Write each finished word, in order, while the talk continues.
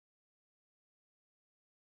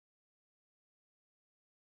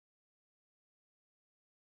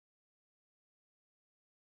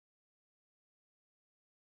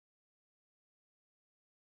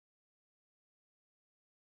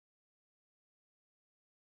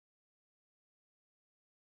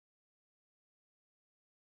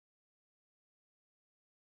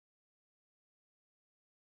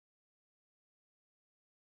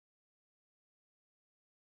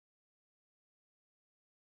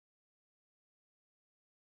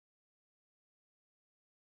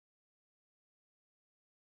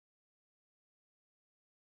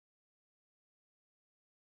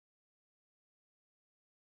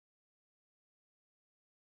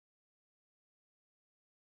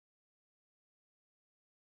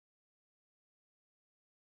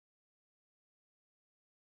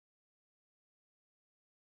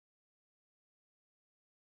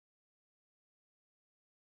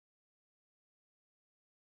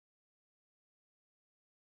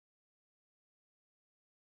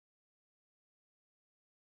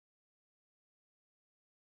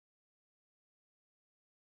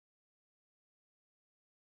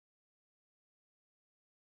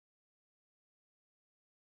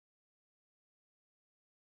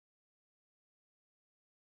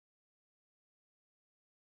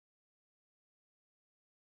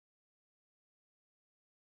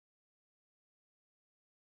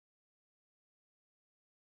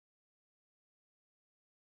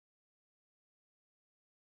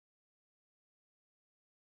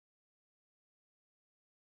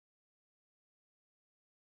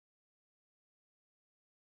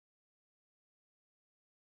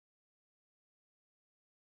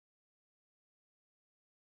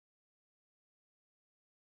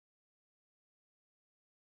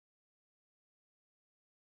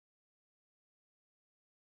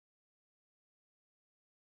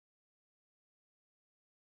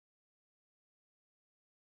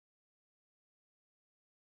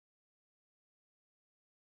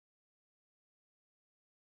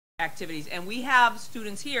activities. And we have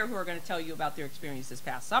students here who are going to tell you about their experience this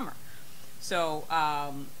past summer. So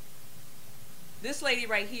this lady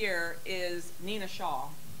right here is Nina Shaw.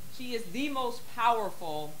 She is the most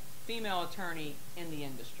powerful female attorney in the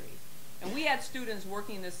industry. And we had students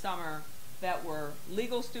working this summer that were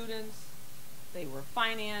legal students, they were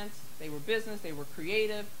finance, they were business, they were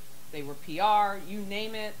creative, they were PR, you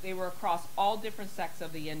name it. They were across all different sects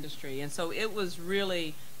of the industry. And so it was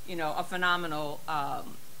really, you know, a phenomenal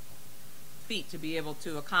feat to be able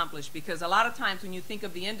to accomplish, because a lot of times when you think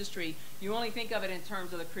of the industry, you only think of it in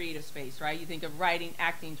terms of the creative space, right? You think of writing,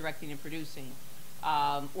 acting, directing, and producing.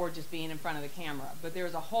 Or just being in front of the camera. But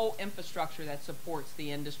there's a whole infrastructure that supports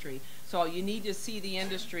the industry. So you need to see the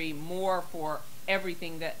industry more for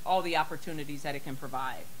everything, that all the opportunities that it can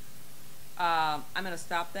provide. I'm going to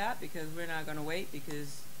stop that because we're not going to wait,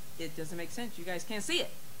 because it doesn't make sense. You guys can't see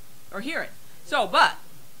it or hear it. So, but,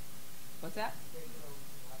 what's that?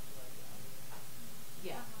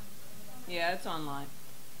 Yeah. Yeah, it's online.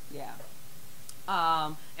 Yeah.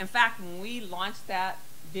 In fact, when we launched that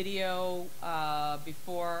video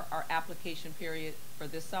before our application period for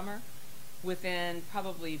this summer, within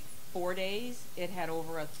probably 4 days, it had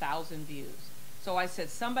over 1,000 views. So I said,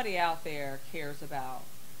 somebody out there cares about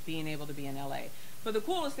being able to be in LA. But the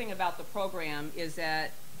coolest thing about the program is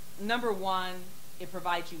that, number one, it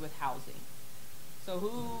provides you with housing. So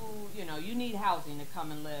you need housing to come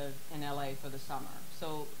and live in LA for the summer.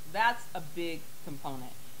 So that's a big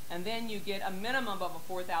component. And then you get a minimum of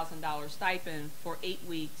a $4,000 stipend for 8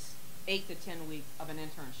 weeks, 8 to 10 weeks of an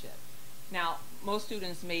internship. Now, most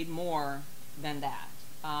students made more than that.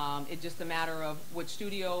 It's just a matter of which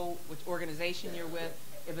studio, which organization you're with.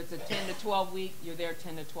 If it's a 10 to 12 week, you're there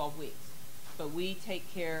 10 to 12 weeks. But we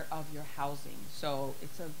take care of your housing. So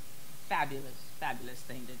it's a fabulous, fabulous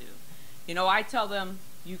thing to do. You know, I tell them,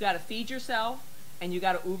 you got to feed yourself and you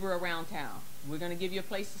got to Uber around town. We're going to give you a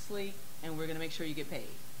place to sleep and we're going to make sure you get paid.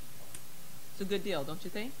 It's a good deal, don't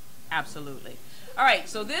you think? Absolutely. All right,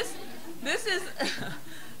 so this is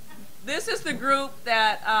this is the group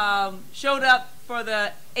that showed up for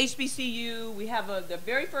the HBCU. We have the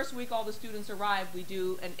very first week all the students arrive, we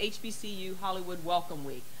do an HBCU Hollywood Welcome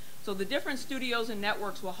Week. So the different studios and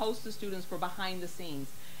networks will host the students for behind the scenes.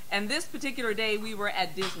 And this particular day we were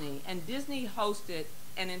at Disney, and Disney hosted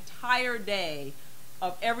an entire day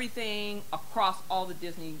of everything across all the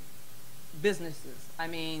Disney businesses. I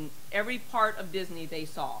mean, every part of Disney they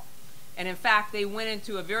saw. And in fact, they went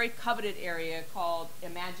into a very coveted area called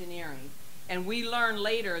Imagineering. And we learned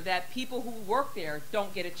later that people who work there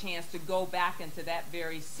don't get a chance to go back into that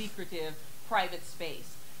very secretive, private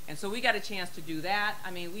space. And so we got a chance to do that.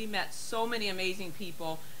 I mean, we met so many amazing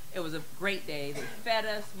people. It was a great day. They fed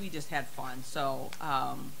us. We just had fun. So,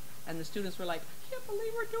 and the students were like, I can't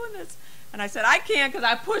believe we're doing this. And I said, I can, because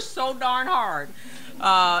I pushed so darn hard.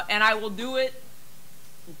 And I will do it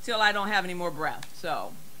until I don't have any more breath.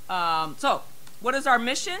 So what is our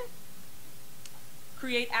mission?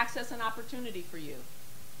 Create access and opportunity for you.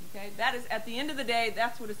 Okay, that is, at the end of the day,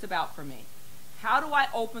 that's what it's about for me. How do I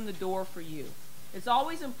open the door for you? It's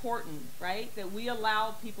always important, right, that we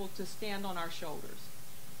allow people to stand on our shoulders.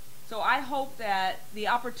 So I hope that the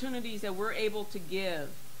opportunities that we're able to give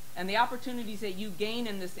and the opportunities that you gain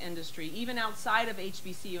in this industry, even outside of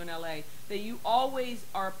HBCU in LA, that you always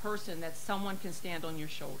are a person that someone can stand on your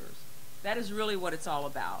shoulders. That is really what it's all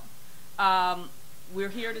about. We're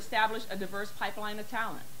here to establish a diverse pipeline of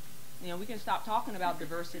talent. You know, we can stop talking about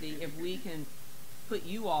diversity if we can put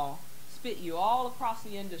you all, spit you all across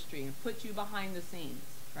the industry and put you behind the scenes,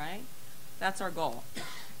 right? That's our goal.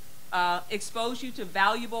 Expose you to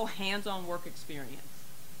valuable hands-on work experience.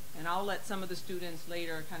 And I'll let some of the students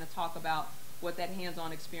later kind of talk about what that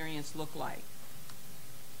hands-on experience looked like.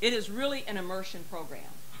 It is really an immersion program.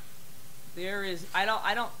 There is,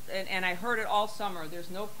 and I heard it all summer, there's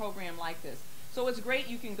no program like this. So it's great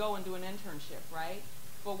you can go and do an internship, right?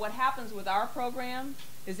 But what happens with our program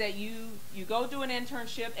is that you go do an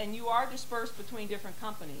internship and you are dispersed between different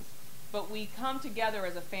companies. But we come together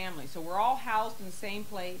as a family. So we're all housed in the same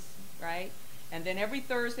place, right? And then every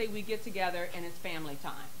Thursday we get together and it's family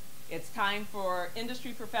time. It's time for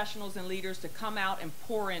industry professionals and leaders to come out and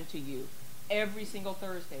pour into you every single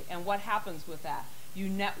Thursday. And what happens with that? You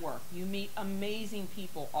network. You meet amazing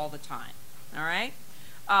people all the time, all right?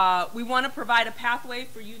 We want to provide a pathway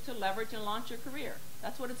for you to leverage and launch your career.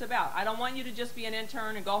 That's what it's about. I don't want you to just be an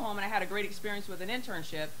intern and go home and I had a great experience with an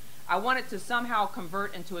internship. I want it to somehow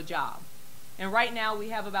convert into a job. And right now we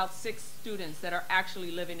have about 6 students that are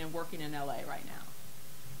actually living and working in LA right now.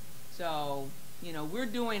 So, you know, we're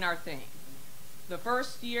doing our thing. The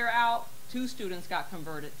first year out, 2 students got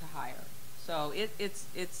converted to hire. So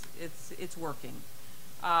it's working.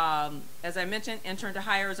 As I mentioned, intern to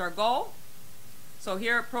hire is our goal. So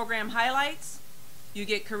here at Program Highlights, you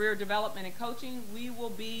get career development and coaching. We will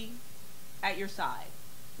be at your side.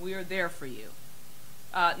 We are there for you.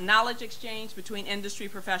 Knowledge exchange between industry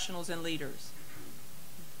professionals and leaders.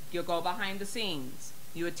 You'll go behind the scenes.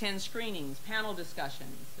 You attend screenings, panel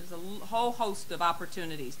discussions. There's a whole host of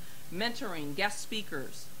opportunities. Mentoring, guest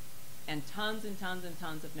speakers, and tons and tons and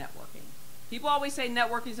tons of networking. People always say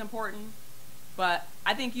networking is important, but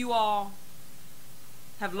I think you all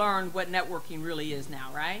have learned what networking really is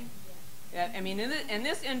now, right? Yeah. I mean, in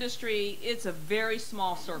this industry, it's a very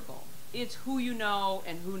small circle. It's who you know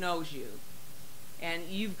and who knows you. And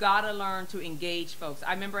you've got to learn to engage folks.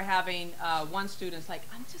 I remember having one student's like,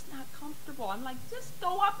 I'm just not comfortable. I'm like, just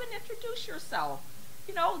go up and introduce yourself.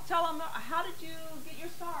 You know, tell them, how did you get your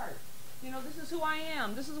start? You know, this is who I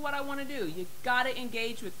am. This is what I want to do. You've got to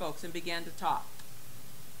engage with folks and begin to talk.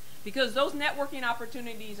 Because those networking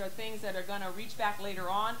opportunities are things that are going to reach back later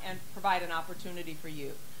on and provide an opportunity for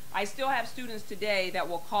you. I still have students today that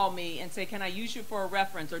will call me and say, can I use you for a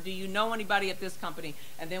reference, or do you know anybody at this company?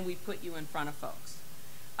 And then we put you in front of folks.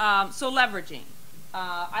 So leveraging.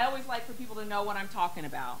 I always like for people to know what I'm talking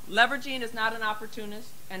about. Leveraging is not an opportunist,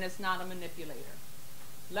 and it's not a manipulator.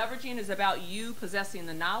 Leveraging is about you possessing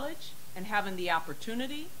the knowledge and having the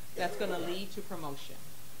opportunity that's going to lead to promotion.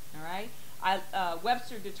 All right?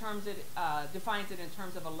 Webster defines it in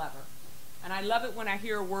terms of a lever. And I love it when I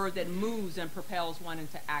hear a word that moves and propels one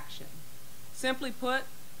into action. Simply put,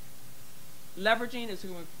 leveraging is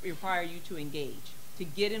going to require you to engage, to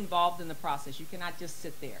get involved in the process. You cannot just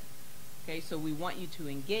sit there. Okay, so we want you to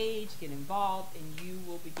engage, get involved, and you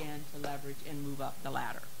will begin to leverage and move up the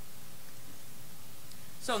ladder.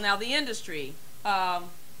 So now the industry,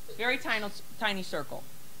 very tiny circle.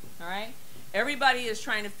 All right? Everybody is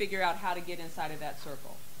trying to figure out how to get inside of that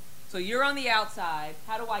circle. So you're on the outside.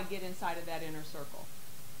 How do I get inside of that inner circle?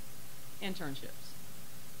 Internships.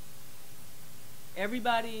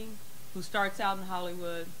 Everybody who starts out in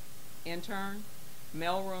Hollywood, intern,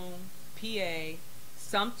 mailroom, PA,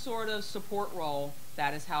 some sort of support role,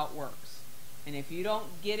 that is how it works. And if you don't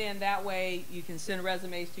get in that way, you can send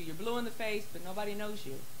resumes to you're blue in the face, but nobody knows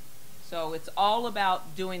you. So it's all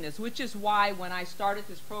about doing this, which is why when I started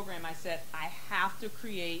this program, I said I have to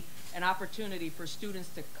create an opportunity for students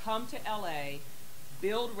to come to LA,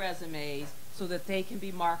 build resumes so that they can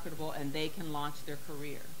be marketable and they can launch their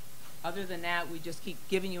career. Other than that, we just keep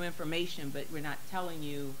giving you information, but we're not telling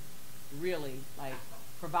you really, like,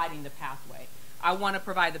 providing the pathway. I want to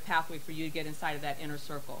provide the pathway for you to get inside of that inner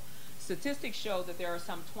circle. Statistics show that there are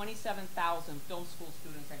some 27,000 film school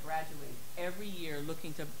students that graduate every year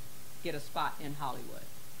looking to get a spot in Hollywood.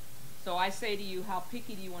 So I say to you, how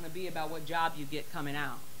picky do you want to be about what job you get coming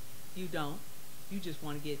out? You don't. You just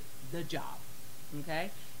want to get the job, okay?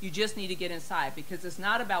 You just need to get inside, because it's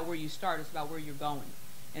not about where you start, it's about where you're going.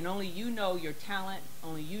 And only you know your talent,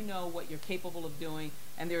 only you know what you're capable of doing,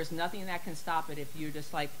 and there's nothing that can stop it if you're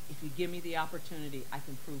just like, if you give me the opportunity, I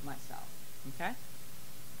can prove myself, okay?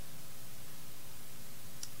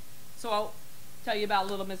 So I'll tell you about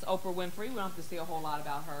little Miss Oprah Winfrey. We don't have to say a whole lot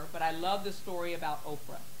about her, but I love the story about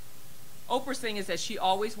Oprah. Oprah's thing is that she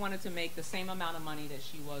always wanted to make the same amount of money that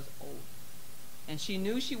she was owed. And she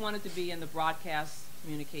knew she wanted to be in the broadcast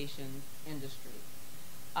communication industry.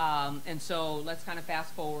 And so let's kind of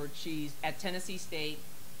fast forward. She's at Tennessee State.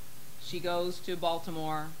 She goes to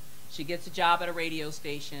Baltimore. She gets a job at a radio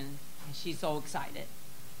station, and she's so excited.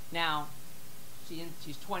 Now,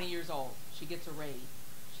 she's 20 years old. She gets a raise.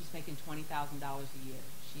 She's making $20,000 a year.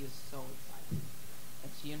 She is so excited.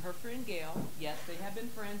 And she and her friend Gail, yes, they have been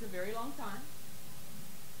friends a very long time.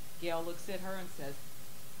 Gail looks at her and says,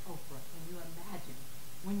 Oprah, can you imagine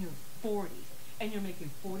when you're 40 and you're making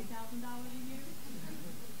 $40,000 a year?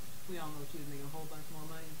 We all know she was making a whole bunch more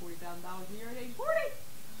money than $40,000 a year at age 40.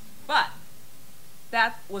 But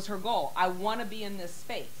that was her goal. I want to be in this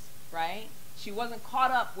space, right? She wasn't caught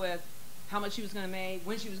up with how much she was going to make,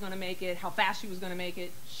 when she was going to make it, how fast she was going to make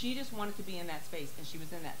it. She just wanted to be in that space, and she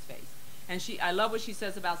was in that space. And I love what she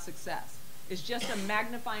says about success. It's just a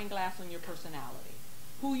magnifying glass on your personality.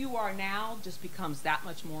 Who you are now just becomes that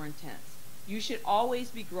much more intense. You should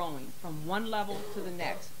always be growing from one level to the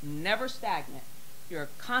next, never stagnant. You're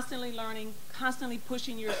constantly learning, constantly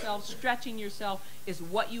pushing yourself, stretching yourself is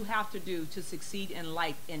what you have to do to succeed in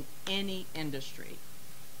life in any industry.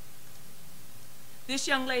 This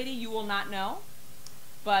young lady you will not know,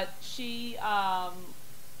 but she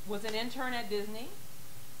was an intern at Disney,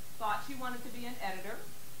 thought she wanted to be an editor,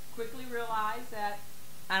 quickly realized that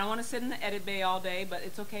I don't want to sit in the edit bay all day, but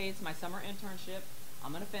it's okay, it's my summer internship,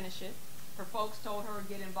 I'm going to finish it. her folks told her to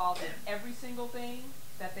get involved in every single thing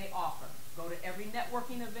that they offer. Go to every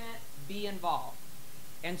networking event, be involved.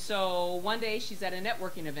 And so one day she's at a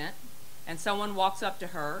networking event, and someone walks up to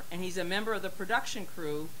her, and he's a member of the production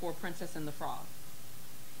crew for Princess and the Frog.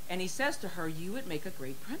 And he says to her, "You would make a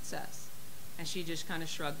great princess." And she just kind of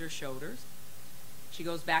shrugged her shoulders. She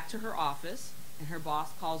goes back to her office, and her boss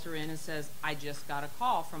calls her in and says, "I just got a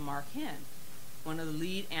call from Mark Henn, one of the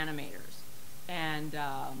lead animators. And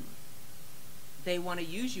they want to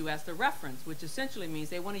use you as the reference," which essentially means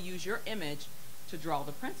they want to use your image to draw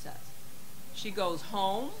the princess. She goes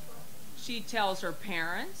home, she tells her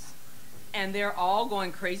parents, and they're all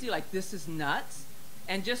going crazy, like, this is nuts.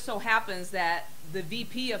 And just so happens that the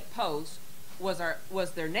VP of Post was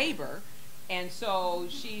their neighbor, and so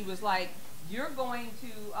she was like, "You're going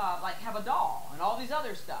to like have a doll and all these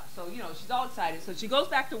other stuff." So, you know, she's all excited. So she goes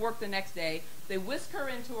back to work the next day. They whisk her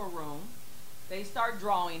into a room. They start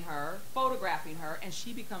drawing her, photographing her, and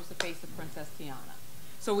she becomes the face of Princess Tiana.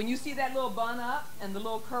 So when you see that little bun up and the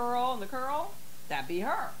little curl and the curl, that be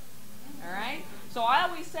her. All right? So I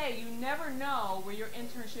always say you never know where your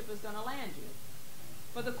internship is going to land you.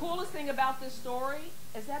 But the coolest thing about this story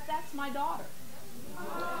is that that's my daughter. And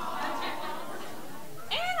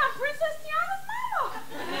I'm Princess Tiana's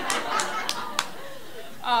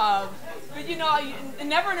mama. But you know,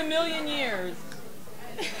 never in a million years,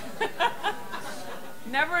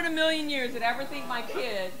 never in a million years did I ever think my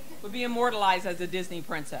kid would be immortalized as a Disney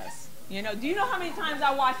princess. You know, do you know how many times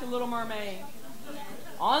I watched The Little Mermaid?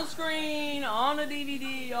 On screen, on a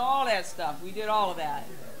DVD, all that stuff. We did all of that.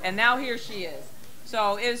 And now here she is.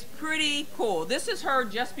 So it's pretty cool. This is her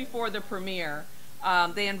just before the premiere.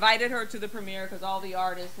 They invited her to the premiere because all the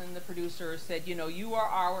artists and the producers said, you know, you are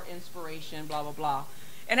our inspiration, blah, blah, blah.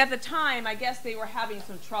 And at the time, I guess they were having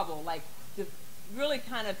some trouble, like really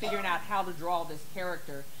kind of figuring out how to draw this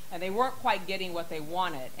character. And they weren't quite getting what they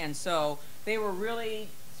wanted. And so they were really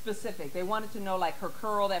specific. They wanted to know, like, her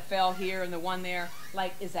curl that fell here and the one there,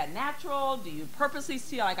 like, is that natural? Do you purposely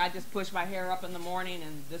see, like, I just push my hair up in the morning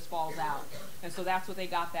and this falls out? And so that's what they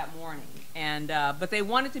got that morning. And but they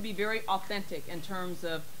wanted to be very authentic in terms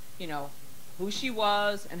of, you know, who she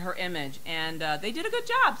was and her image. And they did a good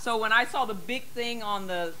job. So when I saw the big thing on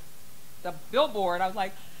the billboard, I was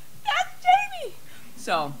like, that's Jamie.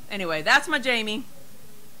 So anyway, that's my Jamie.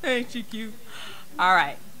 Hey, she cute. All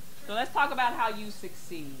right. So let's talk about how you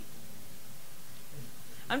succeed.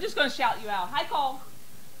 I'm just going to shout you out. Hi, Cole.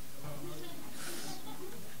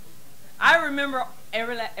 I remember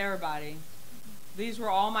everybody. These were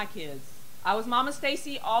all my kids. I was Mama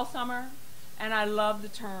Stacy all summer, and I love the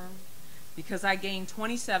term because I gained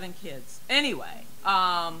 27 kids. Anyway,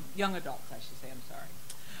 young adults, I should say. I'm sorry.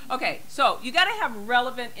 Okay, so you got to have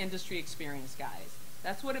relevant industry experience, guys.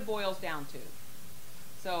 That's what it boils down to.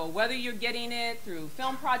 So whether you're getting it through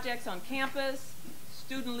film projects on campus,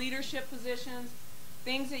 student leadership positions,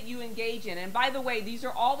 things that you engage in. And by the way, these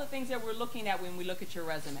are all the things that we're looking at when we look at your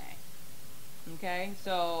resume. Okay,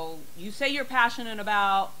 so you say you're passionate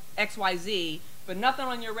about XYZ, but nothing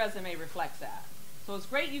on your resume reflects that. So it's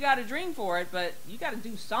great you got a dream for it, but you got to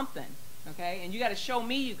do something, okay? And you got to show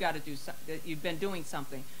me you've got to do that you've been doing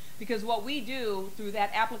something. Because what we do through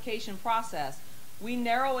that application process, we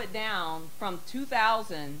narrow it down from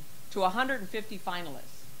 2,000 to 150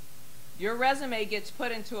 finalists. Your resume gets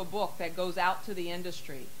put into a book that goes out to the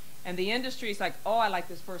industry. And the industry's like, oh, I like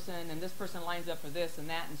this person, and this person lines up for this and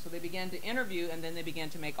that. And so they begin to interview, and then they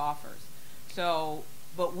begin to make offers. So,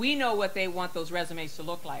 but we know what they want those resumes to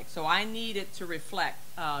look like. So I need it to reflect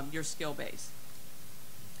your skill base.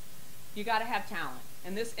 You got to have talent.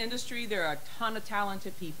 In this industry, there are a ton of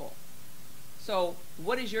talented people. So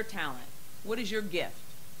what is your talent? What is your gift?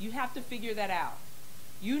 You have to figure that out.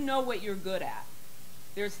 You know what you're good at.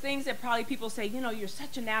 There's things that probably people say, you know, you're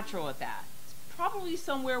such a natural at that. It's probably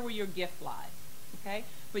somewhere where your gift lies, okay?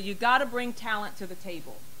 But you got to bring talent to the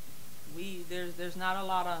table. There's not a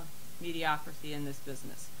lot of mediocrity in this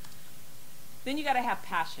business. Then you got to have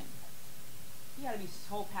passion. You got to be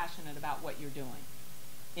so passionate about what you're doing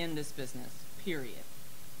in this business, period.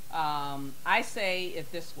 I say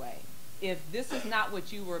it this way. If this is not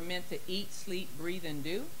what you were meant to eat, sleep, breathe, and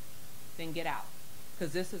do, then get out.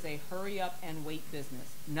 Because this is a hurry up and wait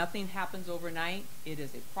business. Nothing happens overnight. It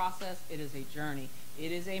is a process. It is a journey.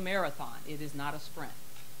 It is a marathon. It is not a sprint.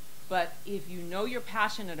 But if you know you're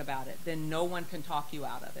passionate about it, then no one can talk you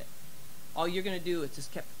out of it. All you're going to do is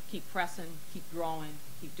just keep pressing, keep growing,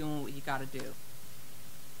 keep doing what you got to do.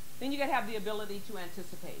 Then you got to have the ability to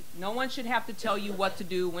anticipate. No one should have to tell you what to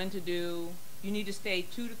do, when to do. You need to stay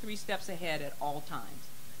 2 to 3 steps ahead at all times.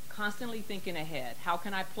 Constantly thinking ahead. How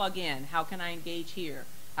can I plug in? How can I engage here?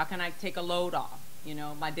 How can I take a load off? You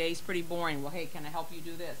know, my day's pretty boring. Well, hey, can I help you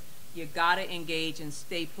do this? You got to engage and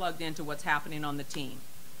stay plugged into what's happening on the team.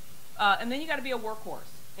 And then you got to be a workhorse.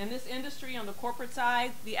 In this industry, on the corporate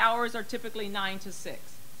side, the hours are typically 9 to 6.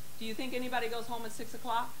 Do you think anybody goes home at 6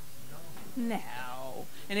 o'clock? No.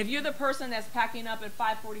 And if you're the person that's packing up at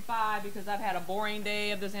 5:45 because I've had a boring day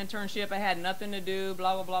of this internship, I had nothing to do,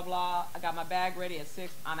 blah, blah, blah, blah, I got my bag ready at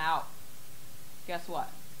 6, I'm out. Guess what?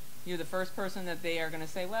 You're the first person that they are going to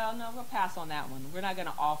say, well, no, we'll pass on that one. We're not going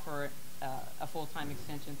to offer a full-time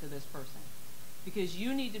extension to this person. Because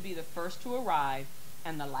you need to be the first to arrive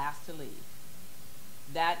and the last to leave.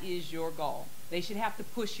 That is your goal. They should have to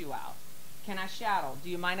push you out. Can I shadow?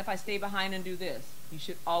 Do you mind if I stay behind and do this? You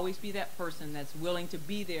should always be that person that's willing to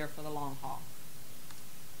be there for the long haul.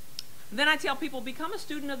 And then I tell people, become a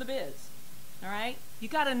student of the biz. All right? You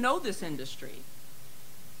got to know this industry.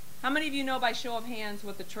 How many of you know by show of hands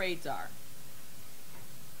what the trades are?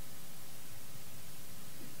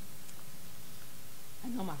 I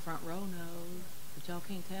know my front row knows, but y'all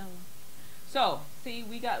can't tell. So, see,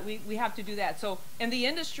 we have to do that. So, in the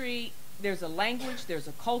industry, there's a language, there's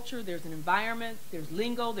a culture, there's an environment, there's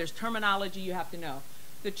lingo, there's terminology you have to know.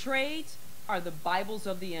 The trades are the Bibles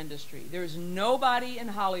of the industry. There's nobody in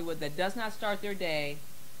Hollywood that does not start their day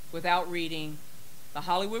without reading the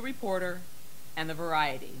Hollywood Reporter and the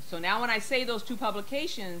Variety. So now when I say those two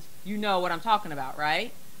publications, you know what I'm talking about,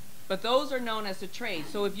 right? But those are known as the trades.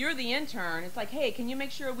 So if you're the intern, it's like, hey, can you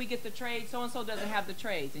make sure we get the trades? So-and-so doesn't have the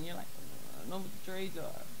trades. And you're like, I know what the trades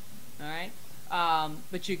are, all right?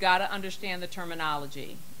 But you got to understand the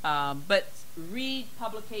terminology. But read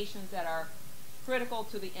publications that are critical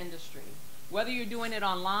to the industry. Whether you're doing it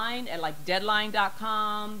online at like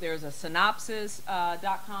deadline.com, there's a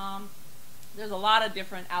synopsis.com, there's a lot of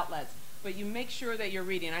different outlets. But you make sure that you're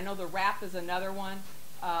reading. I know the Wrap is another one.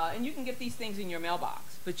 And you can get these things in your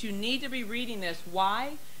mailbox. But you need to be reading this.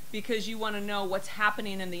 Why? Because you want to know what's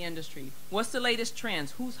happening in the industry. What's the latest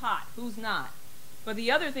trends? Who's hot? Who's not? But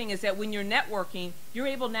the other thing is that when you're networking, you're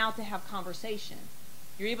able now to have conversation.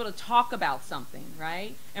 You're able to talk about something,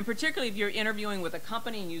 right? And particularly if you're interviewing with a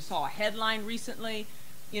company and you saw a headline recently,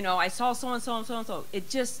 you know, I saw so-and-so and so-and-so.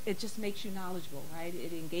 It just makes you knowledgeable, right?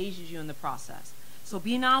 It engages you in the process. So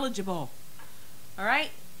be knowledgeable, all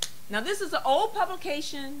right? Now this is an old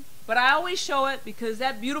publication, but I always show it because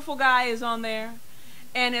that beautiful guy is on there.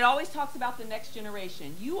 And it always talks about the next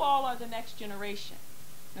generation. You all are the next generation,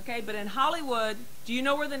 okay? But in Hollywood, do you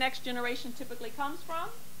know where the next generation typically comes from?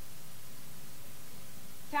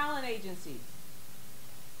 Talent agencies.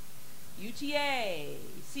 UTA,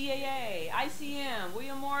 CAA, ICM,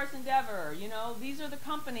 William Morris Endeavor, you know, these are the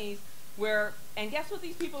companies where, and guess what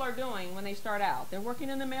these people are doing when they start out? They're working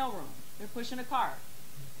in the mailroom. They're pushing a cart.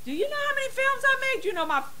 Do you know how many films I made? Do you know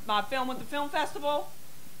my film went to film festival?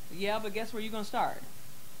 Yeah, but guess where you're going to start?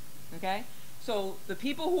 Okay? So the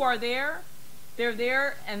people who are there, they're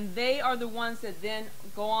there, and they are the ones that then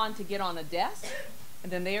go on to get on a desk,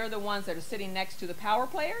 and then they are the ones that are sitting next to the power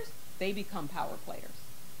players. They become power players.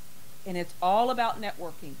 And it's all about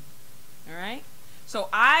networking. All right? So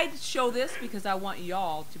I show this because I want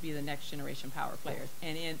y'all to be the next generation power players.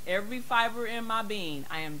 And in every fiber in my being,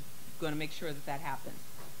 I am going to make sure that that happens.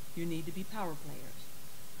 You need to be power players.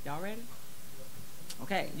 Y'all ready?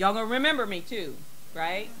 Okay. Y'all going to remember me too,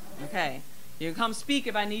 right? Okay. You can come speak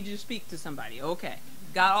if I need you to speak to somebody. Okay.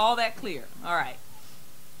 Got all that clear. All right.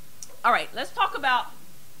 All right. Let's talk about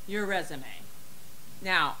your resume.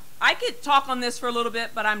 Now, I could talk on this for a little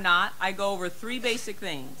bit, but I'm not. I go over 3 basic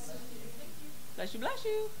things. Bless you, bless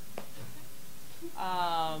you.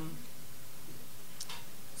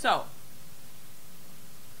 So,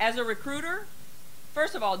 as a recruiter,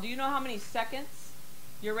 first of all, do you know how many seconds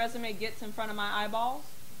your resume gets in front of my eyeballs?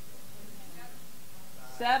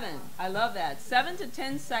 7. I love that. 7 to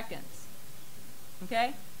 10 seconds.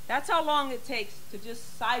 Okay? That's how long it takes to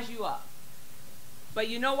just size you up. But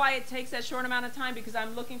you know why it takes that short amount of time? Because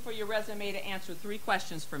I'm looking for your resume to answer 3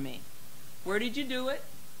 questions for me. Where did you do it?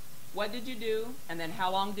 What did you do? And then how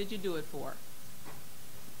long did you do it for?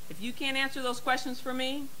 If you can't answer those questions for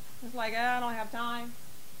me, it's like, I don't have time.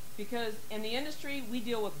 Because in the industry, we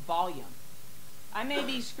deal with volume. I may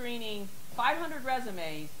be screening 500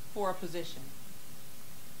 resumes for a position.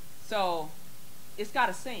 So it's got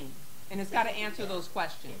to sing, and it's got to answer those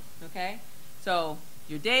questions, okay? So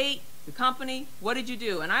your date, the company, what did you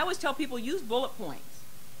do? And I always tell people, use bullet points.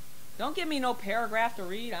 Don't give me no paragraph to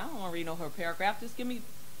read. I don't want to read no whole paragraph. Just give me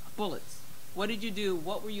bullets. What did you do?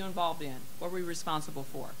 What were you involved in? What were you responsible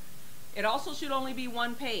for? It also should only be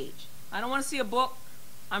 1 page. I don't want to see a book.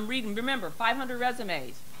 I'm reading, remember, 500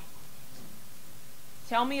 resumes.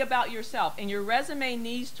 Tell me about yourself. And your resume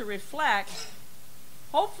needs to reflect,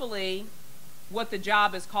 hopefully, what the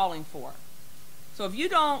job is calling for. So if you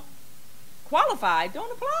don't qualify,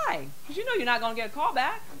 don't apply, because you know you're not going to get a call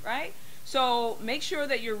back, right? So make sure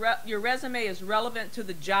that your resume is relevant to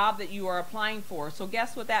the job that you are applying for. So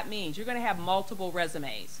guess what that means? You're going to have multiple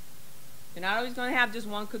resumes. You're not always going to have just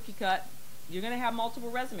one cookie cut. You're going to have multiple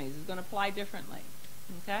resumes. It's going to apply differently.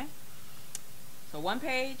 Okay? So 1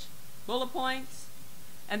 page, bullet points,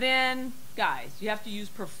 and then, guys, you have to use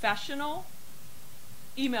professional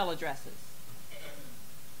email addresses.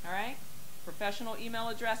 All right? Professional email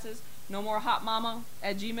addresses. No more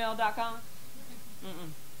hotmama@gmail.com. You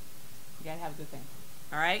got to have a good thing.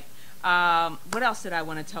 All right? What else did I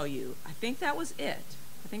want to tell you? I think that was it.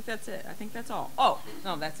 I think that's it. I think that's all. Oh,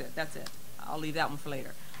 no, that's it. That's it. I'll leave that one for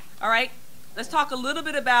later. All right? Let's talk a little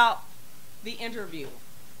bit about the interview.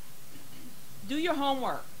 Do your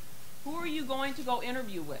homework. Who are you going to go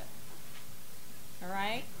interview with? All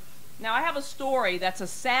right? Now, I have a story that's a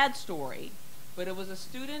sad story, but it was a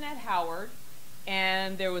student at Howard,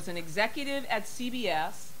 and there was an executive at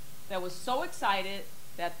CBS that was so excited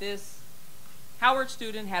that this Howard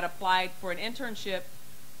student had applied for an internship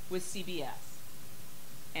with CBS.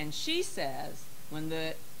 And she says, when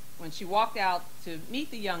she walked out to meet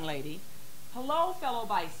the young lady, "Hello, fellow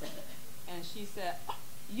Bison." And she said, "Oh,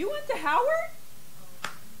 you went to Howard?"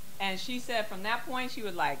 And she said from that point, she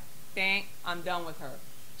was like, dang, I'm done with her.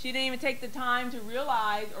 She didn't even take the time to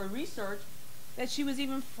realize or research that she was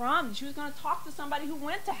even from. She was going to talk to somebody who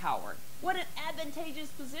went to Howard. What an advantageous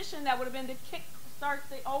position that would have been to kick-start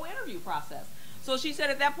the whole interview process. So she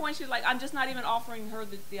said at that point, she's like, I'm just not even offering her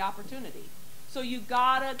the opportunity. So you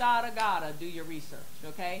gotta do your research,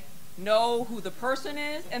 okay? Know who the person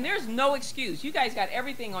is, and there's no excuse. You guys got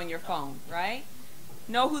everything on your phone, right?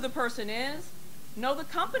 Know who the person is. Know the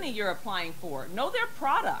company you're applying for. Know their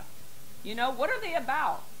product. You know, what are they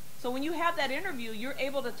about? So when you have that interview, you're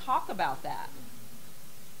able to talk about that.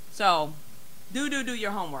 So do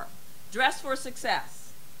your homework. Dress for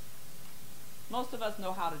success. Most of us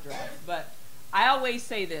know how to dress, but I always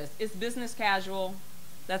say this. It's business casual.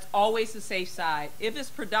 That's always the safe side. If it's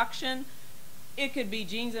production, it could be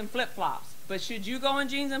jeans and flip-flops. But should you go in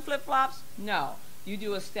jeans and flip-flops? No. You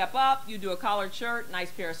do a step up, you do a collared shirt,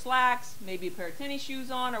 nice pair of slacks, maybe a pair of tennis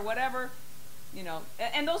shoes on or whatever. You know,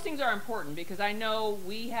 and those things are important because I know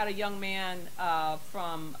we had a young man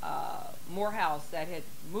from Morehouse that had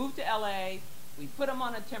moved to LA. We put him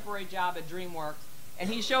on a temporary job at DreamWorks,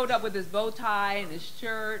 and he showed up with his bow tie and his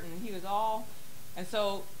shirt, and he was all, and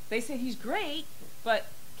so they said he's great, but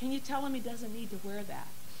can you tell him he doesn't need to wear that?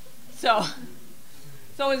 So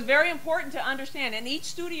it's very important to understand, and each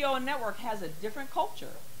studio and network has a different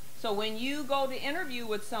culture. So when you go to interview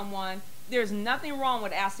with someone, there's nothing wrong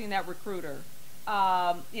with asking that recruiter,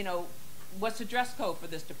 you know, what's the dress code for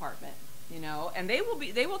this department, you know, and they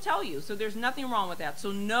will tell you. So there's nothing wrong with that.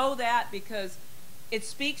 So know that because it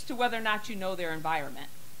speaks to whether or not you know their environment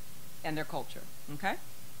and their culture, okay?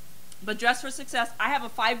 But dress for success, I have a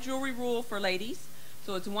 5 jewelry rule for ladies.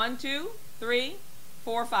 So it's 1, 2, 3,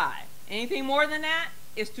 4, 5. Anything more than that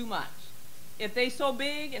is too much. If they so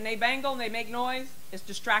big and they bangle and they make noise, it's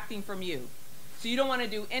distracting from you. So you don't want to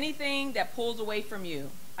do anything that pulls away from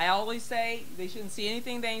you. I always say they shouldn't see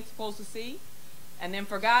anything they ain't supposed to see. And then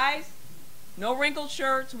for guys, no wrinkled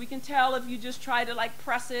shirts. We can tell if you just try to like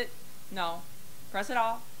press it. No, press it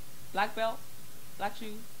off. Black belt, black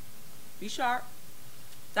shoes, be sharp.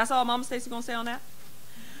 That's all Mama Stacy gonna say on that.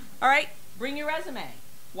 All right, bring your resume.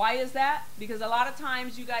 Why is that? Because a lot of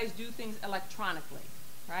times you guys do things electronically,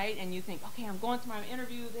 right? And you think, okay, I'm going to my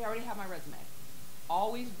interview, they already have my resume.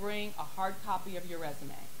 Always bring a hard copy of your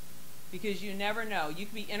resume because you never know. You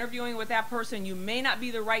could be interviewing with that person. You may not be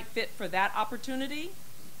the right fit for that opportunity,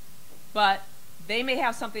 but they may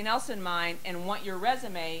have something else in mind and want your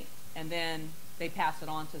resume, and then they pass it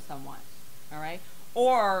on to someone, all right?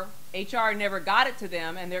 Or HR never got it to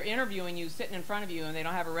them, and they're interviewing you, sitting in front of you, and they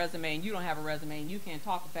don't have a resume, and you don't have a resume, and you can't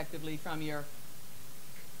talk effectively from your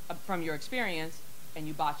experience, and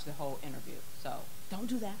you botch the whole interview. So don't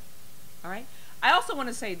do that, all right? I also want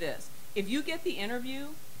to say this. If you get the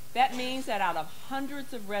interview, that means that out of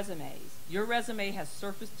hundreds of resumes, your resume has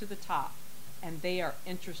surfaced to the top, and they are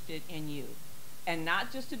interested in you. And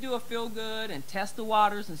not just to do a feel good and test the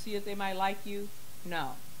waters and see if they might like you.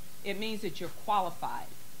 No. It means that you're qualified.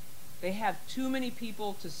 They have too many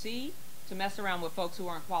people to see to mess around with folks who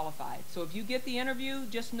aren't qualified. So if you get the interview,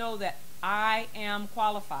 just know that I am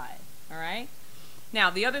qualified, all right? Now,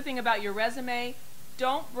 the other thing about your resume,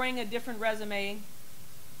 don't bring a different resume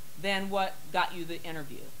than what got you the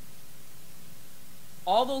interview.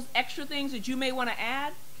 All those extra things that you may want to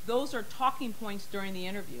add, those are talking points during the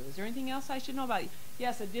interview. Is there anything else I should know about you?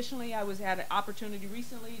 Yes, additionally, I had an opportunity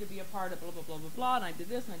recently to be a part of blah, blah, blah, blah, blah, and I did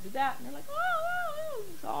this and I did that. And they're like, oh,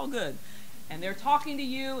 it's all good. And they're talking to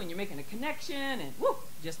you, and you're making a connection, and whoo,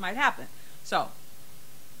 it just might happen. So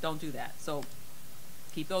don't do that. So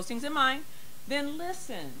keep those things in mind. Then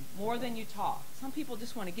listen more than you talk. Some people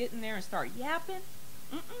just want to get in there and start yapping.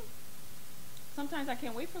 Sometimes I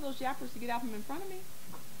can't wait for those yappers to get out from in front of me.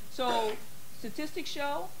 So statistics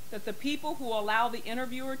show that the people who allow the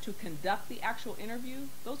interviewer to conduct the actual interview,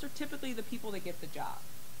 those are typically the people that get the job.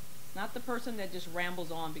 Not the person that just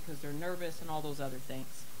rambles on because they're nervous and all those other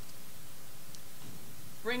things.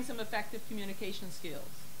 Bring some effective communication skills.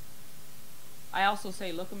 I also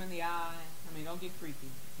say look them in the eye. I mean, don't get creepy.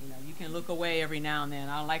 You know, you can look away every now and then.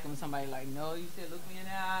 I don't like when somebody like, no, you said look me in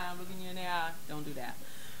the eye, I'm looking you in the eye. Don't do that.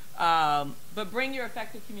 But bring your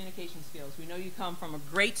effective communication skills. We know you come from a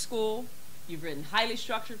great school. You've written highly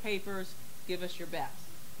structured papers. Give us your best.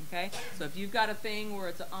 Okay? So if you've got a thing where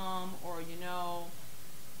it's a or you know,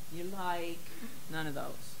 you like, none of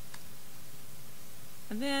those.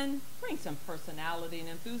 And then bring some personality and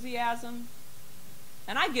enthusiasm.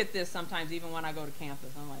 And I get this sometimes even when I go to campus.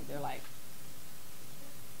 I'm like, they're like,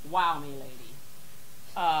 wow me,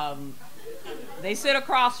 lady. They sit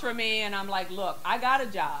across from me and I'm like, look, I got a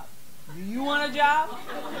job. Do you want a job?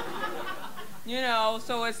 You know,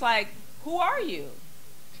 so it's like, who are you?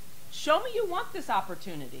 Show me you want this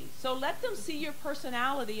opportunity. So let them see your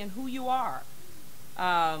personality and who you are.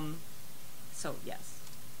 So yes,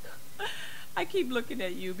 I keep looking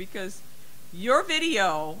at you because your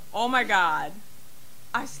video, oh my God,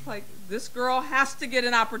 I was like, this girl has to get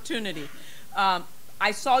an opportunity.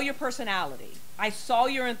 I saw your personality. I saw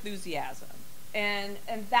your enthusiasm. And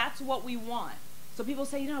that's what we want. So people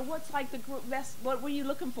say, you know, what's like the best, what were you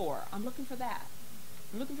looking for? I'm looking for that.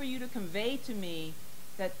 I'm looking for you to convey to me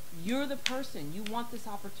that you're the person, you want this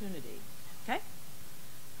opportunity. Okay?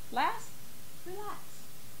 Last, relax.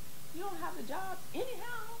 You don't have the job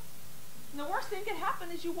anyhow. And the worst thing that can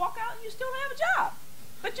happen is you walk out and you still don't have a job.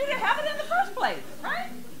 But you didn't have it in the first place,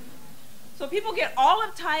 right? So people get all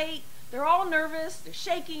uptight, they're all nervous, they're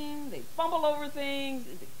shaking, they fumble over things,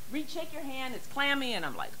 shake your hand, it's clammy, and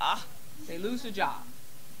I'm like, they lose the job.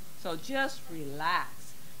 So just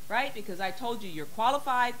relax, right? Because I told you you're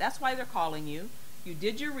qualified, that's why they're calling you. You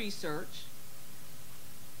did your research,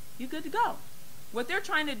 you're good to go. What they're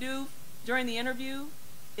trying to do during the interview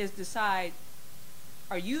is decide,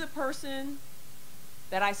 are you the person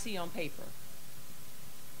that I see on paper?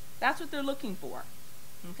 That's what they're looking for,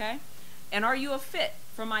 okay? And are you a fit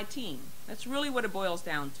for my team? That's really what it boils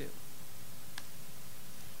down to.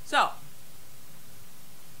 So,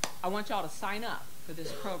 I want y'all to sign up for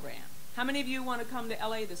this program. How many of you want to come to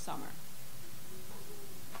LA this summer?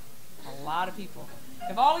 A lot of people.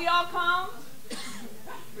 If all of y'all come,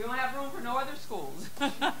 we don't have room for no other schools.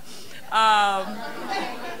 It's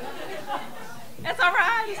all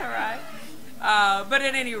right, it's all right. But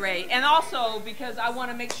at any rate, and also because I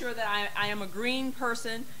want to make sure that I am a green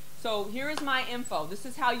person, so here is my info. This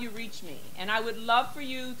is how you reach me. And I would love for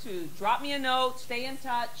you to drop me a note, stay in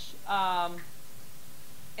touch,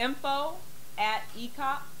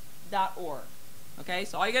 info@eicop.org. Okay,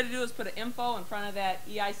 so all you got to do is put an info in front of that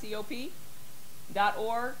EICOP.org,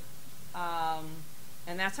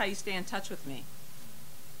 and that's how you stay in touch with me.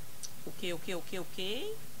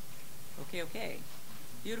 Okay.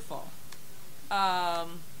 Beautiful.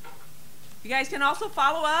 You guys can also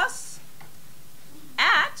follow us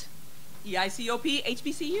at EICOP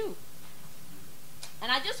HBCU.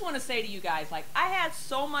 And I just want to say to you guys, like, I had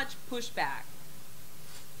so much pushback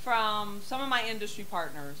from some of my industry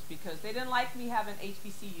partners because they didn't like me having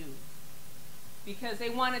HBCU, because they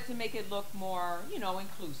wanted to make it look more, you know,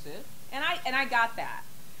 inclusive. And I got that.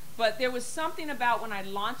 But there was something about when I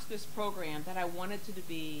launched this program that I wanted it to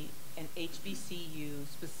be an HBCU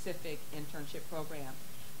specific internship program,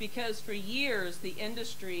 because for years the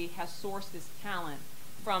industry has sourced this talent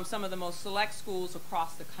from some of the most select schools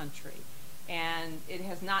across the country, and it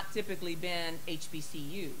has not typically been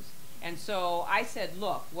HBCUs. And so I said,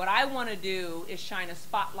 look, what I want to do is shine a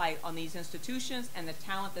spotlight on these institutions and the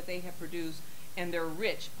talent that they have produced in their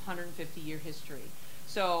rich 150-year history.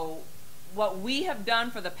 So what we have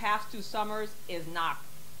done for the past 2 summers is knock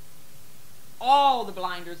all the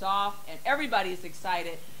blinders off, and everybody is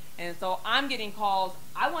excited. And so I'm getting calls,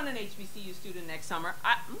 I want an HBCU student next summer.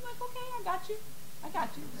 I'm like, okay, I got you.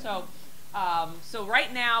 So, so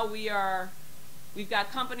right now we've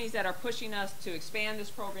got companies that are pushing us to expand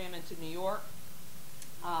this program into New York,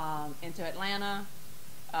 into Atlanta.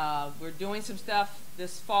 We're doing some stuff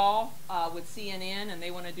this fall with CNN, and they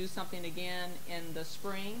want to do something again in the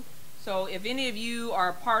spring. So if any of you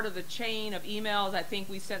are part of the chain of emails, I think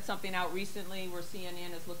we sent something out recently where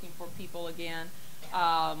CNN is looking for people again.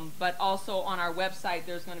 But also on our website,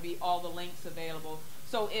 there's going to be all the links available.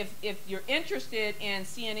 So if you're interested in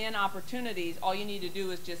CNN opportunities, all you need to do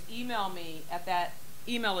is just email me at that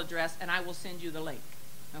email address, and I will send you the link.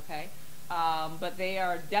 Okay? But they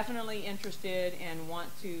are definitely interested and want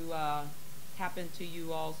to tap into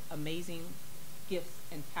you all's amazing gifts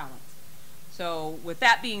and talents. So with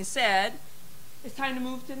that being said, it's time to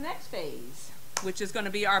move to the next phase, which is going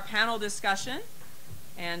to be our panel discussion.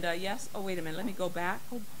 And yes, oh wait a minute, let me go back.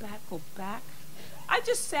 I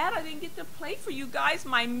just said I didn't get to play for you guys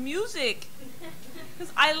my music,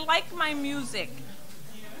 because I like my music.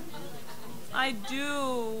 I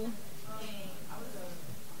do.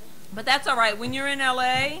 But that's all right. When you're in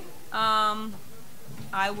LA,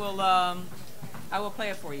 I will play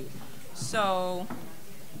it for you. So,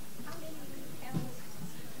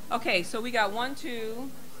 okay, so we got 1, 2,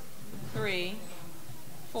 3,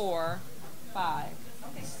 4, 5.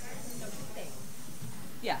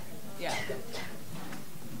 Yeah.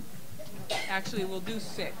 Actually, we'll do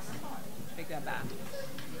 6. Take that back.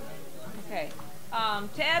 Okay.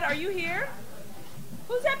 Ted, are you here?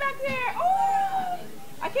 Who's that back there? Oh!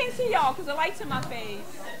 I can't see y'all because the light's in my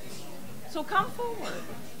face. So come forward.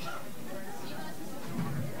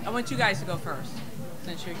 I want you guys to go first,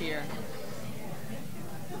 since you're here.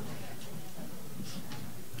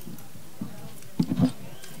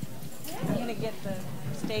 I'm going to get the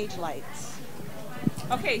stage lights.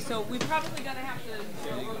 Okay, so we're probably going to have to...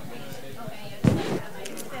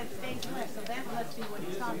 It said stage lights, so that must be what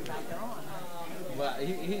he's talking about. They're on. Well,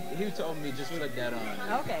 he told me just put that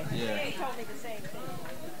on. Okay. Yeah. He told me the same thing.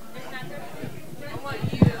 I want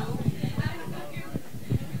you...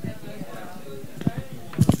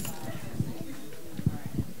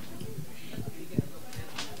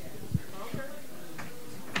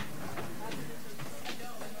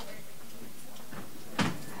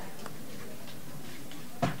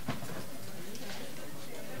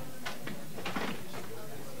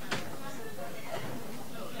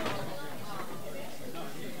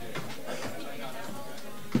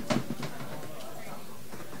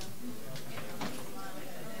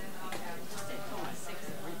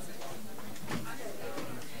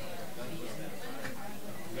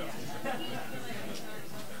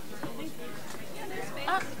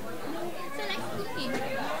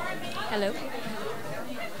 Hello.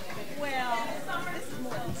 Well, this is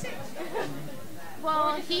more than 6.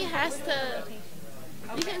 Well, he has to.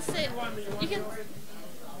 You can sit. You can.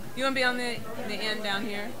 You want to be on the end down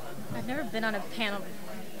here? I've never been on a panel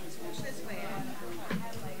before.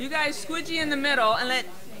 You guys squidgy in the middle and let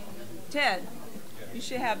Ted. You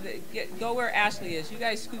should have go where Ashley is. You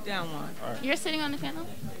guys scoot down one. Right. You're sitting on the panel.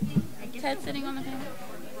 Ted's sitting on the panel.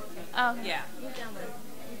 Oh. Yeah. Move down there.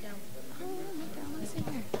 Move down. Oh, move down. Let's sit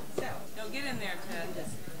here. No, get in there, Ted. Okay.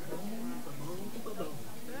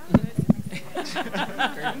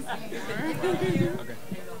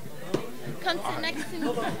 Come sit next to me.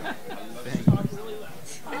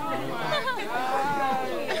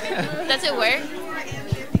 Does it work?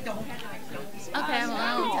 Okay,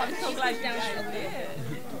 well, I'm so glad you did.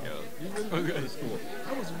 Okay. I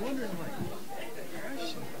was wondering, like, I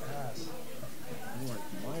should ask. I'm like,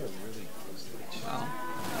 Maya really close to the channel.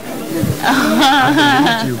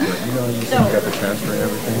 I you, but you know, you got the transfer and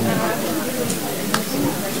everything.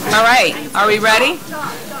 All right, are we ready?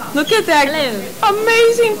 Look at that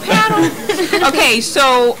amazing panel. Okay,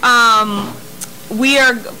 so we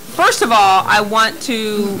are, first of all, I want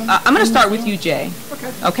to, I'm going to start with you, Jay.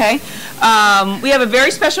 Okay? We have a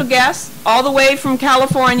very special guest all the way from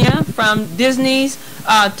California, from Disney's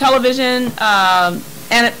television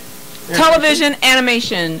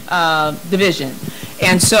animation division.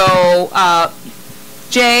 And so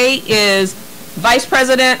Jay is Vice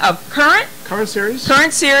President of Current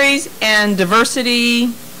Series and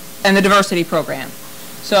Diversity and the Diversity Program.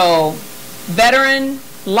 So veteran,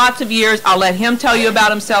 lots of years. I'll let him tell you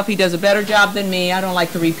about himself. He does a better job than me. I don't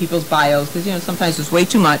like to read people's bios because, you know, sometimes it's way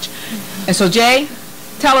too much. And so Jay,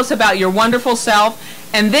 tell us about your wonderful self.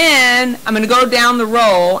 And then I'm going to go down the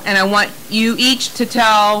roll, and I want you each to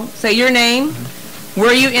say your name,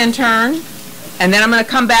 where you interned, and then I'm going to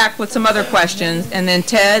come back with some other questions. And then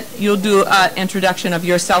Ted, you'll do an introduction of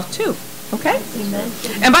yourself too. Okay?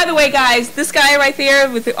 And by the way, guys, this guy right there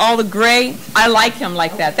with all the gray, I like him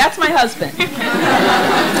like that. That's my husband.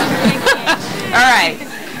 All right.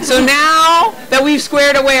 So now that we've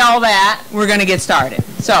squared away all that, we're going to get started.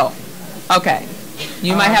 So, okay.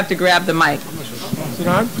 You might have to grab the mic. Is it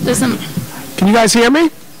on? Can you guys hear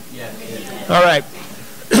me? Yeah. All right.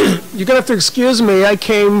 You're going to have to excuse me. I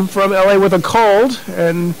came from LA with a cold,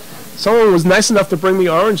 and someone was nice enough to bring me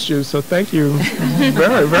orange juice, so thank you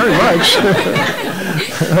very, very much.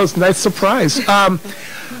 That was a nice surprise.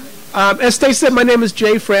 As Stacy said, my name is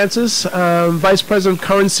Jay Francis, Vice President of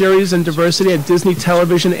Current Series and Diversity at Disney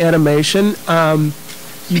Television Animation.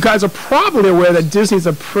 You guys are probably aware that Disney's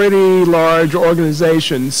a pretty large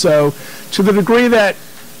organization, so to the degree that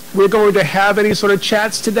we're going to have any sort of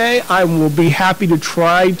chats today, I will be happy to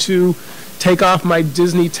try to take off my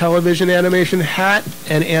Disney television animation hat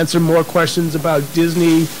and answer more questions about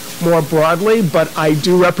Disney more broadly, but I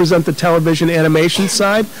do represent the television animation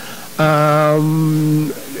side.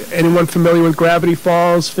 Anyone familiar with Gravity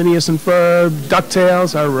Falls, Phineas and Ferb,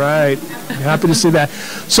 DuckTales? All right, happy to see that.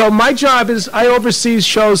 So my job is I oversee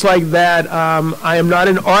shows like that. I am not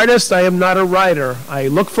an artist, I am not a writer. I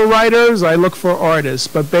look for writers, I look for artists,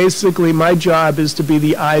 but basically my job is to be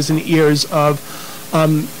the eyes and ears of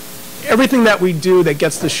everything that we do that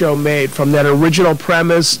gets the show made, from that original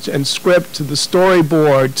premise and script to the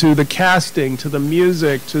storyboard, to the casting, to the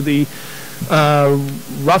music, to the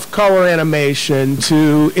rough color animation,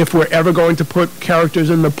 to if we're ever going to put characters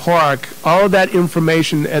in the park. All of that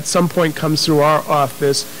information at some point comes through our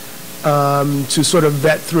office to sort of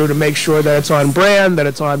vet through to make sure that it's on brand, that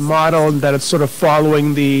it's on model, and that it's sort of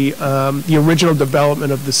following the original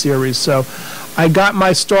development of the series. So I got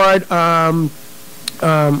my start, I'm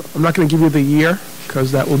not going to give you the year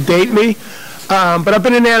because that will date me, but I've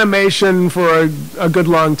been in animation for a good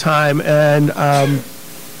long time, and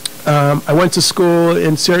I went to school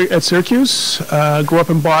at Syracuse, grew up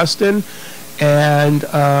in Boston, and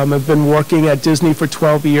I've been working at Disney for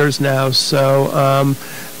 12 years now. So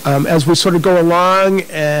as we sort of go along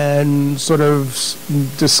and sort of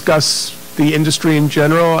discuss the industry in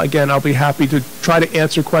general, again, I'll be happy to try to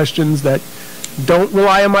answer questions that don't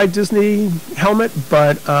rely on my Disney helmet,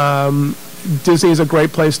 but Disney is a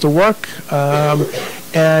great place to work.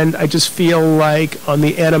 And I just feel like on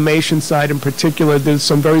the animation side in particular, there's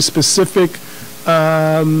some very specific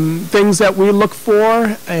things that we look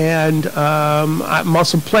for, and I'm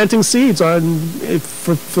also planting seeds on,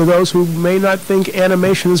 for those who may not think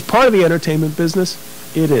animation is part of the entertainment business,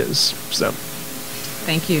 it is. So,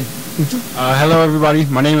 thank you. Hello everybody,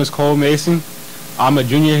 my name is Cole Mason. I'm a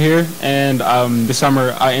junior here, and this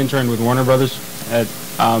summer I interned with Warner Brothers at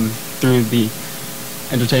through the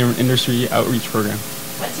Entertainment Industry Outreach Program.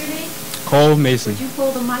 What's your name? Cole Mason. Would you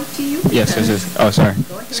pull the mic to you? Yes, yes, yes. Oh, sorry.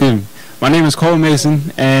 Excuse me. My name is Cole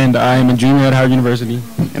Mason, and I am a junior at Howard University,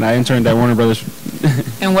 and I interned at Warner Brothers.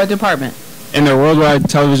 In what department? In their worldwide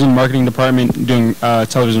television marketing department, doing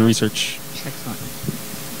television research. Excellent.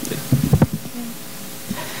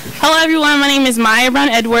 Hello everyone, my name is Maya Brown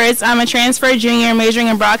Edwards. I'm a transfer junior majoring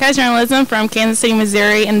in broadcast journalism from Kansas City,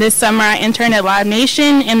 Missouri, and this summer I interned at Live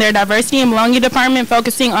Nation in their diversity and belonging department,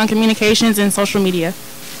 focusing on communications and social media.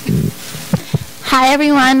 Hi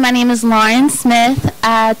everyone, my name is Lauren Smith.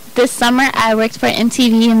 This summer I worked for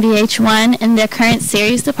MTV and VH1 in their current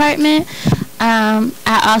series department.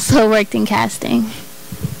 I also worked in casting.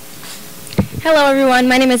 Hello everyone,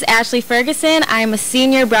 my name is Ashley Ferguson. I'm a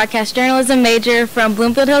senior broadcast journalism major from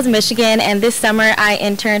Bloomfield Hills, Michigan, and this summer I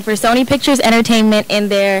interned for Sony Pictures Entertainment in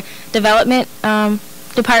their development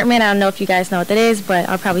department. I don't know if you guys know what that is, but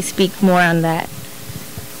I'll probably speak more on that.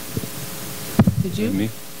 Did you?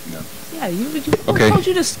 Me? No. Yeah, you. Okay. I told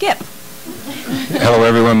you to skip. Hello,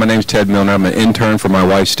 everyone. My name's Ted Milner. I'm an intern for my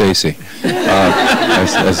wife, Stacy.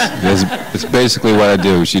 That's basically what I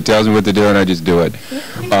do. She tells me what to do, and I just do it.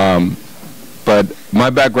 But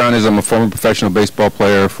my background is I'm a former professional baseball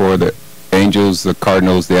player for the Angels, the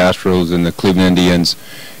Cardinals, the Astros, and the Cleveland Indians.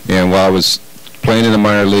 And while I was playing in the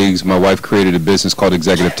minor leagues, my wife created a business called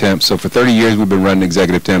Executive Temps. So for 30 years, we've been running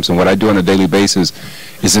Executive Temps. And what I do on a daily basis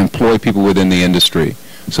is employ people within the industry.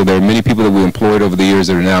 So there are many people that we employed over the years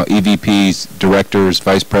that are now EVPs, directors,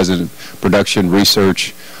 vice president, production,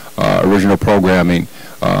 research, original programming.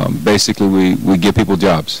 Basically, we give people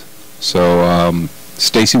jobs. So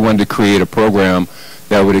Stacy wanted to create a program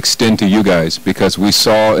that would extend to you guys, because we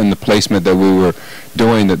saw in the placement that we were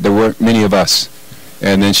doing that there weren't many of us.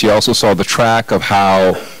 And then she also saw the track of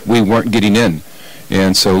how we weren't getting in.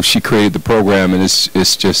 And so she created the program, and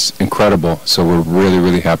it's just incredible. So we're really,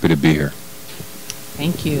 really happy to be here.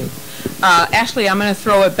 Thank you. Ashley, I'm going to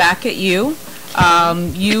throw it back at you.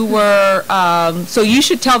 You were, so you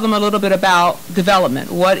should tell them a little bit about development.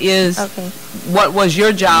 What was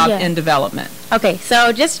your job in development? Okay,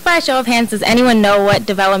 so just by a show of hands, does anyone know what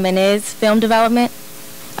development is, film development?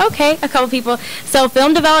 Okay, a couple people. So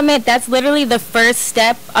film development, that's literally the first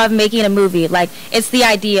step of making a movie. Like, it's the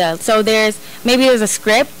idea. So there's a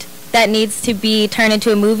script that needs to be turned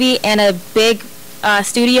into a movie, and a big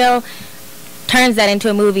studio turns that into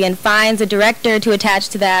a movie and finds a director to attach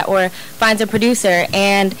to that, or finds a producer.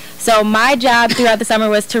 And so my job throughout the summer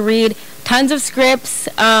was to read tons of scripts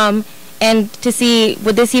and to see,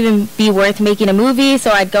 would this even be worth making a movie?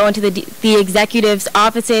 So I'd go into the executives'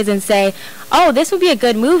 offices and say, oh, this would be a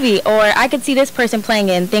good movie, or I could see this person playing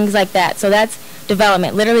it, and things like that. So that's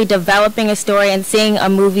development, literally developing a story and seeing a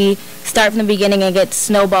movie start from the beginning and get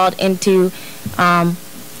snowballed into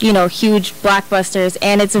huge blockbusters.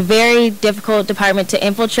 And it's a very difficult department to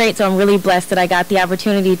infiltrate, so I'm really blessed that I got the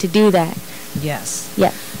opportunity to do that. Yes.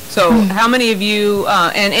 Yeah. So how many of you,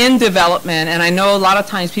 and in development, and I know a lot of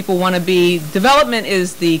times people want to be, development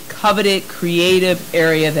is the coveted creative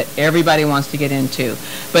area that everybody wants to get into,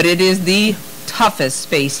 but it is the toughest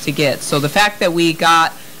space to get. So the fact that we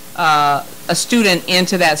got a student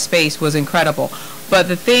into that space was incredible. But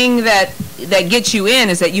the thing that gets you in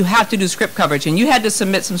is that you have to do script coverage, and you had to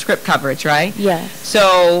submit some script coverage, right? Yes.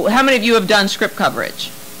 So how many of you have done script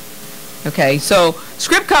coverage? Okay, so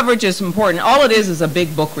script coverage is important. All it is a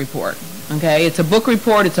big book report. Okay, it's a book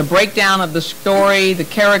report, it's a breakdown of the story, the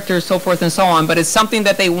characters, so forth and so on, but it's something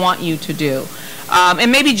that they want you to do.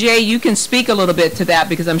 And maybe, Jay, you can speak a little bit to that,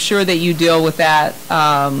 because I'm sure that you deal with that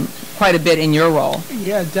quite a bit in your role.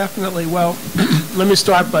 Yeah, definitely. Well, let me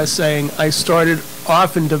start by saying I started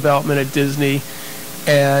off in development at Disney,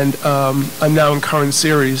 and I'm now in current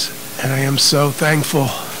series, and I am so thankful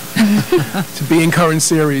to be in current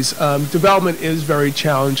series. Development is very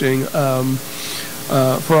challenging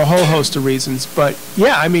for a whole host of reasons, but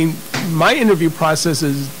yeah, I mean, my interview process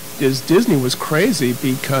is Disney was crazy,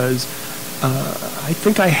 because I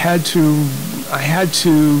think I had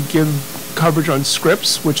to give coverage on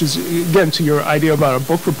scripts, which is, again, to your idea about a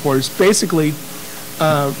book report, is basically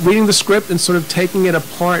reading the script and sort of taking it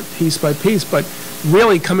apart piece by piece, but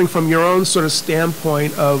really coming from your own sort of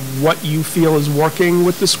standpoint of what you feel is working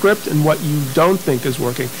with the script and what you don't think is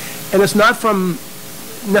working. And it's not from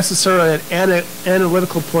necessarily an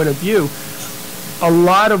analytical point of view. A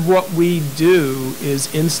lot of what we do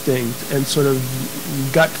is instinct and sort of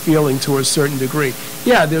gut feeling to a certain degree.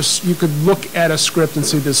 Yeah, you could look at a script and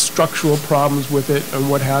see there's structural problems with it and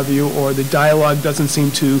what have you, or the dialogue doesn't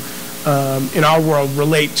seem to, in our world,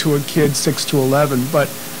 relate to a kid 6 to 11. But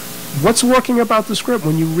what's working about the script?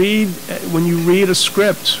 When you read a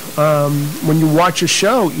script, when you watch a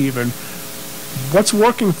show even, what's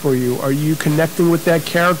working for you? Are you connecting with that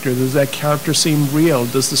character? Does that character seem real?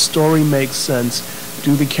 Does the story make sense?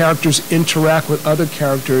 Do the characters interact with other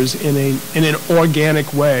characters in an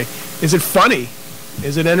organic way? Is it funny?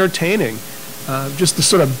 Is it entertaining? Just the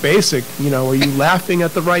sort of basic, are you laughing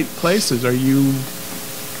at the right places? Are you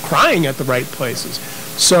crying at the right places?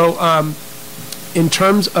 So in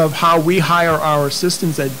terms of how we hire our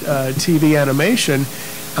assistants at TV animation,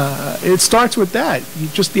 it starts with that.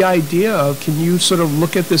 Just the idea of, can you sort of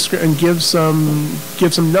look at this script and give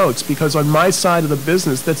some notes? Because on my side of the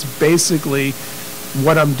business, that's basically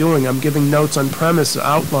what I'm doing. I'm giving notes on premise,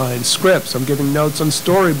 outlines, scripts. I'm giving notes on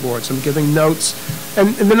storyboards. I'm giving notes,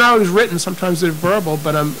 and they're not always written. Sometimes they're verbal,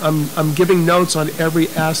 but I'm giving notes on every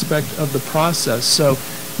aspect of the process. So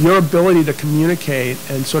your ability to communicate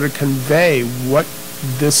and sort of convey what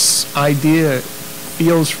this idea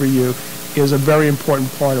feels for you is a very important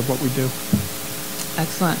part of what we do.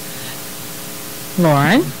 Excellent.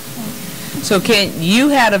 Lauren? So you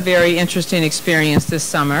had a very interesting experience this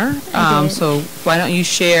summer. So why don't you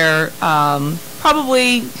share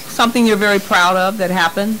probably something you're very proud of that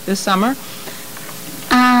happened this summer?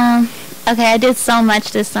 Okay, I did so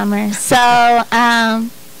much this summer. So I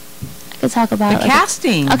could talk about the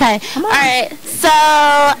casting. Okay. Come on. All right. So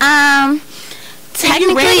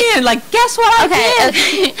technically, you ran in, guess what I did?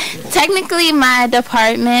 Okay. Technically, my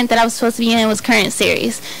department that I was supposed to be in was current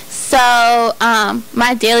series. So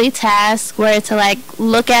my daily tasks were to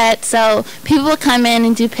look at, so people would come in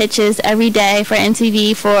and do pitches every day for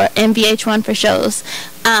MTV and VH1 for shows.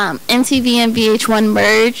 MTV and VH1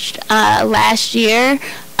 merged last year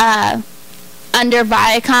under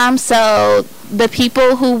Viacom, so the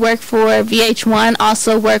people who work for VH1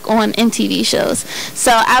 also work on MTV shows.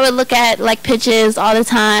 So I would look at pitches all the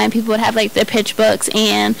time. People would have their pitch books,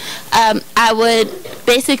 and I would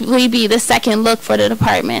basically be the second look for the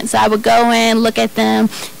department. So I would go in, look at them.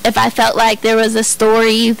 If I felt like there was a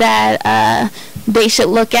story that they should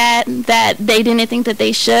look at that they didn't think that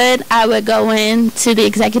they should, I would go into the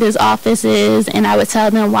executives' offices and I would tell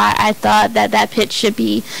them why I thought that pitch should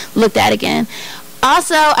be looked at again.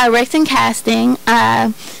 Also, I worked in casting.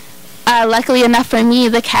 Luckily enough for me,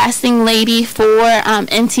 the casting lady for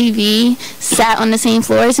MTV sat on the same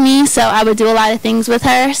floor as me, so I would do a lot of things with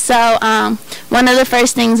her. So one of the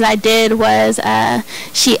first things I did was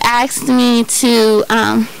she asked me to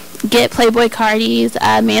get Playboy Cardi's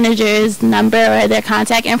manager's number or their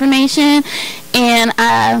contact information, and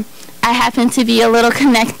I happened to be a little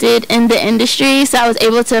connected in the industry, so I was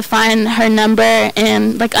able to find her number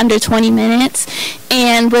in like under 20 minutes.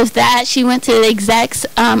 And with that, she went to the execs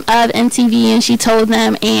of MTV and she told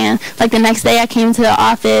them, and like the next day I came to the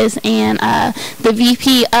office, and the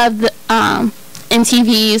VP of the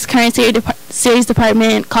MTV's current series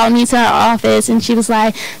department called me to her office, and she was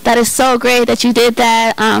like, "That is so great that you did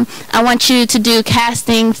that. I want you to do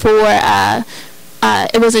casting for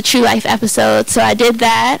it was a True Life episode." So I did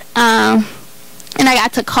that, and I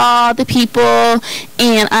got to call the people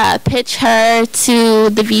and pitch her to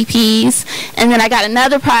the VPs. And then I got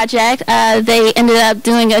another project. They ended up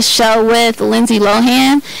doing a show with Lindsay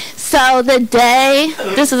Lohan. So the day,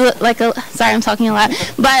 this is sorry, I'm talking a lot,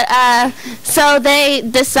 but so they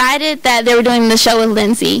decided that they were doing the show with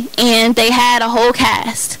Lindsay, and they had a whole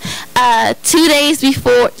cast. 3 days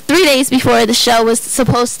before the show was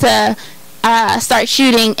supposed to start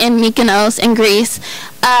shooting in Mykonos in Greece,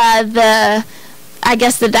 I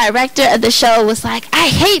guess the director of the show was like, "I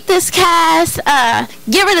hate this cast,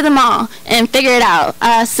 get rid of them all and figure it out."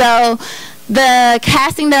 So the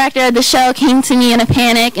casting director of the show came to me in a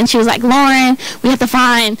panic, and she was like, "Lauren, we have to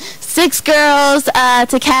find 6 girls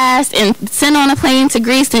to cast and send on a plane to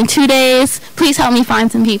Greece in 2 days. Please help me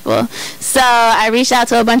find some people." So I reached out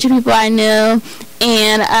to a bunch of people I knew,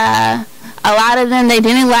 and a lot of them they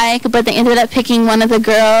didn't like, but they ended up picking one of the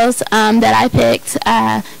girls that I picked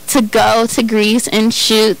to go to Greece and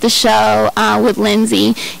shoot the show with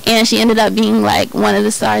Lindsay, and she ended up being like one of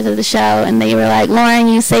the stars of the show, and they were like, "Lauren,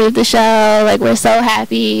 you saved the show, like we're so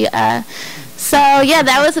happy." So yeah,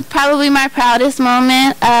 that was probably my proudest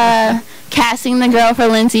moment, casting the girl for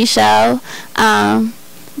Lindsay's show.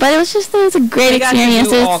 But it was a great experience.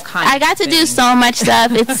 I got to do so much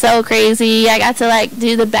stuff. It's so crazy. I got to like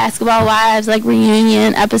do the Basketball Wives like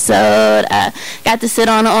reunion episode. Got to sit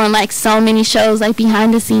on like so many shows like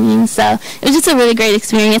behind the scenes. So it was just a really great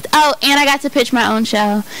experience. Oh, and I got to pitch my own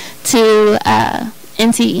show to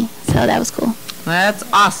NT. So that was cool. That's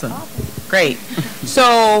awesome. Great.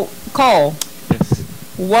 So Cole,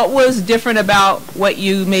 what was different about what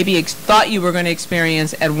you maybe thought you were going to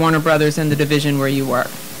experience at Warner Brothers in the division where you work?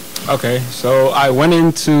 Okay, so I went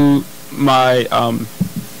into my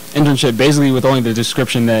internship basically with only the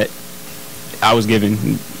description that I was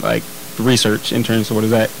given, like research intern. So what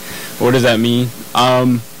does that mean?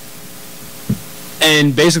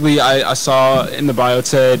 And basically I saw in the bio it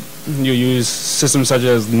said you use systems such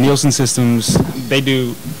as Nielsen systems. They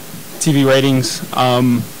do TV ratings,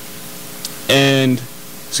 and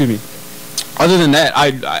excuse me. Other than that,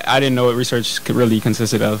 I didn't know what research really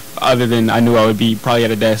consisted of, other than I knew I would be probably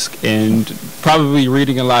at a desk and probably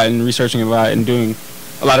reading a lot and researching a lot and doing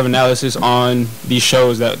a lot of analysis on these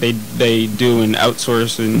shows that they do and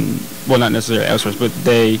outsource, and well, not necessarily outsource, but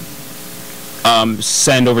they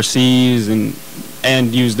send overseas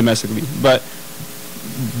and use domestically. But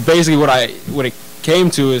basically what it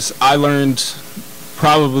came to is I learned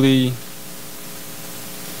probably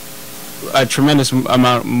a tremendous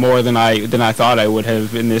amount more than I thought I would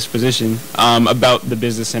have in this position, about the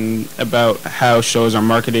business and about how shows are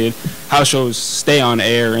marketed, how shows stay on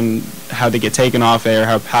air and how they get taken off air,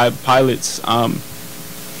 how pilots are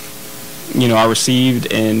received,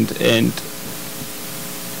 and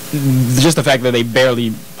just the fact that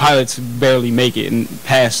pilots barely make it and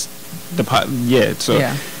pass the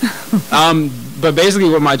but basically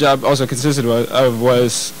what my job also consisted of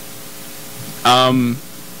was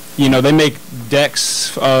they make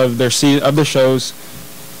decks of their shows,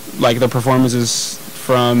 like the performances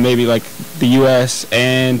from maybe like the U.S.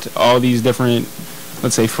 and all these different,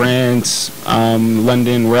 let's say France,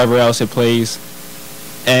 London, wherever else it plays,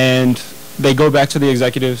 and they go back to the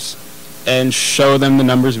executives and show them the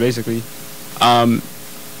numbers basically, and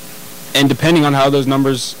depending on how those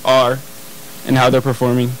numbers are and how they're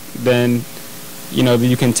performing, then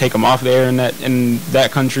you can take them off there in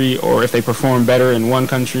that country, or if they perform better in one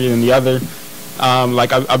country than the other.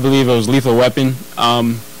 Like I believe it was Lethal Weapon.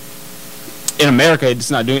 In America,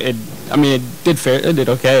 it's not doing it. I mean, it did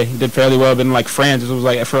okay. It did fairly well. But in like France, it was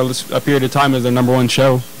like for a period of time, it was their #1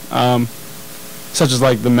 show, such as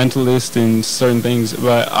like The Mentalist and certain things.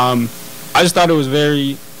 But I just thought it was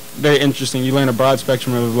very, very interesting. You learn a broad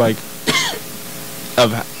spectrum of like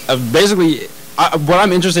of basically what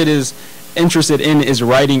I'm interested is interested in is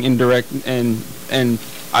writing and direct, and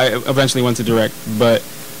I eventually went to direct. But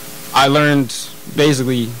I learned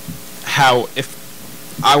basically how, if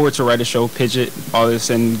I were to write a show, pitch it, all this,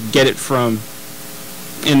 and get it from,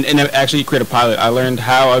 and actually create a pilot, I learned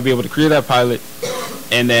how I'd be able to create that pilot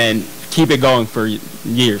and then keep it going for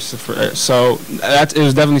years. So it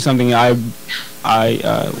was definitely something I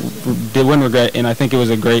wouldn't regret, and I think it was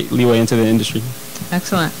a great leeway into the industry.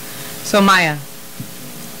 Excellent. So Maya,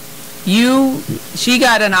 she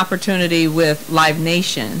got an opportunity with Live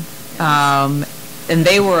Nation, and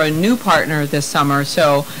they were a new partner this summer.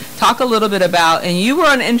 So talk a little bit about, and you were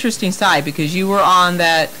on an interesting side because you were on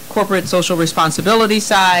that corporate social responsibility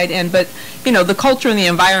side, but the culture and the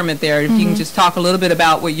environment there. If you can just talk a little bit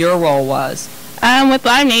about what your role was. With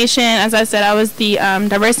Live Nation, as I said, I was the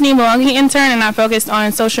diversity and belonging intern, and I focused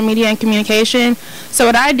on social media and communication. So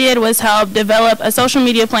what I did was help develop a social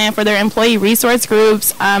media plan for their employee resource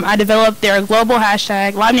groups. I developed their global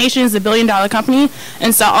hashtag. Live Nation is a $1 billion company,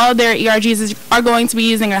 and so all their ERGs are going to be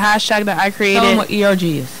using a hashtag that I created. Tell them what ERG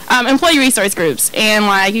is. Employee resource groups. And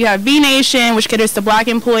like you have V Nation, which caters to Black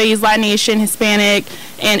employees, Latin Nation, Hispanic,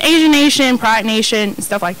 and Asian Nation, Pride Nation,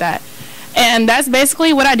 stuff like that. And that's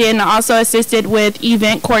basically what I did, and I also assisted with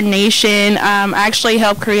event coordination. I actually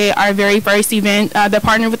helped create our very first event that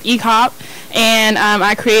partnered with EICOP, and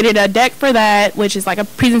I created a deck for that, which is like a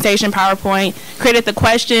presentation PowerPoint, created the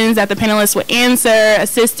questions that the panelists would answer,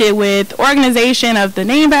 assisted with organization of the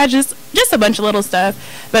name badges, just a bunch of little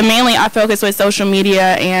stuff. But mainly I focused with social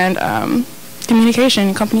media and communication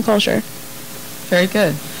and company culture. Very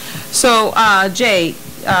good. So, Jay,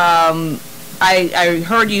 I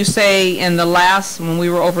heard you say in the last, when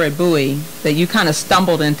we were over at Bowie, that you kind of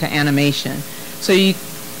stumbled into animation. So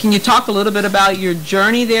can you talk a little bit about your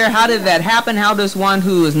journey there? How did that happen? How does one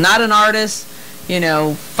who is not an artist,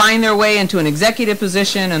 find their way into an executive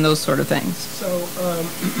position and those sort of things?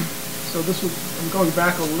 So this was, I'm going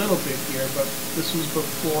back a little bit here, but this was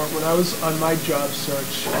before, when I was on my job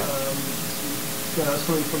search, when I was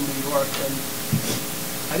coming from New York, and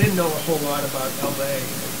I didn't know a whole lot about LA.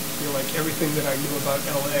 I feel like everything that I knew about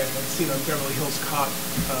LA I'd seen on Beverly Hills Cop.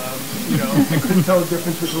 I couldn't tell the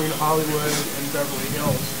difference between Hollywood and Beverly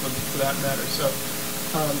Hills, for that matter. So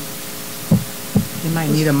you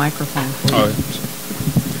might need a microphone for you.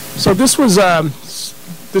 So this was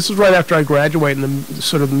right after I graduated in the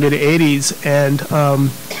sort of mid '80s, and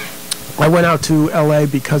I went out to LA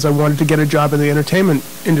because I wanted to get a job in the entertainment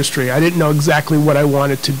industry. I didn't know exactly what I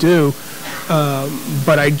wanted to do.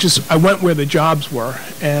 But I went where the jobs were,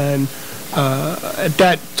 and at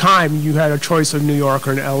that time you had a choice of New York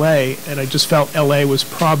or in LA, and I just felt LA was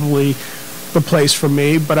probably the place for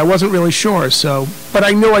me, but I wasn't really sure. But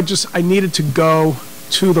I knew I needed to go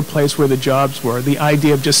to the place where the jobs were. The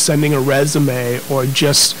idea of just sending a resume or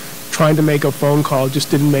just trying to make a phone call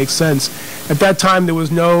just didn't make sense. At that time there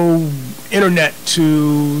was no internet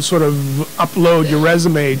to sort of upload your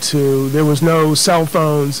resume to. There was no cell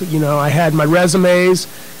phones. I had my resumes,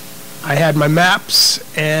 I had my maps,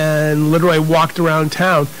 and literally walked around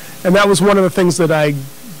town. And that was one of the things that I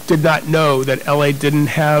did not know, that LA didn't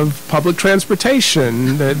have public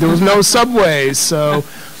transportation, that there was no subways. So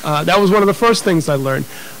that was one of the first things I learned.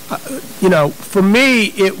 For me,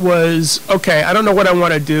 it was, okay, I don't know what I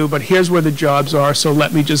want to do, but here's where the jobs are, so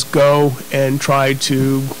let me just go and try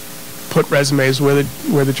to put resumes where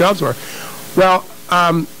the jobs were. Well,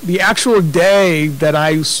 the actual day that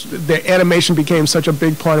the animation became such a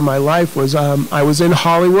big part of my life was I was in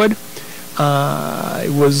Hollywood. I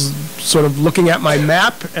was sort of looking at my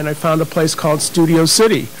map, and I found a place called Studio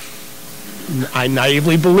City. I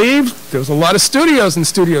naively believed there was a lot of studios in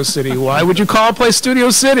Studio City. Why would you call a place Studio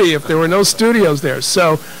City if there were no studios there?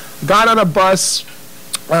 So got on a bus.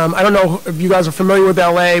 I don't know if you guys are familiar with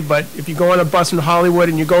LA, but if you go on a bus in Hollywood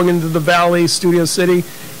and you're going into the Valley, Studio City,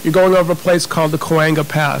 you're going over a place called the Cahuenga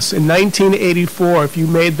Pass. In 1984, if you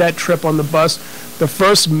made that trip on the bus, the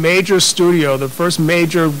first major studio, the first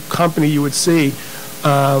major company you would see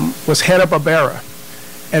was Hanna-Barbera.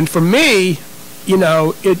 And for me,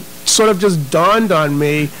 it sort of just dawned on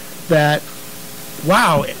me that,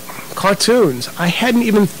 wow, cartoons, I hadn't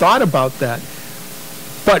even thought about that.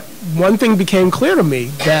 But one thing became clear to me,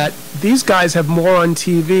 that these guys have more on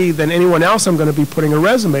TV than anyone else I'm going to be putting a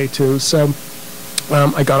resume to. So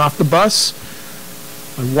I got off the bus,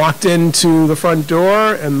 I walked into the front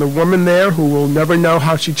door, and the woman there, who will never know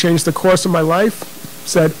how she changed the course of my life,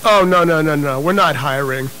 said, oh, no, we're not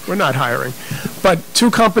hiring. But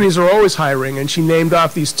two companies are always hiring, and she named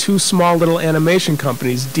off these two small little animation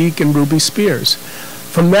companies, Deke and Ruby Spears.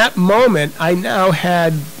 From that moment, I now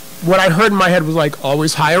had, what I heard in my head was like,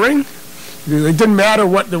 always hiring? It didn't matter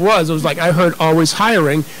what there was. It was like I heard always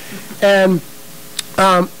hiring. And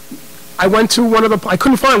I went to one of the, I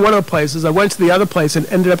couldn't find one of the places. I went to the other place and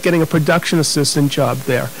ended up getting a production assistant job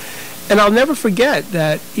there. And I'll never forget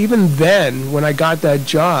that even then, when I got that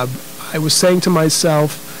job, I was saying to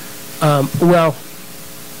myself, well,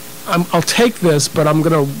 I'll take this, but I'm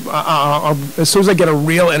gonna. As soon as I get a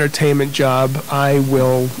real entertainment job,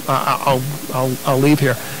 I'll leave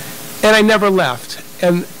here. And I never left.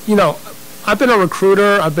 And you know, I've been a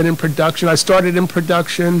recruiter. I've been in production. I started in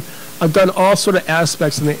production. I've done all sort of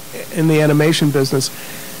aspects in the animation business,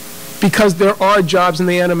 because there are jobs in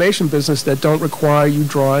the animation business that don't require you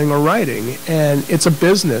drawing or writing. And it's a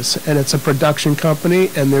business, and it's a production company,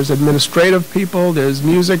 and there's administrative people, there's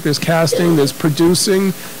music, there's casting, there's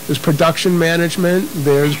producing, there's production management,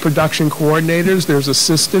 there's production coordinators, there's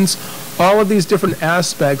assistants, all of these different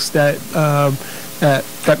aspects that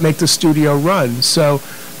make the studio run. So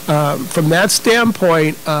from that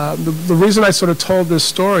standpoint, the reason I sort of told this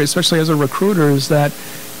story, especially as a recruiter, is that,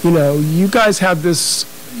 you know, you guys have this,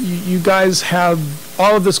 you guys have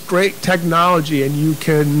all of this great technology, and you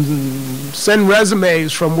can send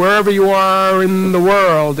resumes from wherever you are in the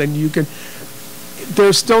world, and you can,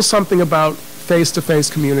 there's still something about face-to-face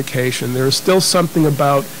communication. There's still something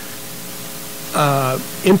about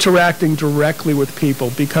interacting directly with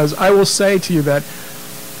people, because I will say to you that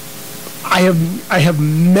I have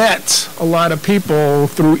met a lot of people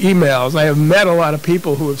through emails. I have met a lot of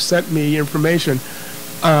people who have sent me information.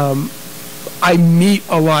 I meet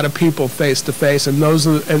a lot of people face to face, and those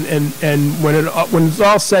are, and when it's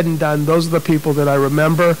all said and done, those are the people that I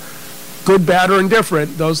remember, good, bad, or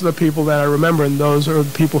indifferent. Those are the people that I remember, and those are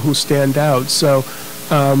the people who stand out. So,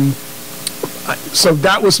 so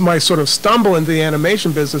that was my sort of stumble into the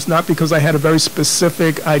animation business, not because I had a very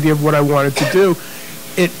specific idea of what I wanted to do.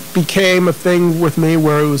 It became a thing with me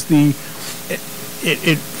where it was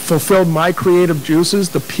it fulfilled my creative juices.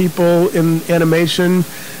 The people in animation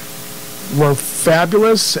were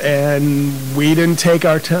fabulous, and we didn't take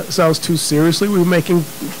ourselves too seriously. We were making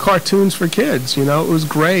cartoons for kids, you know. It was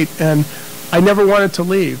great, and I never wanted to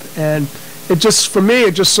leave. And it just, for me,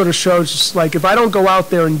 it just sort of shows, just like, if I don't go out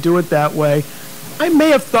there and do it that way, I may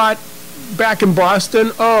have thought back in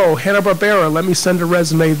Boston, oh, Hanna-Barbera, let me send a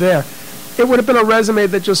resume there. It would have been a resume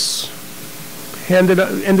that just ended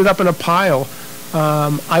up in a pile.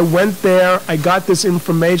 I went there, I got this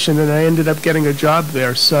information, and I ended up getting a job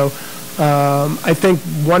there. So I think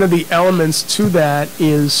one of the elements to that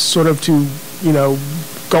is sort of to, you know,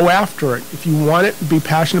 go after it. If you want it, be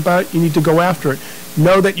passionate about it, you need to go after it.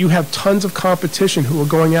 Know that you have tons of competition who are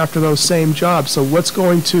going after those same jobs. So what's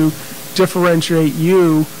going to differentiate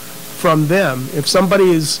you from them? If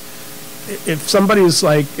somebody's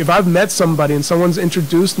like, if I've met somebody and someone's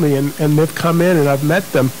introduced me and they've come in and I've met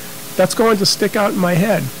them, that's going to stick out in my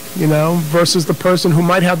head, you know, versus the person who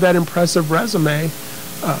might have that impressive resume,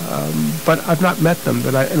 but I've not met them,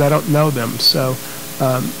 and I don't know them. So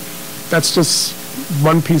that's just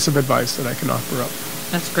one piece of advice that I can offer up.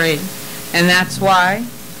 That's great. And that's why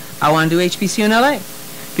I want to do HBCU in LA,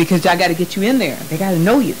 because I got to get you in there. They got to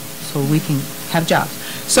know you so we can have jobs.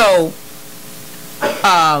 So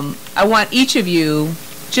I want each of you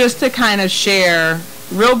just to kind of share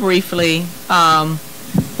real briefly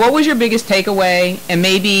what was your biggest takeaway, and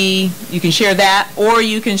maybe you can share that, or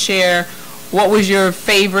you can share what was your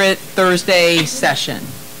favorite Thursday session.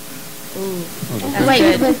 Ooh.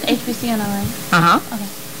 Wait, with HBC and LA? Uh-huh.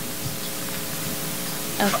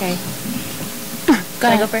 Okay. Go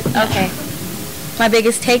ahead. Go first? Okay. My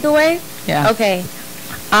biggest takeaway? Yeah. Okay.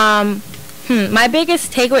 My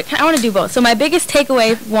biggest takeaway, I want to do both. So my biggest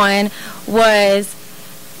takeaway one was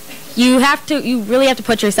you really have to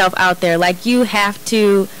put yourself out there. Like, you have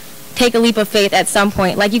to take a leap of faith at some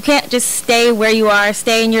point. Like, you can't just stay where you are,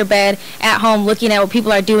 stay in your bed at home looking at what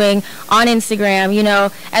people are doing on Instagram, you know.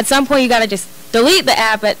 At some point you got to just delete the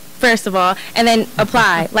app first of all, and then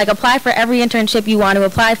apply. Like, apply for every internship you want to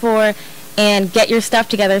apply for and get your stuff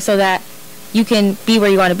together so that you can be where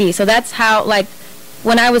you want to be. So that's how, like,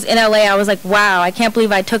 when I was in LA, I was like, wow, I can't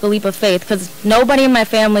believe I took a leap of faith, because nobody in my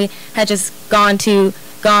family had just gone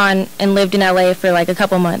and lived in LA for like a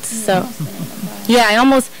couple months. So yeah, I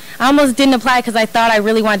almost didn't apply because I thought I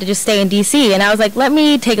really wanted to just stay in DC, and I was like, let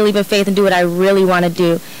me take a leap of faith and do what I really want to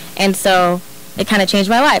do. And so it kind of changed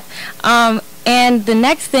my life. And the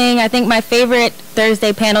next thing, I think my favorite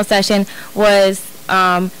Thursday panel session was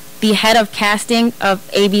the head of casting of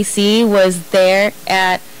ABC was there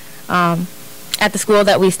at at the school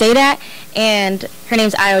that we stayed at, and her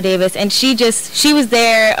name's Io Davis, and she was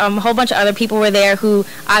there. A whole bunch of other people were there who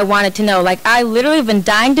I wanted to know. Like, I literally have been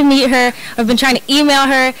dying to meet her. I've been trying to email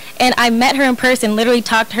her, and I met her in person, literally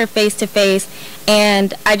talked to her face to face,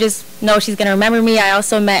 and I just know she's going to remember me. I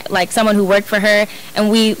also met, like, someone who worked for her, and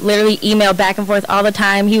we literally emailed back and forth all the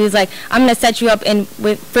time. He was like, I'm going to set you up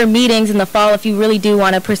for meetings in the fall if you really do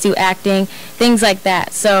want to pursue acting, things like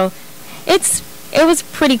that. So it was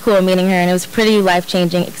pretty cool meeting her, and it was a pretty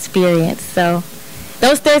life-changing experience. So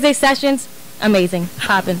those Thursday sessions, amazing,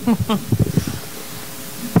 popping.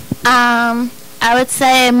 I would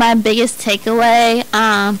say my biggest takeaway,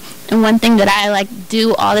 and one thing that I like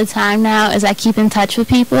do all the time now is I keep in touch with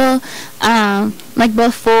people. Like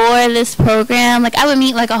before this program, like I would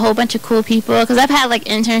meet like a whole bunch of cool people because I've had like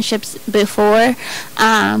internships before,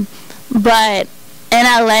 but in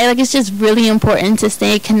LA, like it's just really important to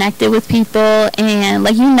stay connected with people, and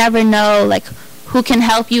like you never know like who can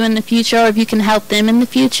help you in the future or if you can help them in the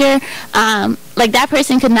future. Like that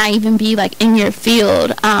person could not even be like in your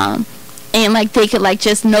field. And like they could like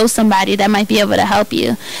just know somebody that might be able to help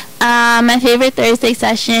you. My favorite Thursday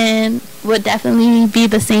session would definitely be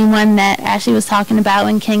the same one that Ashley was talking about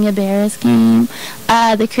when Kenya Barris came,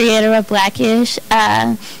 the creator of Blackish.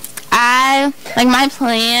 I like my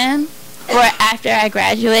plan for after I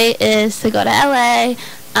graduate is to go to LA.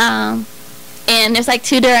 And there's like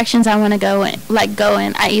two directions I want to go in.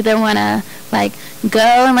 I either want to like go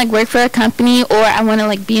and like work for a company, or I want to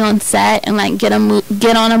like be on set and like get on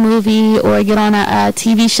a movie or get on a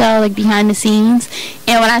TV show like behind the scenes.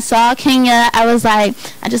 And when I saw Kenya, I was like,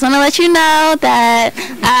 I just want to let you know that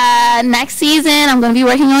next season I'm going to be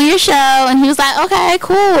working on your show. And he was like, okay,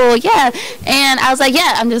 cool, yeah. And I was like,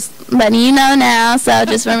 yeah, I'm just letting you know now, so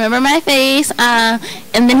just remember my face.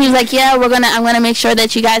 And then he was like, yeah, I'm gonna make sure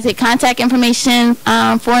that you guys get contact information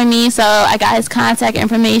for me. So I got his contact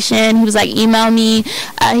information. He was like, email me.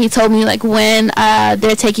 He told me like when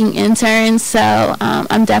they're taking interns, so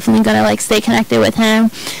I'm definitely gonna like stay connected with him.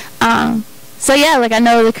 So yeah, like I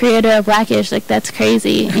know the creator of Blackish, like that's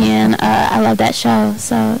crazy, and I love that show.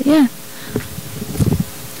 So yeah.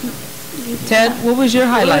 Ted, what was your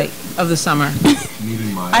highlight of the summer?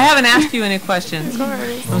 I haven't asked you any questions. Well, I'm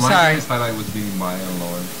my sorry. biggest highlight was meeting Maya and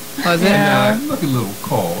Lauren. Was it? And look at little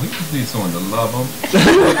Cole. He just needs someone to love him.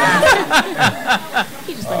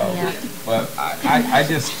 He just let me out. But I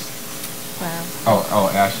just. Wow.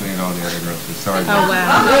 Oh, Ashley and all the other girls. Sorry. Oh,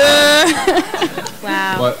 wow.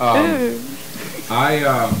 Wow. But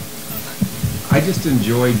I just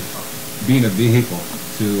enjoyed being a vehicle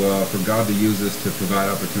for God to use us to provide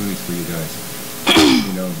opportunities for you guys.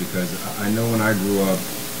 You know, because I know when I grew up,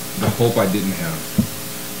 the hope I didn't have.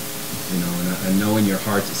 You know, and I know in your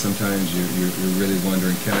hearts that sometimes you're really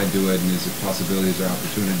wondering, can I do it? And is there possibilities or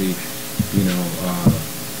opportunity? You know,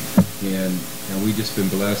 and we've just been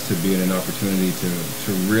blessed to be in an opportunity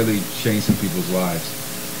to really change some people's lives.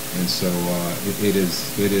 And so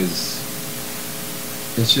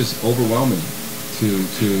it's just overwhelming to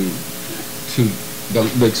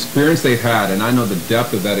the experience they've had, and I know the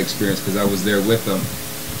depth of that experience because I was there with them.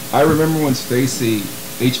 I remember when Stacy,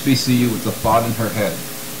 HBCU was a thought in her head.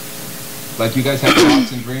 Like you guys have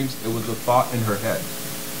thoughts and dreams, it was a thought in her head.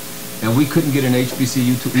 And we couldn't get an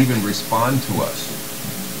HBCU to even respond to us,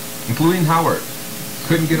 including Howard.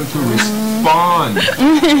 Couldn't get him to respond.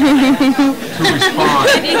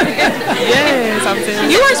 Yes, I'm saying.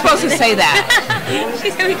 You weren't supposed to say that.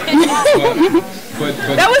 But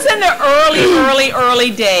that was in the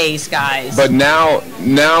early days, guys. But now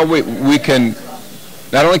we can,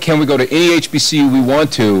 not only can we go to any HBCU we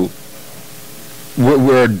want to,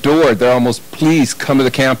 we're adored. They're almost, please come to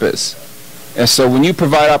the campus. And so when you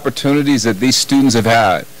provide opportunities that these students have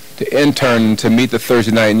had to intern, to meet the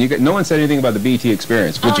Thursday night, and no one said anything about the BT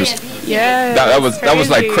experience, which was that was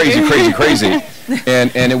like crazy.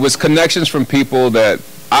 and it was connections from people that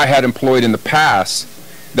I had employed in the past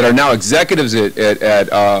that are now executives at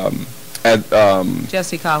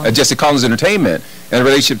Jesse Collins. At Jesse Collins Entertainment, and the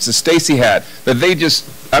relationships that Stacy had, that they just,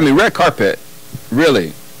 I mean, red carpet,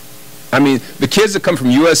 really. I mean, the kids that come from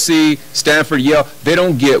USC, Stanford, Yale, they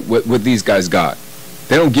don't get what these guys got.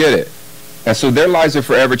 They don't get it. And so their lives are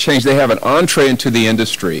forever changed. They have an entree into the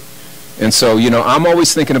industry. And so, you know, I'm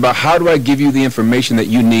always thinking about how do I give you the information that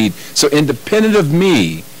you need. So independent of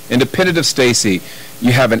me, independent of Stacy,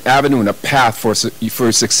 you have an avenue and a path for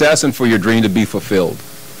success and for your dream to be fulfilled.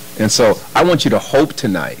 And so I want you to hope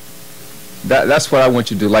tonight. That's what I want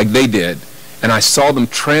you to do, like they did. And I saw them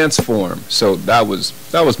transform. So that was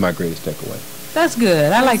my greatest takeaway. That's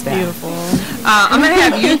good. I like that. Beautiful. I'm going to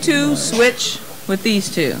have you two switch with these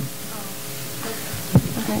two.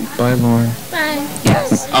 Bye, Lauren. Bye.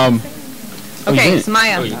 Yes. Okay, it's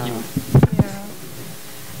Maya.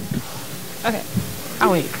 Okay,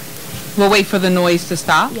 I'll wait. We'll wait for the noise to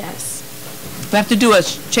stop. Yes. We have to do a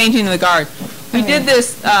changing of the guard. We did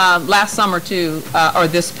this last summer too, or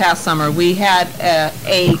this past summer. We had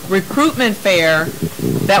a recruitment fair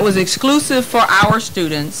that was exclusive for our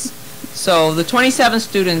students. So the 27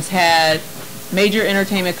 students had major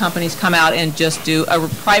entertainment companies come out and just do a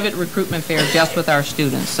private recruitment fair just with our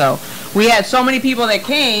students. So we had so many people that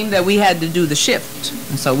came that we had to do the shift.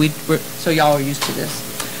 And so so y'all are used to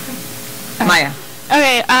this. Maya.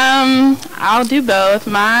 Okay, I'll do both.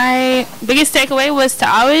 My biggest takeaway was to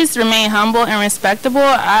always remain humble and respectable.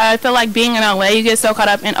 I feel like being in LA, you get so caught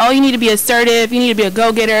up in, oh, you need to be assertive, you need to be a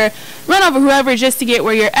go-getter, run over whoever just to get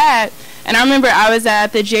where you're at. And I remember I was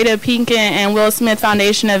at the Jada Pinkett and Will Smith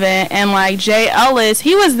Foundation event, and like Jay Ellis,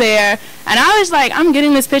 he was there, and I was like, I'm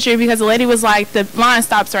getting this picture because the lady was like, the line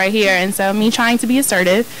stops right here. And so me trying to be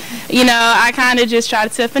assertive, you know, I kind of just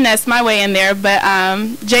tried to finesse my way in there. But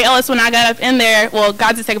Jay Ellis, when I got up in there, well,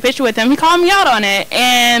 got to take a picture with him, he called me out on it.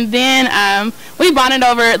 And then we bonded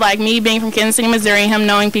over like me being from Kansas City, Missouri, him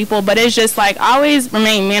knowing people. But it's just like always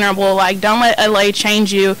remain mannerable. Like don't let LA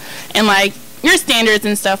change you, and like your standards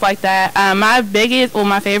and stuff like that. My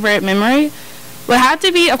favorite memory would have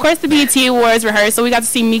to be, of course, the BET Awards rehearsal. We got to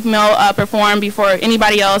see Meek Mill perform before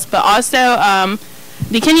anybody else, but also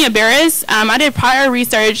the Kenya Barris. I did prior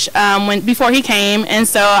research before he came, and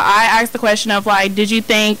so I asked the question of like, did you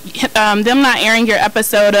think them not airing your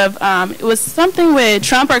episode of it was something with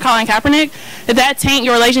Trump or Colin Kaepernick, did that taint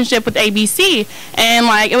your relationship with ABC? And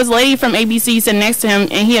like it was a lady from ABC sitting next to him,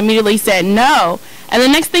 and he immediately said no. And the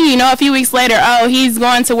next thing you know, a few weeks later, oh, he's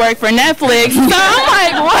going to work for Netflix. So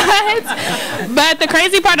I'm like, what? But the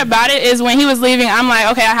crazy part about it is when he was leaving, I'm like,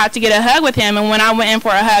 okay, I have to get a hug with him. And when I went in for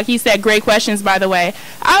a hug, he said, great questions, by the way.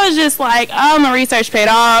 I was just like, oh, my research paid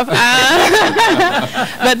off. But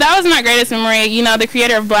that was my greatest memory. You know, the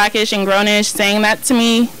creator of Blackish and Grownish saying that to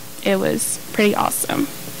me, it was pretty awesome.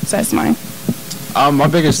 So that's mine. My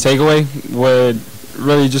biggest takeaway would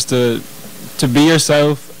really just to be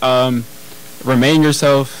yourself, remain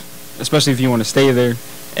yourself, especially if you want to stay there,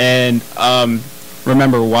 and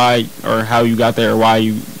remember why or how you got there, or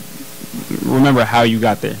remember how you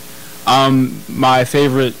got there. My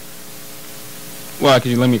favorite, well,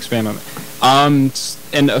 could you let me expand on it?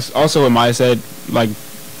 And also what Maya said, like,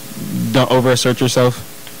 don't over-assert yourself.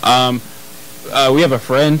 We have a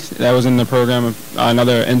friend that was in the program,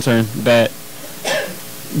 another intern, that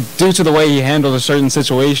due to the way he handled a certain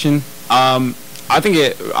situation, I think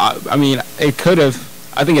it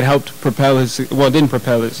helped propel his, well, it didn't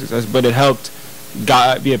propel his success, but it helped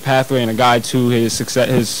be a pathway and a guide to his success,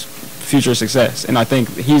 his future success. And I think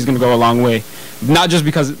he's going to go a long way, not just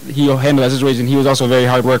because he'll handle that situation. He was also a very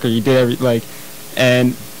hard worker. He did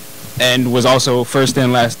and was also first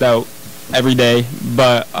in, last out every day.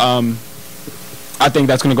 But I think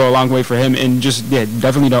that's going to go a long way for him. And just, yeah,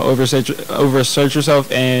 definitely don't oversearch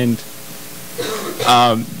yourself, and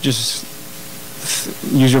just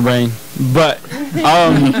use your brain. But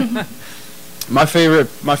my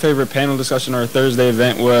favorite panel discussion or Thursday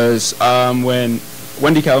event was when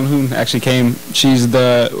Wendy Calhoun actually came. She's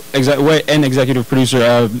the executive producer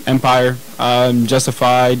of Empire,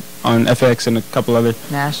 Justified on FX, and a couple other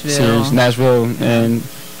series, Nashville, and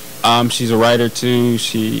she's a writer too.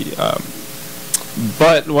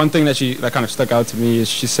 But one thing that kind of stuck out to me is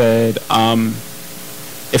she said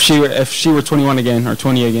if she were 21 again or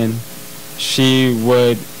 20 again, she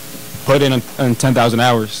would put in 10,000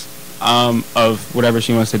 hours of whatever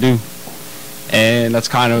she wants to do, and that's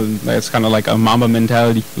kind of like a mama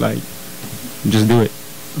mentality. Like, just do it.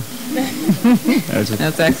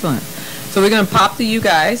 That's excellent. So we're going to pop to you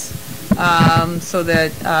guys, so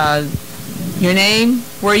that your name,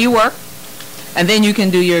 where you work, and then you can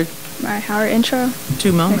do your our intro.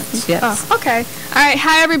 2 moments. Yes. Oh, okay. All right.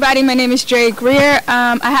 Hi, everybody. My name is Dre Greer.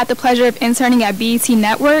 I had the pleasure of interning at BET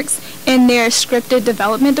Networks in their scripted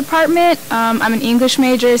development department. I'm an English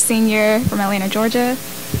major, senior from Atlanta, Georgia.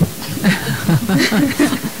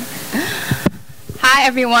 Hi,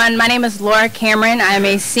 everyone. My name is Laura Cameron. I am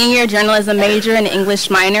a senior journalism major and English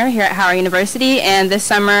minor here at Howard University. And this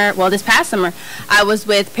past summer, I was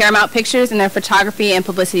with Paramount Pictures in their photography and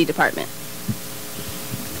publicity department.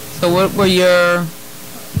 So what were your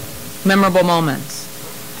memorable moments?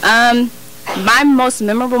 My most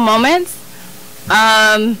memorable moments,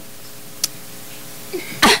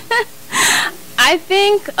 I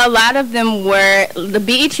think a lot of them were, the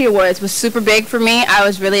BET Awards was super big for me. I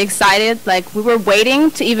was really excited. Like, we were waiting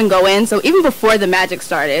to even go in, so even before the magic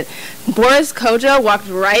started, Boris Kodjoe walked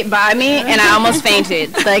right by me, and I almost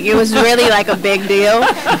fainted. Like, it was really, like, a big deal.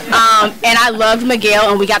 And I loved Miguel,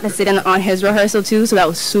 and we got to sit in on his rehearsal, too, so that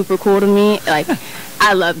was super cool to me. Like,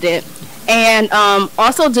 I loved it. And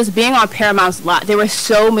also just being on Paramount's lot, there were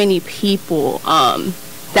so many people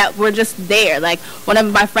that were just there. Like, one of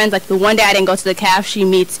my friends, like, the one day I didn't go to the CAF, she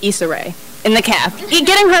meets Issa Rae in the CAF,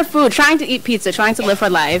 getting her food, trying to eat pizza, trying to live her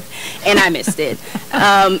life, and I missed it.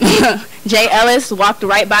 Jay Ellis walked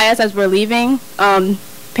right by us as we're leaving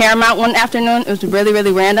Paramount one afternoon. It was really,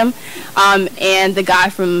 really random. And the guy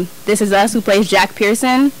from This Is Us who plays Jack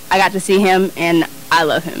Pearson, I got to see him, and I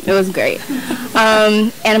love him. It was great.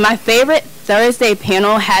 And my favorite Thursday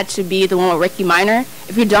panel had to be the one with Ricky Minor.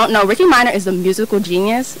 If you don't know, Ricky Minor is a musical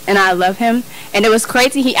genius, and I love him. And it was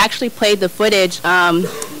crazy. He actually played the footage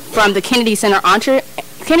from the Kennedy Center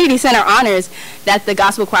Honors that the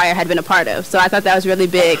gospel choir had been a part of. So I thought that was really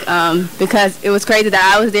big because it was crazy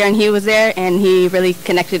that I was there and he was there, and he really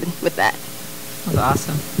connected with that. That was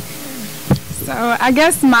awesome. So I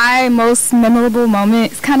guess my most memorable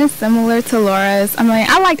moment is kind of similar to Laura's. I mean,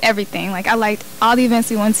 I liked everything. Like, I liked all the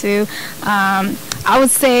events we went to. I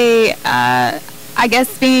would say, I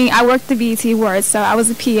guess I worked the BET Awards, so I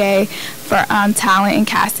was a PA for talent and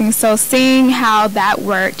casting. So seeing how that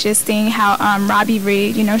worked, just seeing how Robbie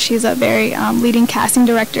Reed, you know, she's a very leading casting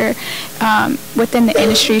director within the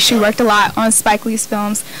industry. She worked a lot on Spike Lee's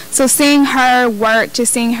films. So seeing her work,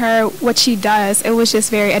 just seeing her, what she does, it was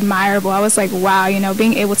just very admirable. I was like, wow, you know,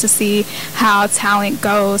 being able to see how talent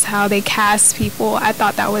goes, how they cast people, I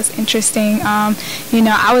thought that was interesting. You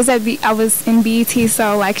know, I was in BET,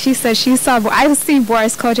 so like she said, I see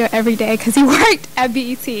Boris Kodjoe every day because he worked at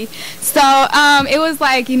BET. So it was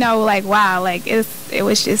like, you know, like, wow, like it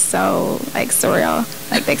was just so like surreal,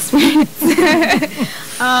 like the experience.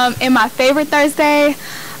 And my favorite Thursday,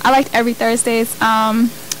 I liked every Thursdays.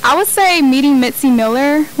 I would say meeting Mitzi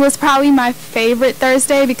Miller was probably my favorite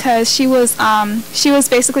Thursday because she was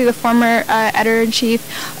basically the former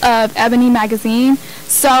editor-in-chief of Ebony magazine.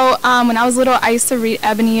 So when I was little, I used to read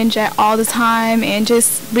Ebony and Jet all the time, and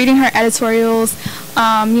just reading her editorials,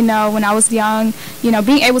 you know, when I was young, you know,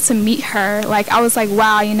 being able to meet her, like, I was like,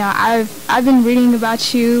 wow, you know, I've been reading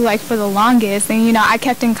about you, like, for the longest, and, you know, I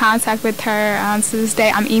kept in contact with her to this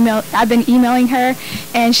day. I've been emailing her,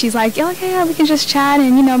 and she's like, yeah, okay, yeah, we can just chat,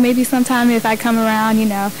 and, you know, maybe sometime if I come around, you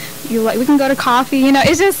know, we can go to coffee, you know.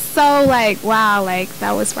 It's just so, like, wow, like,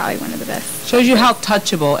 that was probably one of the best. Shows you how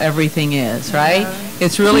touchable everything is, right? Yeah.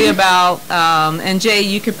 It's really about, and Jay,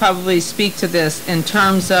 you could probably speak to this in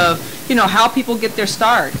terms of, you know, how people get their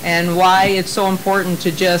start and why it's so important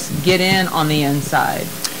to just get in on the inside.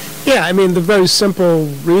 Yeah, I mean, the very simple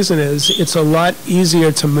reason is it's a lot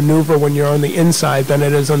easier to maneuver when you're on the inside than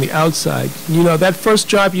it is on the outside. You know, that first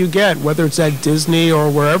job you get, whether it's at Disney or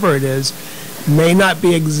wherever it is, may not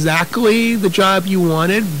be exactly the job you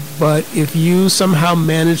wanted, but if you somehow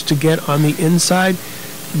manage to get on the inside,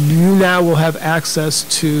 you now will have access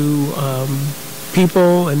to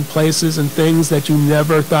people and places and things that you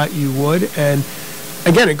never thought you would. And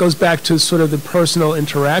again, it goes back to sort of the personal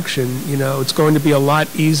interaction. You know, it's going to be a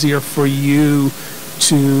lot easier for you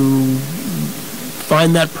to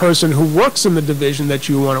find that person who works in the division that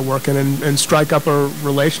you want to work in and strike up a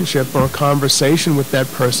relationship or a conversation with that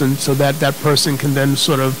person so that that person can then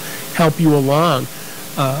sort of help you along.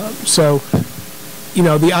 So, you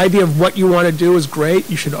know, the idea of what you want to do is great.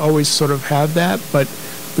 You should always sort of have that, but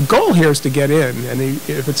the goal here is to get in, and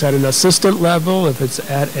if it's at an assistant level, if it's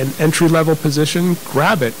at an entry-level position,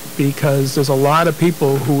 grab it, because there's a lot of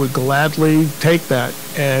people who would gladly take that.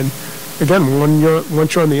 And again,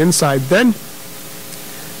 once you're on the inside, then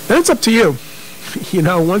it's up to you. You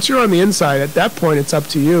know, once you're on the inside, at that point, it's up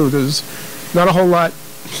to you. There's not a whole lot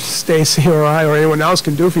Stacy or I or anyone else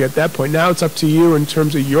can do for you at that point. Now it's up to you in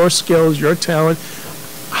terms of your skills, your talent.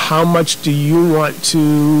 How much do you want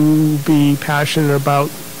to be passionate about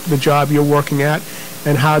the job you're working at,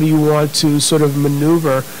 and how do you want to sort of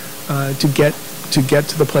maneuver to get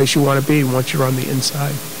to the place you want to be once you're on the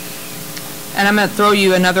inside? And I'm going to throw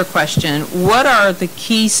you another question. What are the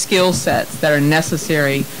key skill sets that are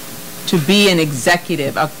necessary to be an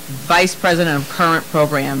executive, a vice president of current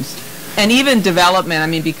programs, and even development? I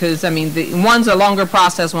mean, because, I mean, one's a longer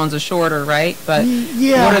process, one's a shorter, right? But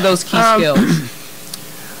yeah. What are those key skills?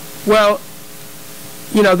 Well,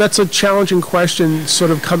 you know, that's a challenging question,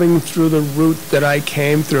 sort of coming through the route that I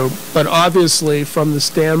came through. But obviously, from the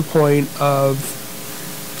standpoint of,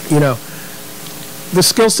 you know, the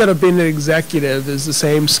skill set of being an executive is the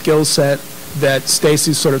same skill set that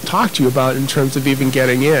Stacy sort of talked to you about in terms of even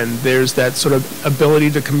getting in. There's that sort of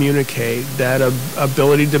ability to communicate, that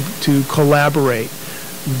ability to collaborate,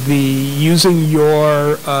 the using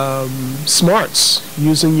your smarts,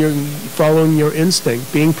 following your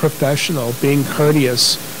instinct, being professional, being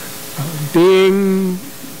courteous, being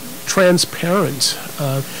transparent.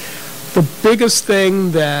 The biggest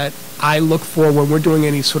thing that I look for when we're doing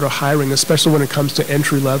any sort of hiring, especially when it comes to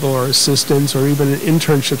entry level or assistants or even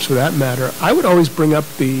internships for that matter, I would always bring up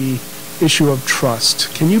the issue of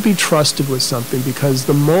trust. Can you be trusted with something? Because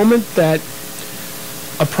the moment that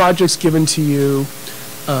a project's given to you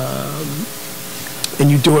and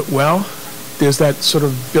you do it well, there's that sort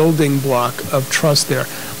of building block of trust there.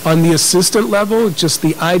 On the assistant level, just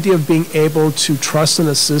the idea of being able to trust an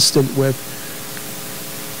assistant with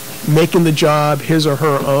making the job his or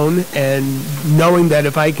her own, and knowing that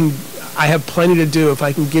if I have plenty to do, if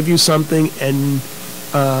I can give you something and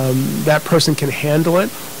that person can handle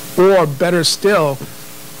it, or better still,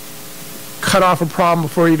 cut off a problem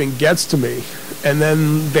before it even gets to me, and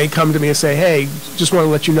then they come to me and say, hey, just want to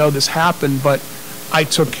let you know this happened, but I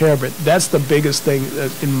took care of it. That's the biggest thing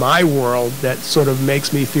in my world that sort of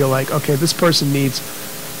makes me feel like, okay, this person needs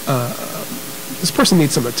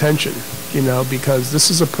some attention, you know, because this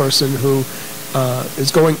is a person who is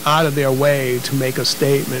going out of their way to make a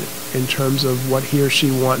statement in terms of what he or she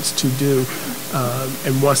wants to do,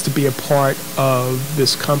 and wants to be a part of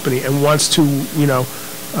this company, and wants to, you know,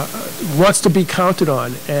 wants to be counted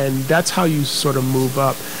on. And that's how you sort of move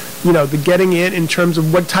up. You know, the getting in terms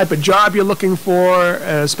of what type of job you're looking for,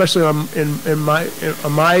 especially on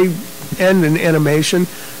my end in animation.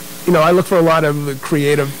 You know, I look for a lot of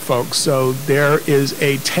creative folks, so there is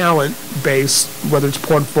a talent base, whether it's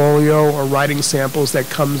portfolio or writing samples, that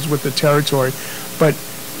comes with the territory. But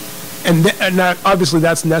and obviously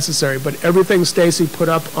that's necessary, but everything Stacy put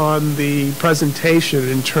up on the presentation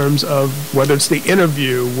in terms of whether it's the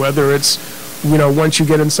interview, whether it's, you know, once you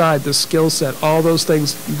get inside, the skill set, all those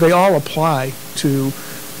things, they all apply to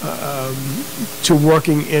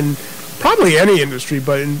working in probably any industry,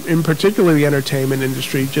 but in particular the entertainment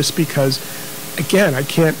industry, just because, again, I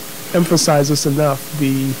can't emphasize this enough,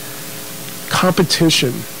 the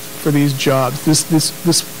competition for these jobs, this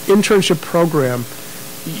internship program,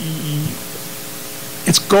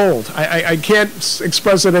 it's gold. I can't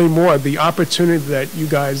express it anymore. The opportunity that you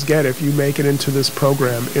guys get if you make it into this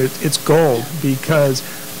program, it's gold, because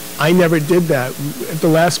I never did that. At the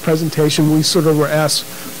last presentation, we sort of were asked,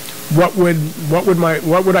 what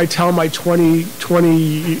would I tell my 20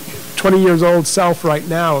 years old self right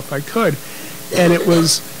now if I could? And it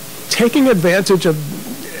was taking advantage of,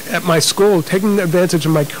 at my school, taking advantage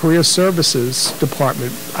of my career services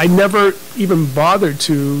department. I never even bothered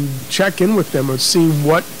to check in with them or see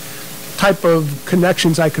what type of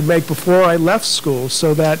connections I could make before I left school,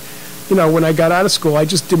 so that, you know, when I got out of school, I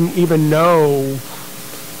just didn't even know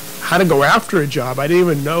how to go after a job. I didn't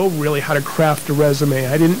even know really how to craft a resume.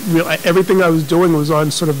 I didn't really, everything I was doing was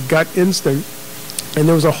on sort of gut instinct, and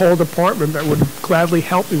there was a whole department that would gladly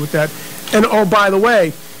help me with that. And oh, by the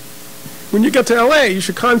way, when you get to LA, you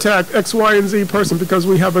should contact X, Y, and Z person, because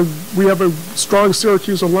we have a strong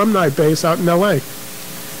Syracuse alumni base out in LA.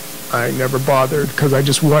 I never bothered, because I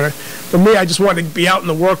just wanted to be out in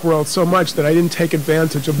the work world so much that I didn't take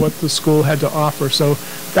advantage of what the school had to offer. So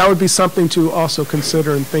that would be something to also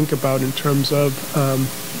consider and think about in terms of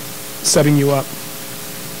setting you up.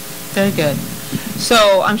 Very good.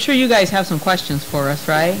 So I'm sure you guys have some questions for us,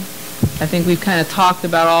 right? I think we've kind of talked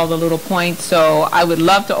about all the little points, so I would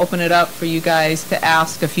love to open it up for you guys to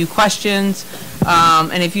ask a few questions.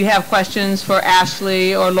 And if you have questions for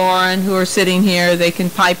Ashley or Lauren, who are sitting here, they can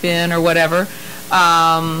pipe in or whatever.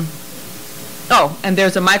 Oh, and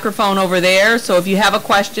there's a microphone over there, so if you have a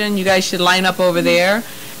question, you guys should line up over there,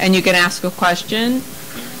 and you can ask a question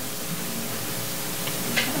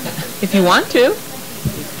if you want to.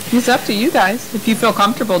 It's up to you guys, if you feel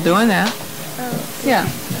comfortable doing that. Yeah.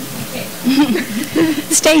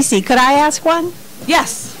 Stacy, could I ask one?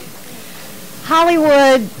 Yes.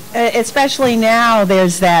 Hollywood, especially now,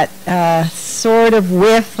 there's that sort of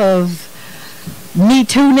whiff of Me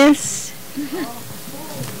Too-ness.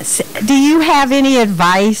 Do you have any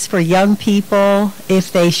advice for young people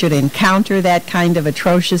if they should encounter that kind of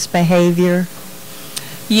atrocious behavior?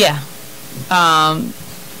 Yeah.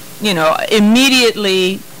 You know,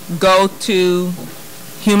 immediately go to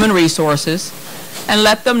Human Resources and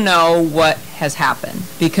let them know what has happened,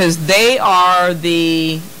 because they are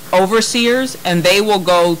the overseers, and they will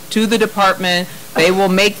go to the department, they will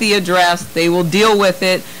make the address, they will deal with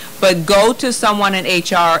it, but go to someone in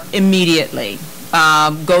HR immediately.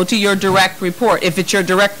 Go to your direct report. If it's your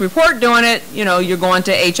direct report doing it, you know, you're going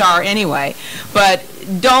to HR anyway. But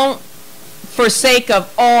don't, for sake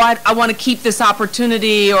of, oh, I want to keep this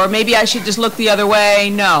opportunity, or maybe I should just look the other way.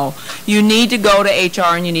 No, you need to go to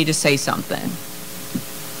HR and you need to say something.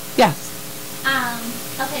 Yes.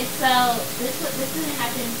 Okay, so this didn't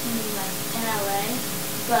happen to me like in LA,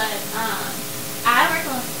 but I work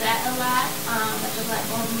on set a lot, like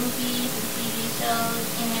on movies and TV shows,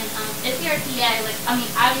 and if you're a PA, like, I mean,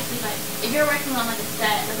 obviously, like, if you're working on like a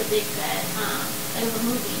set, like a big set, like a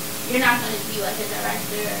movie, you're not going to be like a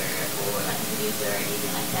director or like a producer or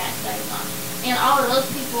anything like that. And all of those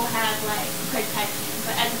people have like protection,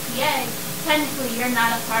 but as a PA, technically you're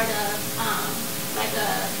not a part of like a,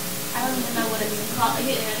 I don't even know what it's called.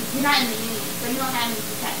 You're not in the union, so you don't have any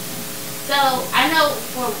protection. So I know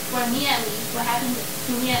for me at least, what happens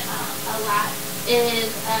to me a lot is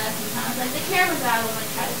sometimes like the camera guy will like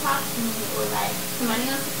try to talk to me, or like somebody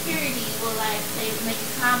on security will like say, make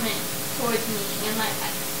a comment towards me, and like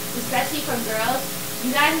especially for girls,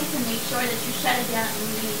 you guys need to make sure that you shut it down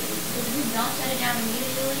immediately, because if you don't shut it down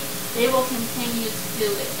immediately, they will continue to do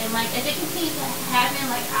it. And like if it continues to happen,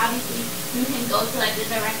 like obviously you can go to like the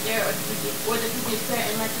director or the producer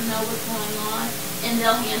and let them know what's going on, and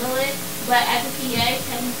they'll handle it. But as a PA,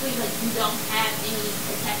 technically, like, you don't have any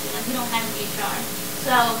protection, like you don't have an HR.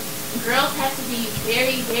 So girls have to be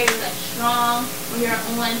very, very like strong when you're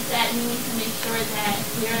on set. You need to make sure that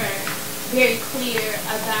you're very clear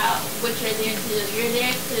about what you're there to do. You're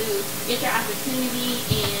there to get your opportunity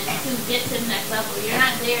and to get to the next level. You're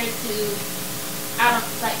not there to, I don't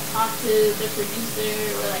like talk to the producer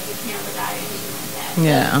or like the camera guy or anything like that.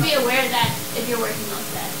 Yeah. So be aware of that if you're working on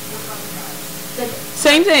set.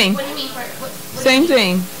 Same thing. What do you mean for what Same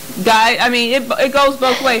thing. Guy, I mean, it goes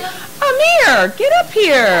both ways. Amir, get up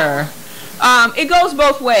here. It goes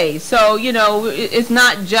both ways. So, you know, it's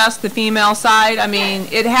not just the female side. I mean,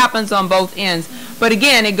 it happens on both ends. But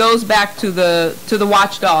again, it goes back to the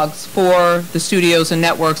watchdogs for the studios and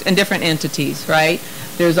networks and different entities, right?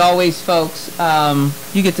 There's always folks.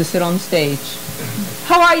 You get to sit on the stage.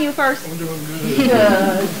 How are you first? I'm doing good.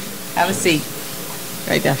 Good. Have a seat.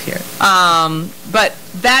 Right down here. But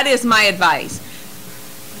that is my advice.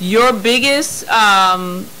 Your biggest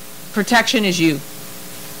protection is you.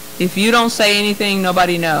 If you don't say anything,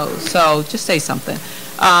 nobody knows. So just say something.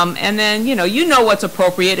 And then, you know what's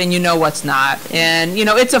appropriate and you know what's not. And, you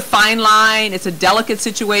know, it's a fine line. It's a delicate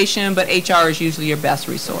situation, but HR is usually your best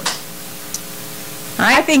resource. All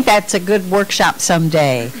right. I think that's a good workshop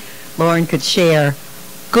someday. Lauren could share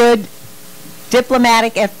good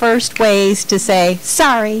diplomatic at first ways to say,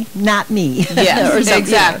 sorry, not me. Yes,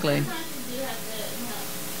 exactly. Sometimes you do have to,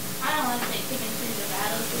 I don't want to say pick and choose your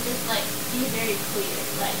battles, but just like be very clear,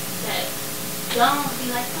 like that. Don't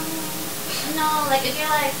be like, oh, no, like if you,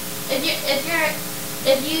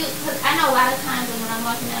 because I know a lot of times when I'm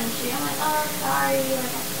walking down the street, I'm like, oh, sorry,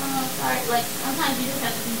 like, oh, sorry. Like sometimes you just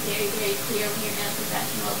have to be very, very clear when you're in a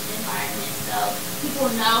professional environment, so people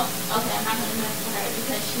know, okay, I'm not going to mess with her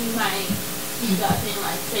because she might speak up and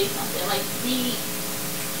like say something, like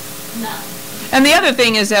no. And the other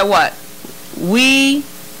thing is that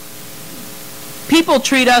people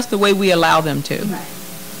treat us the way we allow them to. Right.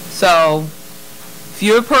 So if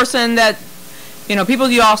you're a person that, people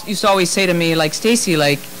used to always say to me, like, Stacy,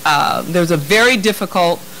 like, there's a very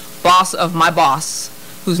difficult boss of my boss,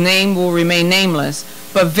 whose name will remain nameless,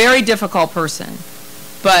 but very difficult person.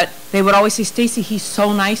 But they would always say, Stacy, he's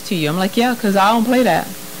so nice to you. I'm like, yeah, because I don't play that.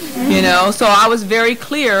 So I was very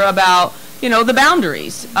clear about, the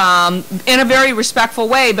boundaries in a very respectful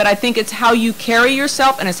way, but I think it's how you carry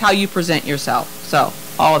yourself and it's how you present yourself. So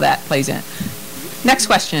all of that plays in. Next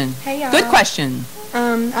question. Hey, y'all. Good question.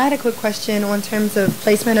 I had a quick question on terms of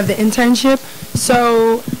placement of the internship.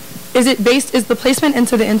 So is the placement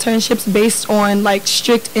into the internships based on like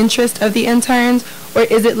strict interest of the interns, or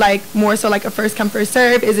is it like more so like a first come first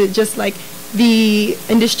serve? Is it just like the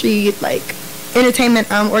industry like entertainment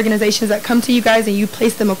organizations that come to you guys and you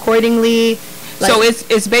place them accordingly? So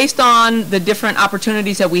it's based on the different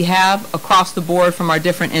opportunities that we have across the board from our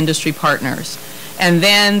different industry partners. And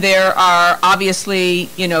then there are obviously,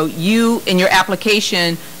 you in your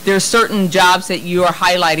application, there's certain jobs that you are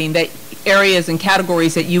highlighting, that areas and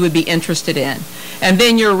categories that you would be interested in. And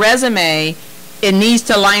then your resume, it needs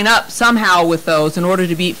to line up somehow with those in order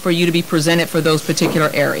for you to be presented for those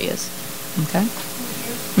particular areas. Okay?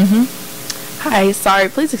 Mm-hmm. Hi, sorry,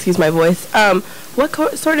 please excuse my voice.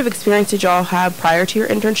 What sort of experience did y'all have prior to your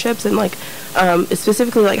internships, and like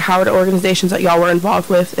specifically like how are the organizations that y'all were involved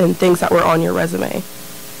with and things that were on your resume?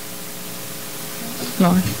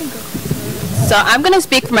 Lauren. So I'm going to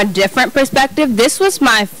speak from a different perspective. This was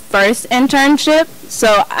my first internship,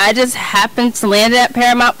 so I just happened to land at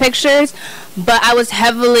Paramount Pictures, but I was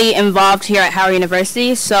heavily involved here at Howard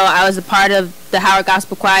University. So I was a part of the Howard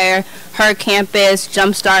Gospel Choir, her campus,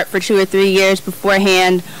 Jumpstart for 2 or 3 years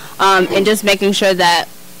beforehand, and just making sure that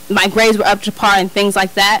my grades were up to par and things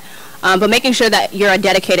like that. But making sure that you're a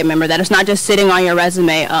dedicated member, that it's not just sitting on your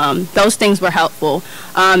resume. Those things were helpful.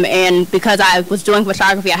 And because I was doing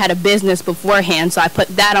photography, I had a business beforehand, so I put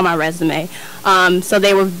that on my resume. So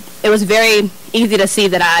it was very easy to see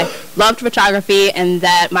that I loved photography and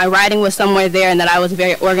that my writing was somewhere there and that I was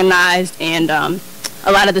very organized, and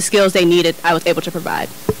a lot of the skills they needed I was able to provide.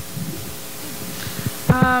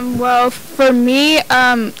 Well, for me,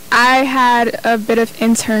 I had a bit of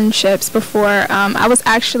internships before. I was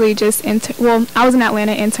actually just I was in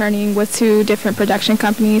Atlanta interning with 2 different production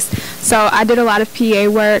companies, so I did a lot of PA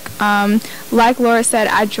work. Like Laura said,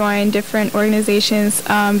 I joined different organizations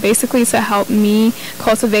basically to help me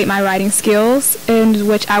cultivate my writing skills, in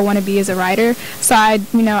which I want to be as a writer. So I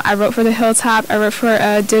wrote for the Hilltop. I wrote for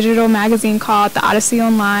a digital magazine called The Odyssey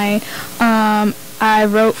Online. I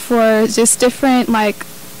wrote for just different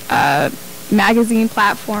magazine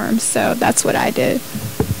platforms, so that's what I did.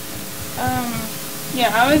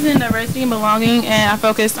 Yeah, I was in diversity and belonging, and I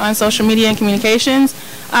focused on social media and communications.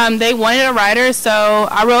 They wanted a writer, so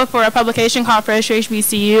I wrote for a publication called Fresh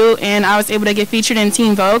HBCU, and I was able to get featured in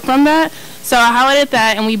Teen Vogue from that. So I highlighted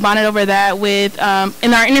that, and we bonded over that with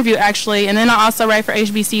in our interview, actually. And then I also write for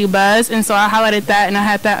HBCU Buzz, and so I highlighted that, and I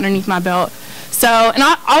had that underneath my belt. So, and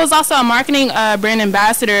I was also a marketing brand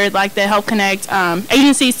ambassador, that helped connect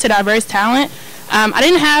agencies to diverse talent. I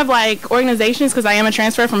didn't have organizations because I am a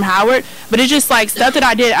transfer from Howard, but it's just stuff that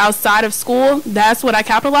I did outside of school. That's what I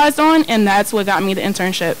capitalized on, and that's what got me the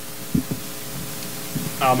internship.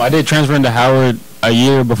 I did transfer into Howard a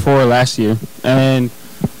year before last year, and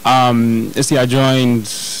I joined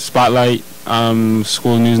Spotlight,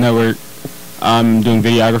 School News Network, doing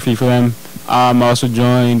videography for them. I also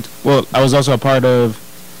joined, I was also a part of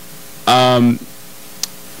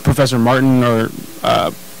Professor Martin,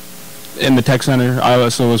 in the Tech Center. I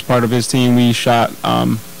also was part of his team. We shot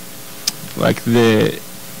a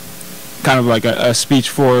speech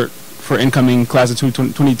for incoming class of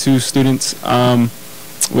 2022 students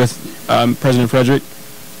with President Frederick.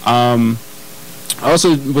 I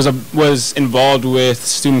also was involved with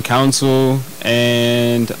student council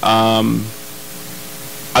and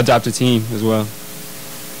adopt a team as well. For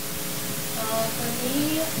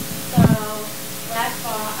me, last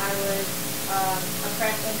fall I was a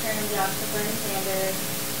press intern in the office of Vernon Sanders,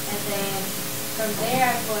 and then from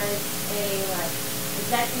there I was a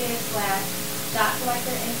executive / shot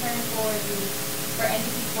collector intern for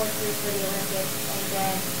NBC Sports Group for the Olympics, and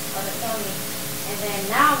then on the Sony, and then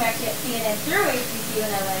now I'm actually at CNN through HBCU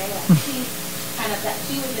in LA. She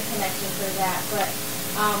was the connection for that, but.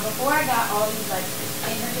 Before I got all these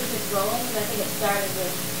internships rolling, because I think it started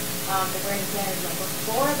with the Vernon Sanders.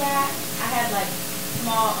 Before that, I had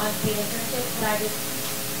small unpaid internships, but I just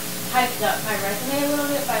hyped up my resume a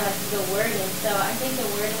little bit by the wording. So I think the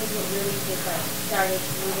wording is what really just started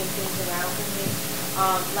moving things around for me.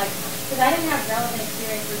 Because I didn't have relevant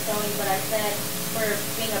experience for Sony, but I said for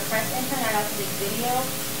being a press intern, I also did video,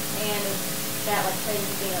 and that played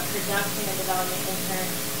into being a production and development intern.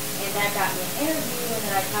 And that got me an interview, and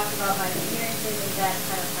then I talked about my experiences, and that's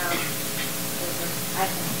kind of how it was.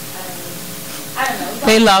 I don't know.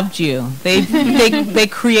 They loved you. They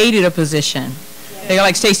created a position. Yeah. They were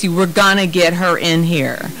like, Stacy, we're gonna get her in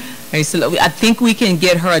here. They said, I think we can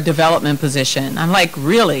get her a development position. I'm like,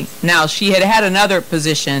 really? Now she had another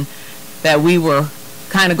position that we were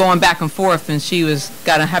kind of going back and forth, and she was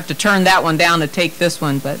gonna have to turn that one down to take this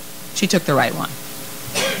one, but she took the right one.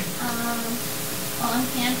 On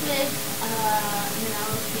campus, I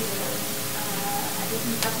did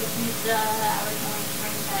some stuff with Hughes. I was going to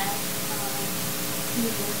bring back 2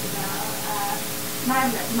 years ago.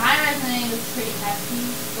 My resume was pretty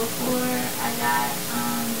hefty before I got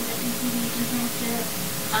the MTV internship.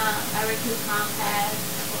 I worked with Comcast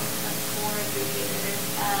for 4 or 3 years.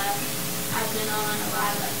 I've been on a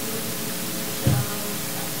lot of movies and TV shows.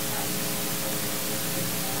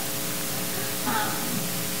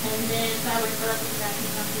 And then I worked for a production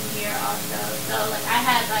company here also. So I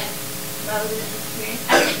had relevant experience.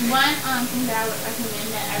 I think one thing that I would recommend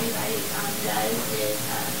that everybody does is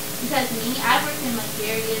because I worked in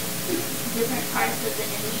various different parts of the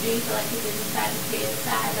industry, so the business side, the creative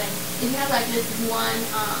side. If you have this one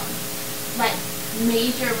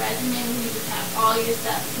major resume where you just have all your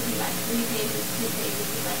stuff. It could be like 3 pages, 2 pages,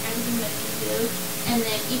 with like everything that you do. And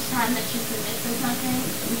then each time that you submit for something,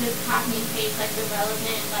 you just copy and paste like the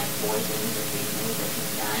relevant like 4 things or 3 things that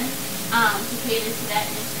you've done to cater to that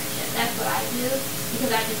internship. That's what I do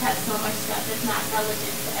because I just have so much stuff that's not relevant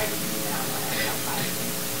to everything that I want to apply to.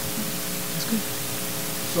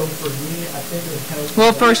 So for me, I think it helps.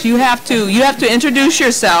 Well, first you have to introduce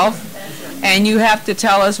yourself, and you have to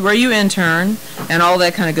tell us where you intern and all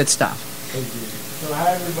that kind of good stuff. Thank you. So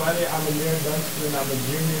hi everybody, I'm Amir Dunstan. I'm a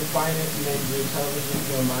junior finance major, television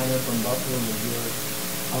film minor from Buffalo, New York.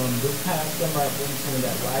 This past summer I interned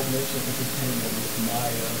at Live Nation Entertainment with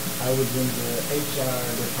Maya. I was in the HR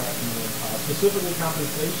department, specifically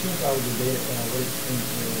compensations. I was a data analytics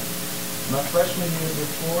engineer. My freshman year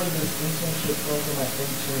before this internship program, I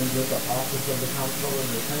interned with the Office of the Comptroller of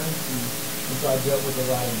the Currency, and so I dealt with a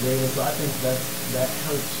lot of data. So I think that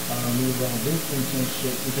helped me around this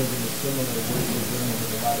internship because it was similar to what we're dealing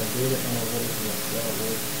with a lot of data analytics and Excel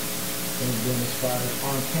work. And then as far as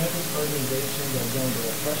on-campus organizations, I've done the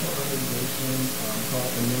professional organization called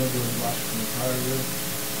the University of Washington Carriers.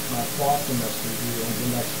 My fall semester here, and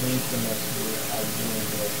then that spring semester, I joined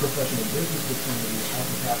the professional business fraternity,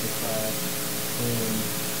 Alpha Kappa class. And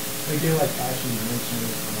again, like Ashley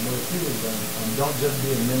mentioned, what a few of them, don't just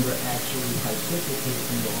be a member, actually participate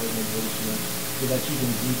in the organization so that you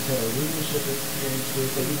can detail leadership experiences.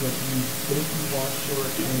 So even if you fall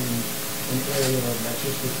short in an area that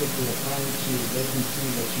you're specifically applying to, they can see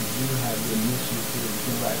that you do have the initiative, you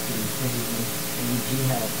can rise to the occasion, and you do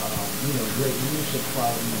have, great leadership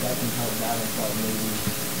qualities that can help balance out maybe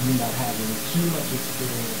you not having too much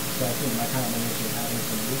experience. So I think my combination of having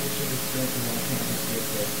some leadership experiences on campus with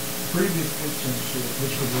the previous internship,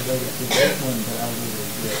 which was related to this one that I was able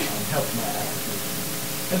to get, helped my application.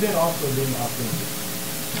 And then also being authentic.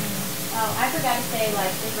 Oh, I forgot to say like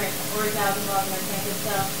different orgs I was involved in on campus.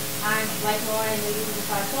 So I'm like Lauren, the Youth of the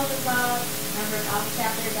Fire Social Club, member of Alpha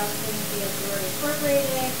Chapter, Delta Sigma Sorority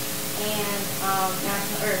Incorporated, and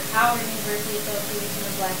Howard University Association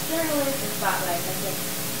of Black Journalists and Spotlight. I think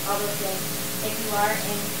all those things. If you are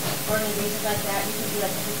in organizations like that, you can be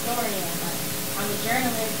like a historian. Like, I'm a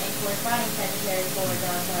journalist and corresponding secretary for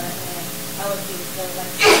Delta and LSU. So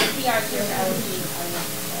like PR chair for LSU.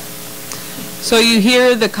 So you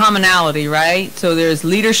hear the commonality, right? So there's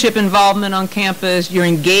leadership involvement on campus. You're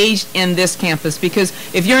engaged in this campus because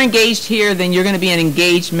if you're engaged here, then you're going to be an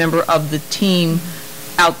engaged member of the team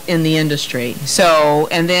out in the industry. So,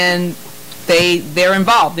 and then they're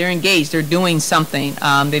involved, they're engaged, they're doing something.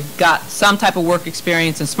 They've got some type of work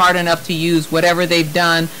experience and smart enough to use whatever they've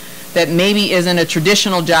done that maybe isn't a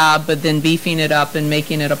traditional job, but then beefing it up and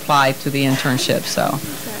making it apply to the internship. So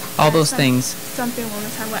all those things. Something one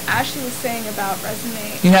more time. What Ashley was saying about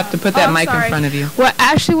resume. You have to put that mic in front of you. What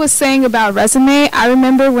Ashley was saying about resume, I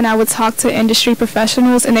remember when I would talk to industry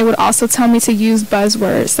professionals and they would also tell me to use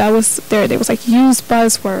buzzwords. That was there. They was like, use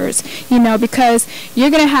buzzwords, because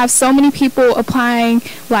you're going to have so many people applying,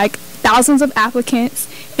 like thousands of applicants,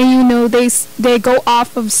 and they go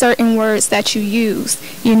off of certain words that you use,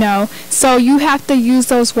 so you have to use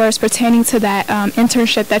those words pertaining to that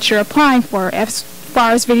internship that you're applying for, as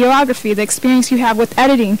far as videography, the experience you have with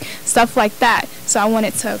editing, stuff like that. So I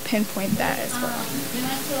wanted to pinpoint that as well.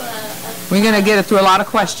 We're going to get through a lot of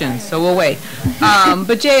questions, so we'll wait.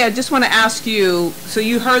 But Jay, I just want to ask you, so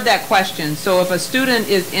you heard that question. So if a student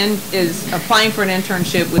is applying for an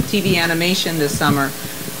internship with TV animation this summer,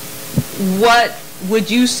 what would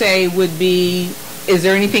you say would be, is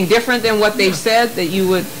there anything different than what they've said that you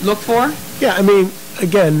would look for? Yeah, I mean,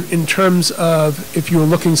 again, in terms of if you were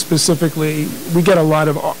looking specifically, we get a lot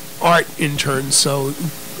of art interns, so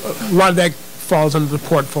a lot of that falls under the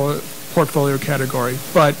portfolio category.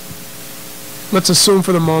 But let's assume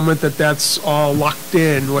for the moment that that's all locked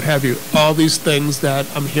in, what have you. All these things that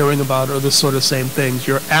I'm hearing about are the sort of same things.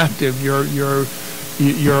 You're active, you're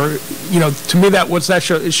to me, what's that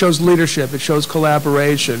show? It shows leadership, it shows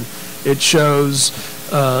collaboration, it shows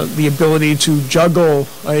the ability to juggle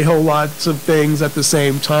a whole lot of things at the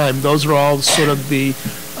same time. Those are all sort of the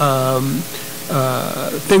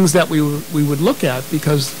things that we would look at,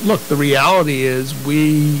 because look, the reality is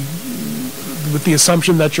with the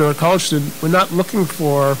assumption that you're a college student, we're not looking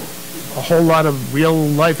for a whole lot of real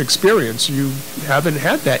life experience. You haven't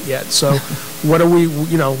had that yet. So what are we,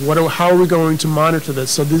 how are we going to monitor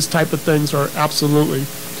this? So these type of things are absolutely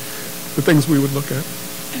the things we would look at.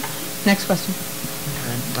 Next question.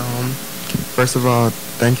 First of all,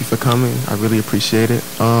 thank you for coming. I really appreciate it.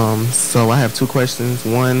 So I have 2 questions.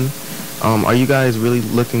 One, Are you guys really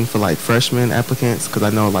looking for like freshman applicants? Because I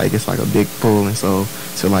know like it's like a big pool, and so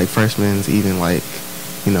like freshmen even like,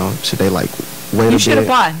 you know, should they like wait a bit? You should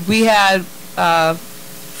apply. We had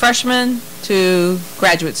freshmen to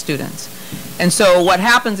graduate students. And so what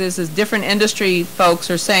happens is different industry folks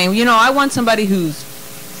are saying, you know, I want somebody who's,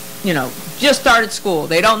 you know, just started school.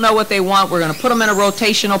 They don't know what they want. We're going to put them in a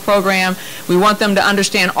rotational program. We want them to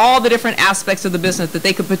understand all the different aspects of the business that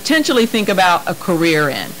they could potentially think about a career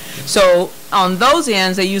in. So on those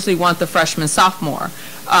ends, they usually want the freshman, sophomore.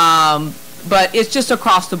 But it's just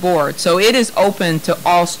across the board. So it is open to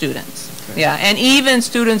all students. Okay. Yeah, and even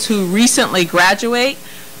students who recently graduate,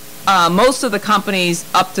 most of the companies,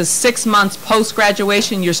 up to 6 months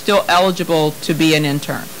post-graduation, you're still eligible to be an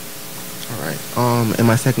intern. All right. And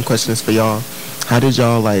my second question is for y'all. How did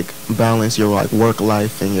y'all like balance your like work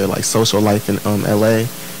life and your like social life in LA?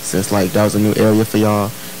 Since like that was a new area for y'all,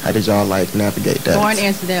 how did y'all like navigate that? Lauren,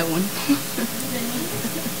 answer that one.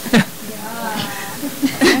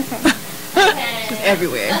 She's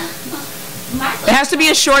everywhere. It has to be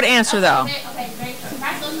a short answer though. Okay, very short.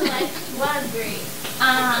 My social life was great.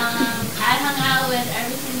 I hung out with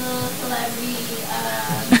every single celebrity,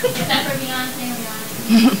 except for Beyonce and Rihanna.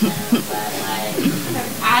 But like,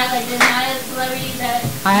 I there's not a celebrity that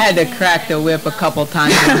I had to crack the whip a couple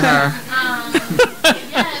times with her.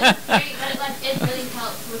 Yeah, it was great, but like it really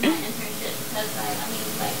helped with my internship because like I mean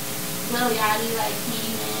like Lil Yachty like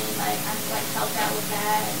came in, like I like helped out with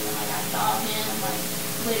that, and then like I saw him like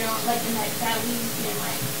later on like the next that week, and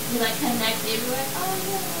like we like connected. We were like, oh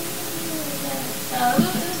yeah. So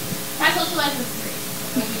my social life was great.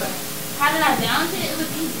 How did I balance it? It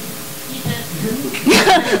was easy. You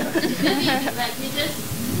just,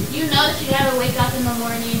 you know that you gotta wake up in the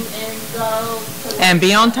morning and go to work. And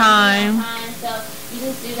be on time. So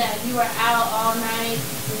you just do that. If you were out all night,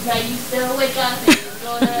 like you still wake up and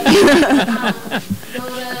go to work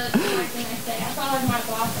the next day. I felt like my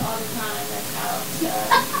boss all the time. That's how. So,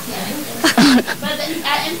 yeah. But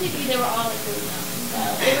at MTV they were all like really young. So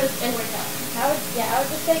it worked out. I would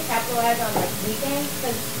just say capitalize on like weekends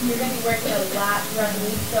because you're gonna be working a lot throughout the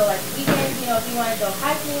week. So like weekends, you know, if you want to go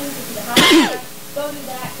hiking, to see the Hollywood, go do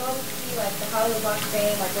that. Go see like the Hollywood Walk of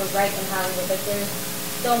Fame, like we're right in Hollywood. Like there's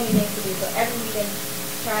so many things to do. So every weekend,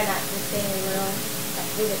 try not to stay in the room, like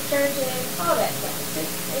visit churches, all that stuff. It's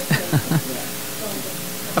amazing. Yeah.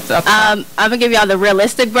 I'm gonna give y'all the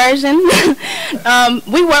realistic version.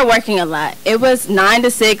 We were working a lot. It was 9 to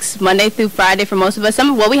 6 Monday through Friday for most of us.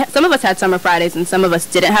 Some of us had summer Fridays and some of us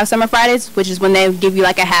didn't have summer Fridays, which is when they give you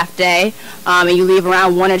like a half day and you leave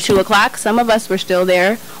around 1 or 2 o'clock. Some of us were still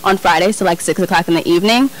there on Fridays to like 6 o'clock in the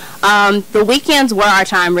evening. The weekends were our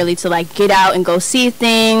time really to like get out and go see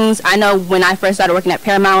things. I know when I first started working at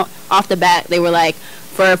Paramount, off the bat they were like,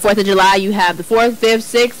 for 4th of July, you have the 4th, 5th,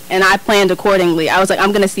 6th, and I planned accordingly. I was like,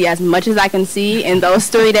 I'm going to see as much as I can see in those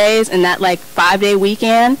 3 days in that, like, 5-day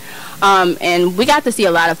weekend. And we got to see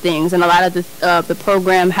a lot of things, and a lot of the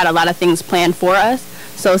program had a lot of things planned for us.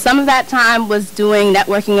 So some of that time was doing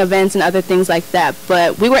networking events and other things like that.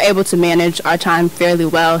 But we were able to manage our time fairly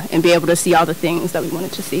well and be able to see all the things that we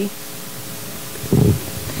wanted to see.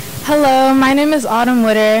 Hello, my name is Autumn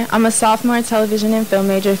Witter. I'm a sophomore television and film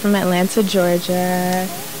major from Atlanta, Georgia.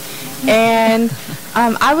 And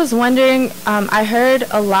I was wondering, I heard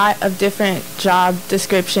a lot of different job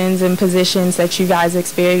descriptions and positions that you guys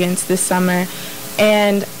experienced this summer.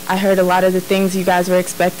 And I heard a lot of the things you guys were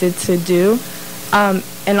expected to do. And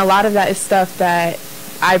a lot of that is stuff that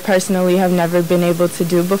I personally have never been able to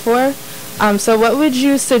do before. So what would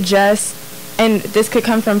you suggest, and this could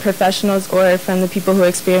come from professionals or from the people who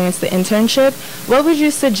experience the internship, what would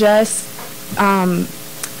you suggest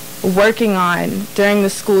working on during the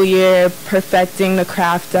school year, perfecting the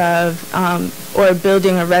craft of, or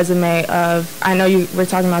building a resume of, I know you were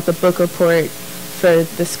talking about the book report for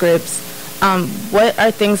the scripts. What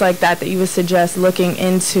are things like that you would suggest looking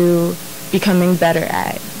into becoming better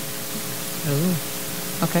at? Ooh.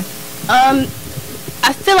 Okay.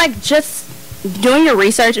 I feel like just doing your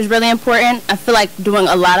research is really important. I feel like doing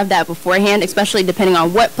a lot of that beforehand, especially depending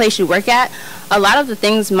on what place you work at. A lot of the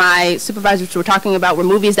things my supervisors were talking about were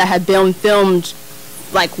movies that had been filmed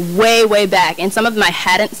like way, way back, and some of them I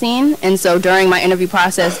hadn't seen, and so during my interview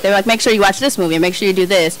process, they were like, make sure you watch this movie and make sure you do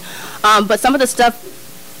this. But some of the stuff,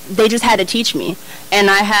 they just had to teach me, and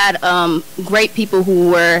I had great people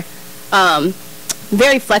who were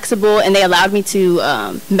very flexible, and they allowed me to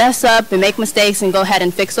mess up and make mistakes and go ahead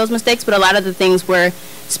and fix those mistakes, but a lot of the things were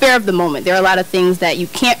spare of the moment. There are a lot of things that you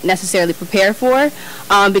can't necessarily prepare for,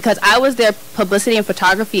 because I was their publicity and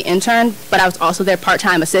photography intern, but I was also their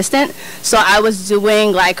part-time assistant. So I was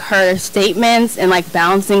doing like her statements and like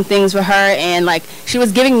balancing things for her, and like she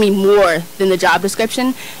was giving me more than the job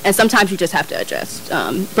description, and sometimes you just have to adjust.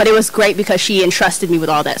 But it was great because she entrusted me with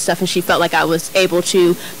all that stuff, and she felt like I was able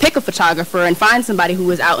to pick a photographer and find somebody who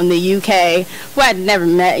was out in the UK who I'd never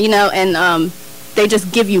met, you know, and they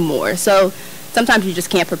just give you more. So sometimes you just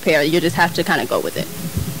can't prepare. You just have to kind of go with it.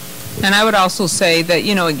 And I would also say that,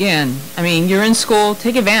 you know, again, I mean, you're in school,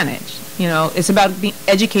 take advantage. You know, it's about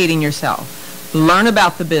educating yourself. Learn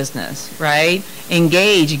about the business, right?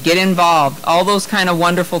 Engage, get involved. All those kind of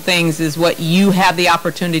wonderful things is what you have the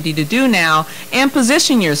opportunity to do now, and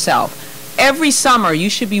position yourself. Every summer, you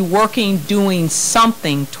should be working, doing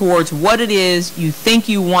something towards what it is you think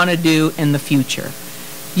you want to do in the future.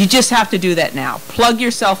 You just have to do that now. Plug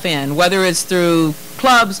yourself in, whether it's through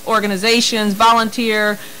clubs, organizations,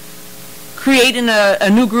 volunteer, creating a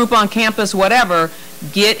new group on campus, whatever.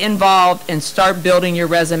 Get involved and start building your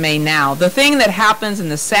resume now. The thing that happens, and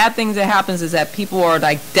the sad thing that happens, is that people are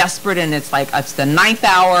like desperate, and it's like, it's the 9th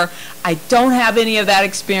hour. I don't have any of that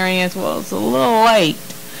experience. Well, it's a little late.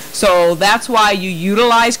 So that's why you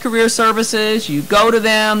utilize career services, you go to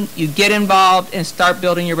them, you get involved, and start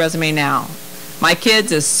building your resume now. My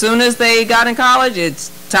kids, as soon as they got in college, it's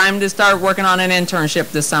time to start working on an internship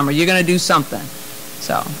this summer. You're going to do something.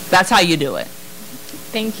 So that's how you do it.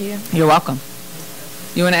 Thank you. You're welcome.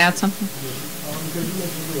 You want to add something? Because you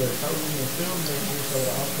mentioned you were helping the filmmakers, so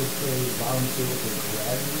I also say volunteer with the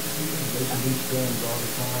graduate students. They can do films all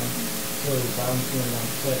the time. So volunteering on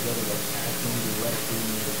set, whether that's acting, directing,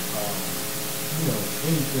 you know,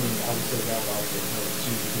 anything, I would say that would also help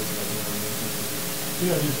too, because you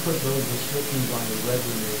know, just put those restrictions on your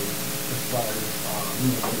resume as far as, you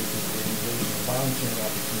know, whether it's an organization or volunteering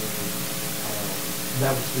opportunity,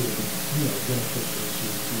 that would still be, you know, beneficial to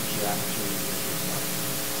future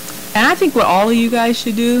opportunities. And I think what all of you guys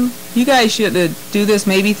should do, you guys should do this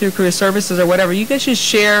maybe through career services or whatever. You guys should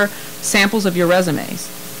share samples of your resumes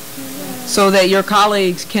so that your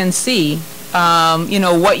colleagues can see, you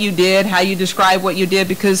know, what you did, how you describe what you did,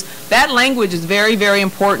 because that language is very, very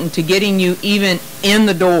important to getting you even in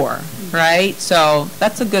the door, right? So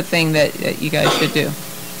that's a good thing that you guys should do.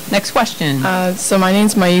 Next question. So my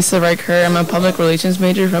name's Maisa Riker. I'm a public relations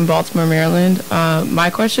major from Baltimore, Maryland. My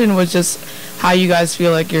question was just how you guys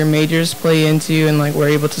feel like your majors play into and like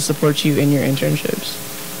we're able to support you in your internships.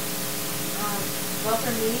 Well,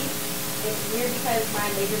 for me, it's weird because my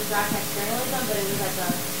major is broadcast journalism, but it was like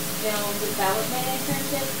a film development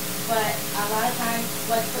internship. But a lot of times,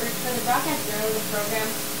 like for the broadcast journalism program,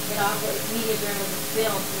 it offers media journalism,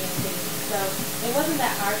 film communication. So it wasn't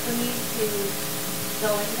that hard for me to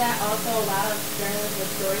go into that. Also, a lot of journalism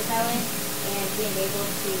is storytelling and being able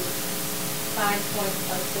to find points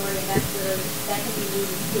of a story, and that can be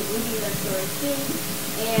movies too. Movies are stories too,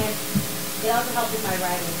 and it also helped with my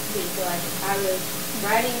writing too. So like I was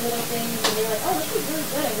writing little things, and they were like, "Oh, this is really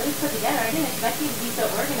good and really put together. I didn't expect you to be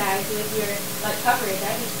so organized with your like coverage.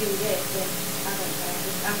 I just do this." And I was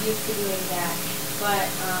like, I'm used to doing that.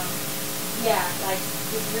 But yeah, like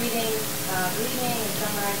just reading and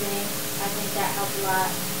summarizing, I think that helped a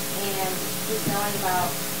lot, and just knowing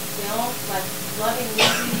about film, like loving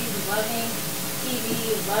movies, loving TV,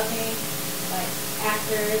 loving like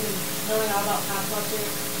actors, and knowing all about pop culture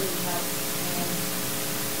really helps. And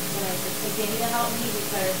it's gonna just continue to help me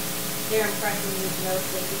because they're impressing me with those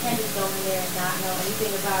things. You can't just go in there and not know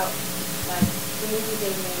anything about like the movies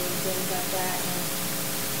they've made and things like that. And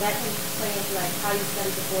that can play into like how you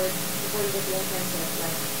study before you get the internship.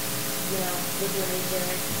 Like, you know, with your major,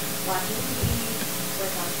 watch movies,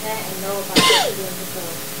 work on set, and know about what you're doing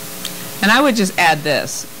before. And I would just add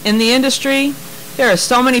this. In the industry, there are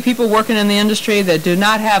so many people working in the industry that do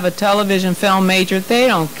not have a television film major. They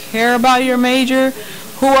don't care about your major.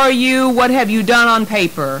 Who are you? What have you done on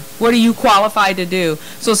paper? What are you qualified to do?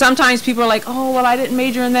 So sometimes people are like, oh, well, I didn't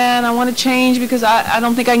major in that, and I want to change because I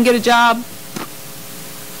don't think I can get a job.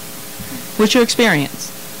 What's your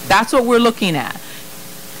experience? That's what we're looking at.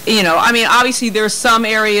 You know, I mean, obviously there's some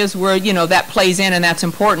areas where, you know, that plays in and that's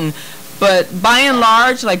important. But by and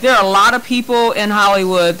large, like there are a lot of people in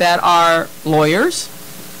Hollywood that are lawyers.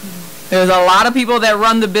 There's a lot of people that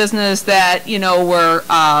run the business that, you know, were,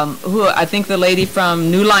 who I think the lady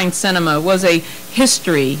from New Line Cinema was a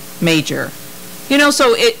history major. You know,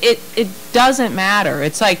 so it doesn't matter.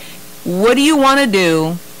 It's like, what do you want to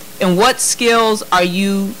do and what skills are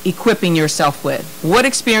you equipping yourself with? What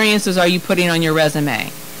experiences are you putting on your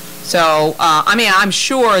resume? So, I mean, I'm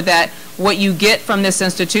sure that what you get from this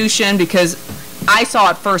institution, because I saw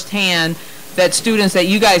it firsthand that students, that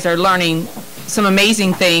you guys are learning some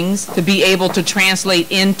amazing things to be able to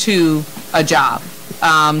translate into a job.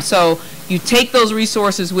 So you take those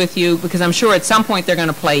resources with you, because I'm sure at some point they're going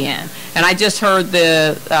to play in. And I just heard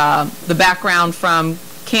the background from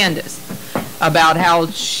Candace about how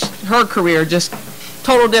her career just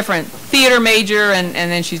total different, theater major, and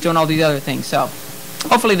then she's doing all these other things. So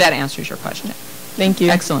hopefully that answers your question. Thank you.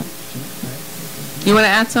 Excellent. You want to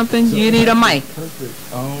add something? You need a mic.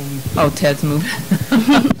 Oh, Ted's moving.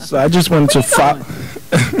 So I just wanted to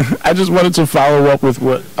follow up with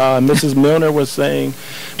what Mrs. Milner was saying,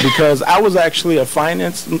 because I was actually I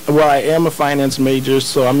am a finance major,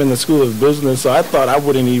 so I'm in the School of Business, so I thought it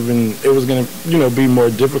was going to, be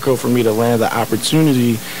more difficult for me to land the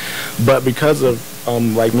opportunity, but because of,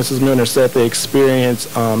 like Mrs. Milner said, the experience,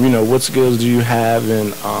 what skills do you have,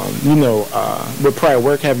 and, what prior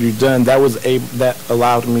work have you done, that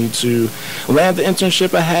allowed me to land the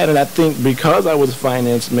internship I had. And I think because I was a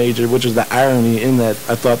finance major, which is the irony in that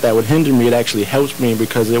I thought that would hinder me, it actually helped me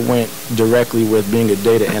because it went directly with being a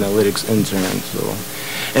data analytics intern.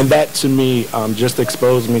 So, and that to me just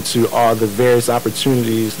exposed me to all the various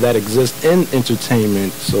opportunities that exist in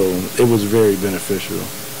entertainment. So it was very beneficial.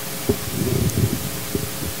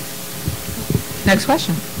 Next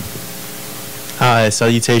question. Hi,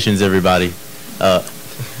 salutations everybody.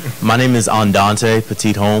 My name is Andante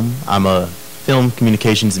Petit Home. I'm a film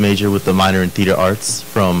communications major with a minor in theater arts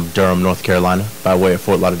from Durham, North Carolina, by way of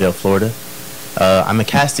Fort Lauderdale, Florida. I'm a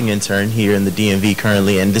casting intern here in the DMV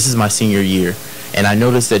currently, and this is my senior year. And I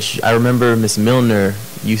noticed that I remember Ms. Milner,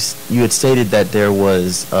 you had stated that there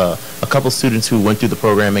was a couple students who went through the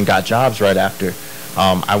program and got jobs right after.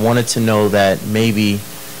 I wanted to know that maybe,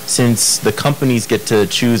 since the companies get to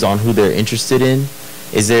choose on who they're interested in,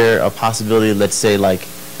 is there a possibility, let's say let's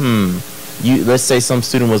say some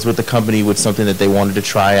student was with the company with something that they wanted to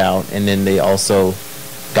try out, and then they also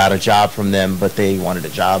got a job from them, but they wanted a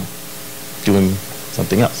job doing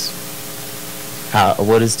something else.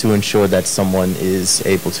 What is to ensure that someone is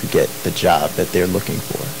able to get the job that they're looking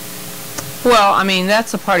for? Well, I mean,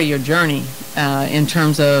 that's a part of your journey in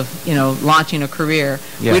terms of, launching a career.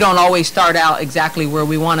 Yeah. We don't always start out exactly where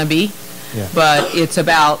we want to be, but it's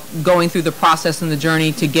about going through the process and the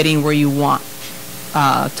journey to getting where you want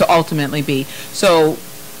to ultimately be. So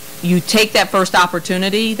you take that first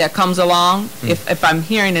opportunity that comes along, if I'm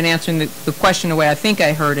hearing and answering the question the way I think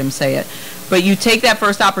I heard him say it, but you take that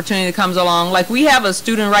first opportunity that comes along. Like we have a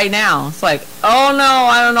student right now. It's like, oh no,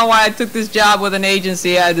 I don't know why I took this job with an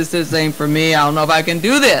agency. This ain't for me. I don't know if I can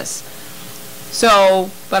do this. So,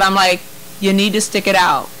 but I'm like, you need to stick it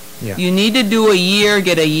out. Yeah. You need to do a year,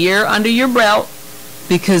 get a year under your belt,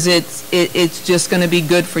 because it's just going to be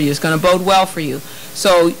good for you. It's going to bode well for you.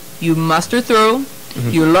 So you muster through,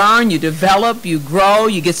 you learn, you develop, you grow,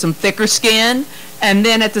 you get some thicker skin, and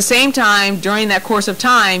then at the same time, during that course of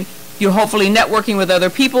time, you're hopefully networking with other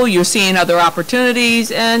people, you're seeing other opportunities,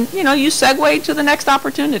 and you segue to the next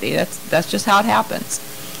opportunity. That's just how it happens.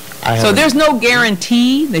 So there's no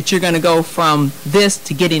guarantee that you're going to go from this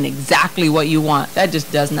to getting exactly what you want. That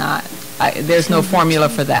just does not. There's no formula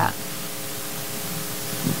for that.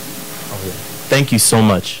 Thank you so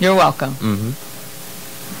much. You're welcome.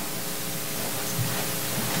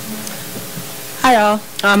 Hi all.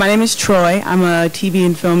 My name is Troy. I'm a TV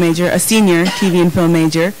and film major, a senior TV and film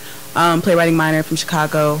major, playwriting minor from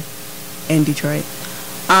Chicago and Detroit.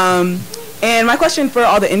 And my question for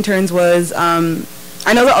all the interns was,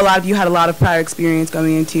 I know that a lot of you had a lot of prior experience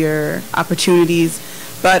going into your opportunities,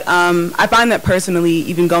 but I find that personally,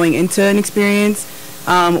 even going into an experience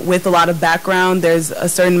with a lot of background, there's a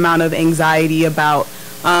certain amount of anxiety about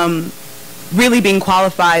really being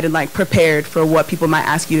qualified and prepared for what people might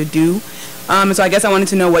ask you to do. So I guess I wanted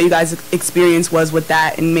to know what you guys' experience was with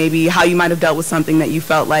that, and maybe how you might have dealt with something that you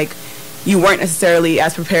felt like you weren't necessarily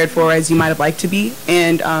as prepared for as you might have liked to be,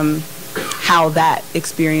 and how that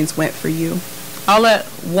experience went for you. I'll let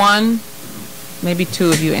one, maybe two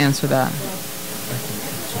of you answer that.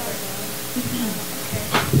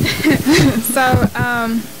 So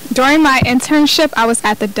during my internship, I was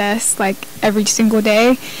at the desk every single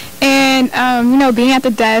day, and being at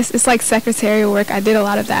the desk, it's like secretarial work. I did a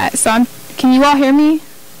lot of that. So can you all hear me? You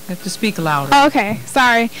have to speak louder. Oh, okay,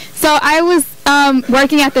 sorry. So I was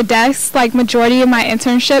working at the desk majority of my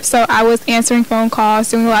internship, so I was answering phone calls,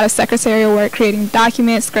 doing a lot of secretarial work, creating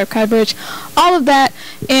documents, script coverage, all of that.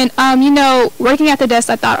 And working at the desk,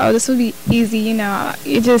 I thought, oh, this would be easy,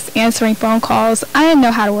 you're just answering phone calls. I didn't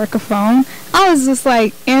know how to work a phone. I was just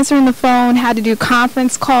answering the phone, had to do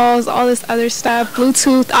conference calls, all this other stuff,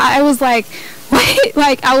 Bluetooth. I was like, what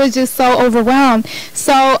like I was just so overwhelmed.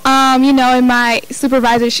 So, you know, and my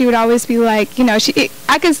supervisor, she would always be like, you know,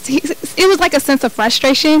 it was like a sense of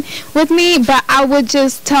frustration with me, but I would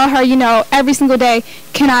just tell her, you know, every single day,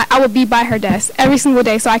 I would be by her desk every single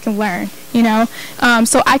day so I can learn, you know,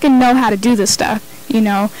 so I can know how to do this stuff, you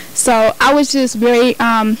know. So I was just very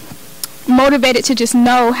motivated to just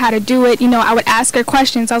know how to do it. You know, I would ask her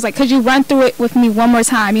questions. I was like, could you run through it with me one more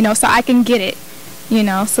time, you know, so I can get it, you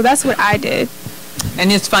know. So that's what I did.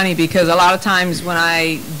 And it's funny because a lot of times when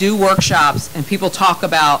I do workshops and people talk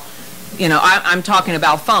about, you know, I'm talking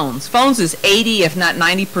about phones. Phones is 80, if not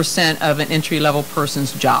 90% of an entry-level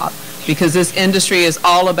person's job, because this industry is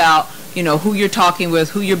all about, you know, who you're talking with,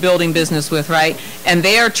 who you're building business with, right? And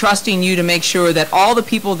they are trusting you to make sure that all the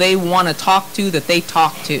people they want to talk to, that they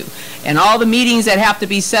talk to. And all the meetings that have to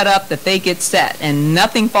be set up, that they get set. And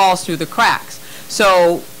nothing falls through the cracks.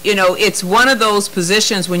 So, you know, it's one of those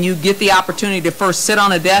positions when you get the opportunity to first sit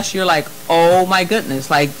on a desk, you're like, oh my goodness,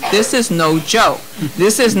 like this is no joke.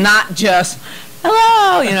 This is not just,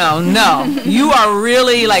 hello, you know, no. You are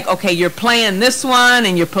really like, okay, you're playing this one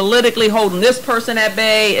and you're politically holding this person at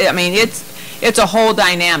bay. I mean, it's a whole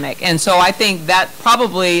dynamic. And so I think that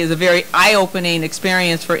probably is a very eye-opening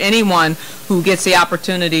experience for anyone who gets the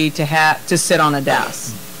opportunity to sit on a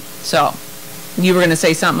desk. So, you were going to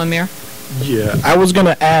say something, Amir? Yeah, I was going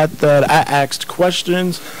to add that I asked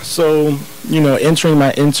questions. So, you know, entering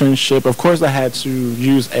my internship, of course I had to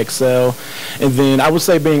use Excel. And then I would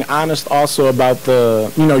say being honest also about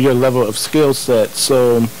the, you know, your level of skill set.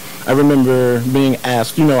 So I remember being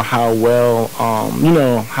asked, you know, how well, you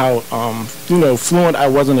know, how, you know, fluent I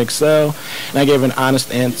was in Excel. And I gave an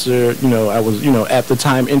honest answer. You know, I was, you know, at the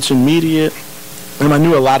time intermediate. And I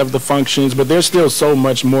knew a lot of the functions, but there's still so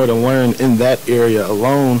much more to learn in that area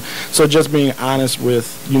alone. So just being honest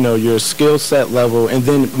with, you know, your skill set level, and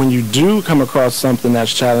then when you do come across something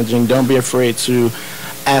that's challenging, don't be afraid to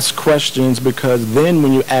ask questions, because then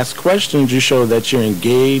when you ask questions, you show that you're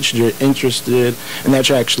engaged, you're interested, and that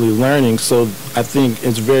you're actually learning. So I think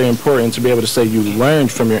it's very important to be able to say you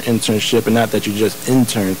learned from your internship and not that you just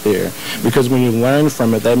interned there. Because when you learn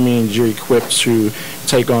from it, that means you're equipped to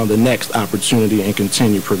take on the next opportunity and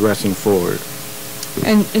continue progressing forward.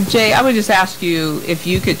 And Jay, I would just ask you if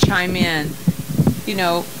you could chime in. You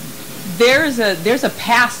know, there's a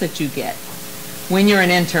pass that you get when you're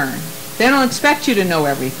an intern. They don't expect you to know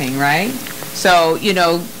everything, right? So, you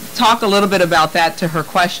know, talk a little bit about that to her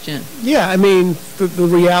question. Yeah, I mean, the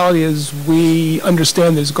reality is we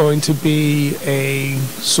understand there's going to be a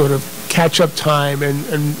sort of catch-up time, and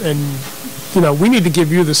you know, we need to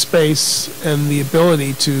give you the space and the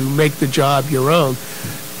ability to make the job your own.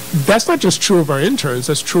 That's not just true of our interns,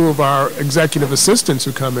 that's true of our executive assistants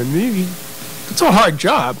who come in. It's a hard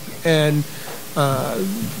job, and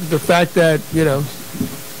the fact that, you know,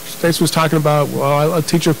 Stacey was talking about, well, I'll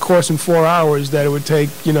teach a course in 4 hours that it would take,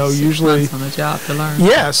 you know, 6 usually months on the job to learn.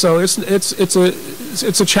 Yeah, so it's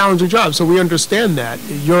a challenging job. So we understand that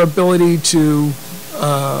your ability to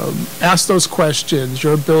ask those questions,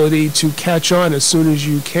 your ability to catch on as soon as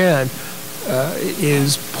you can,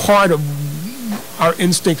 is part of our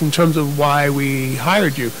instinct in terms of why we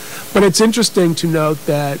hired you. But it's interesting to note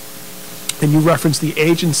that, and you referenced the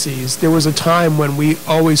agencies, there was a time when we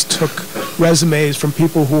always took resumes from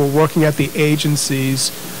people who were working at the agencies,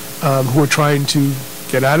 who were trying to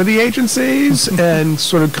get out of the agencies and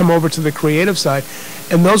sort of come over to the creative side.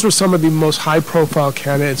 And those were some of the most high-profile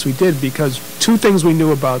candidates we did, because two things we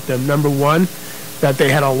knew about them. Number one, that they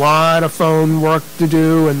had a lot of phone work to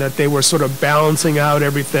do and that they were sort of balancing out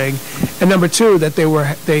everything. And number two, that they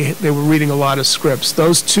were reading a lot of scripts.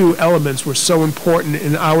 Those two elements were so important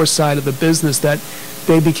in our side of the business that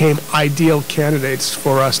they became ideal candidates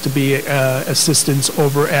for us to be assistants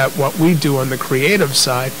over at what we do on the creative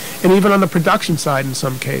side, and even on the production side in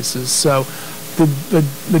some cases. So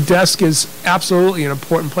the desk is absolutely an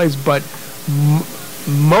important place, but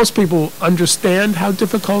most people understand how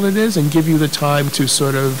difficult it is and give you the time to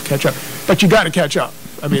sort of catch up. But you got to catch up.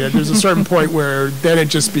 I mean, there's a certain point where then it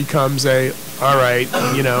just becomes all right,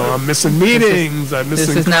 you know, I'm missing meetings, I'm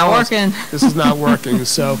missing calls. This is not working. This is not working.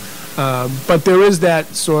 So, but there is that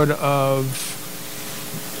sort of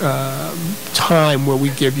time where we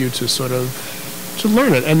give you to sort of to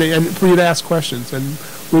learn it and for you to ask questions. And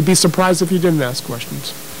we'd be surprised if you didn't ask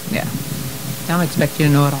questions. Yeah. I don't expect you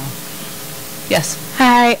to know it all. Yes.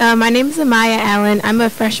 Hi, my name is Amaya Allen. I'm a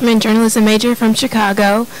freshman journalism major from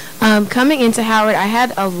Chicago. Coming into Howard, I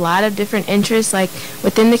had a lot of different interests, like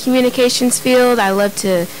within the communications field. I love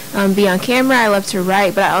to be on camera, I love to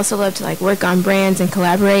write, but I also love to like work on brands and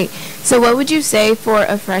collaborate. So what would you say for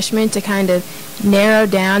a freshman to kind of narrow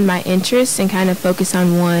down my interests and kind of focus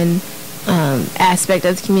on one aspect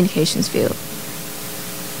of the communications field?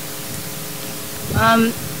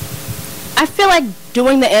 I feel like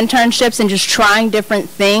doing the internships and just trying different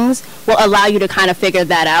things will allow you to kind of figure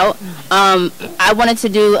that out. I wanted to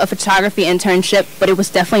do a photography internship, but it was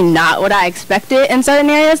definitely not what I expected in certain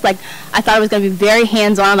areas. Like, I thought it was going to be very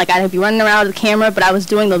hands-on, like I'd be running around with the camera, but I was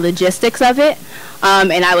doing the logistics of it.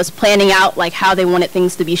 And I was planning out like how they wanted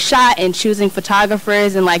things to be shot and choosing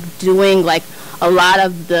photographers and like doing like a lot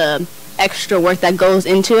of the extra work that goes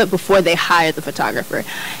into it before they hire the photographer.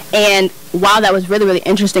 And while that was really, really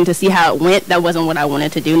interesting to see how it went, that wasn't what I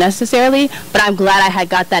wanted to do necessarily. But I'm glad I had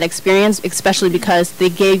got that experience, especially because they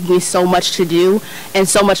gave me so much to do and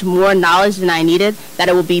so much more knowledge than I needed that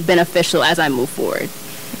it will be beneficial as I move forward.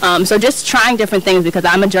 So just trying different things, because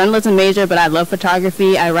I'm a journalism major, but I love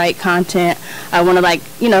photography. I write content. I want to like,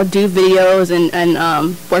 you know, do videos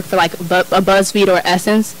and work for like a BuzzFeed or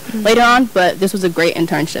Essence later on. But this was a great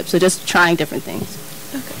internship. So just trying different things.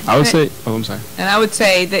 I would say, oh, I'm sorry. And I would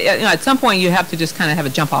say that, you know, at some point you have to just kind of have a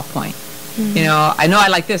jump off point. You know I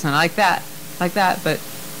like this and I like that, but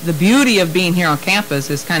the beauty of being here on campus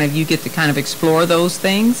is kind of you get to kind of explore those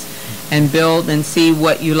things and build and see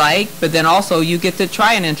what you like, but then also you get to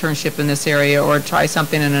try an internship in this area or try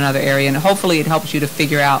something in another area, and hopefully it helps you to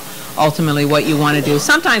figure out ultimately what you want to do.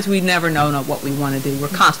 Sometimes we never know what we want to do. We're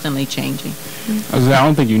constantly changing. I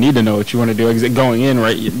don't think you need to know what you want to do. Going in,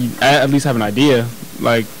 right, you at least have an idea.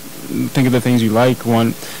 Like, think of the things you like.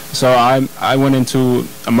 So I went into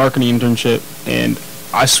a marketing internship, and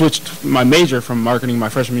I switched my major from marketing my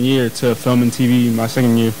freshman year to film and TV my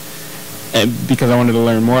second year. And because I wanted to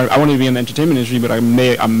learn more. I wanted to be in the entertainment industry, but I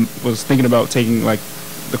was thinking about taking like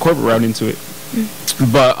the corporate route into it.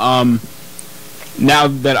 But now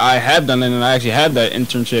that I have done it and I actually had that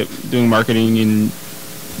internship doing marketing, and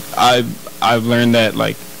I've learned that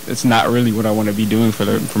like it's not really what I want to be doing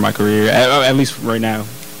for my career, at least right now.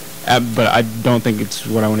 But I don't think it's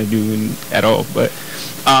what I want to do at all. But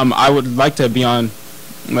I would like to be on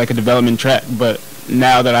like a development track, but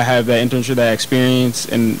now that I have that internship, that experience,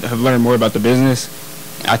 and have learned more about the business,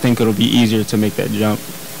 I think it'll be easier to make that jump.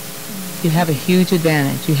 You have a huge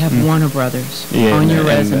advantage. You have Warner Brothers on your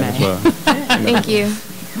resume. Well. Thank you.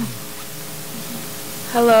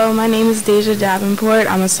 Hello, my name is Deja Davenport.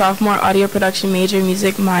 I'm a sophomore audio production major,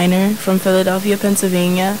 music minor from Philadelphia,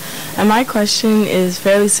 Pennsylvania. And my question is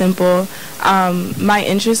fairly simple. My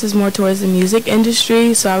interest is more towards the music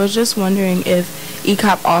industry, so I was just wondering if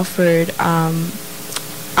EICOP offered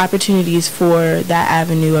opportunities for that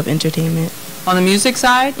avenue of entertainment. On the music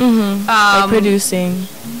side? Like producing.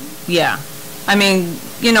 Yeah. I mean,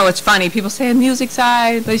 you know, it's funny. People say music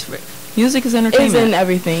side, but music is entertainment. It's in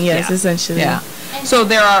everything, yes, yeah. essentially. Yeah. So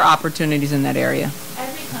there are opportunities in that area.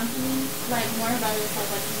 Every company, like more about it, has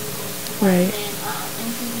like music. Right.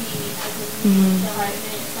 MTV has a music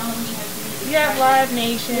department. Sony has music. You have Live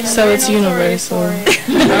Nation. So it's universal.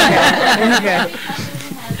 Okay.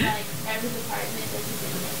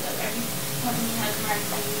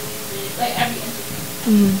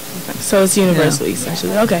 So it's universal,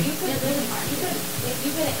 essentially. Okay. If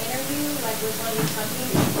you get an interview like with one of these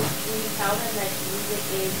companies, when you tell them that music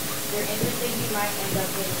is their industry, you might end up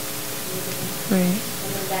with music. Right.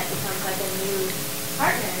 And then that becomes like a new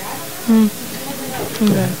partner. I don't know. You never know.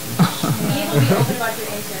 Okay. You need to be open about your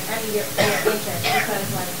intern. I mean your interest,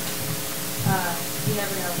 because like you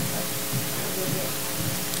never know.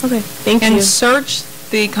 Okay. Thank you. And search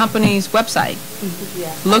the company's website.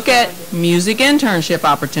 Look at music internship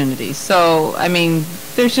opportunities. So, I mean,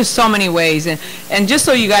 there's just so many ways. And just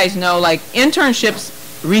so you guys know, like, internships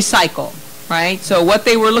recycle, right? So what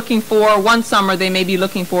they were looking for one summer, they may be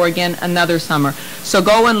looking for again another summer. So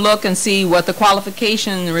go and look and see what the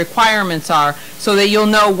qualification requirements are, so that you'll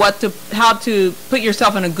know how to put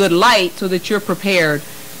yourself in a good light, so that you're prepared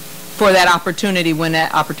for that opportunity when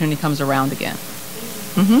that opportunity comes around again.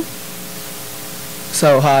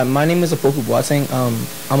 So, hi, my name is Apoku Boateng.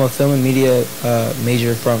 I'm a film and media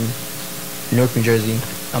major from Newark, New Jersey.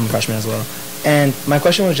 I'm a freshman as well. And my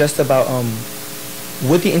question was just about,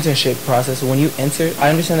 with the internship process, when you enter, I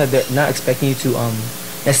understand that they're not expecting you to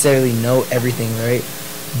necessarily know everything, right?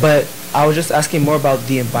 But I was just asking more about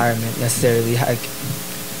the environment necessarily. Like,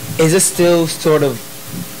 is it still sort of,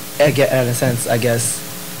 in a sense, I guess,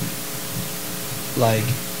 like,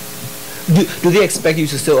 do they expect you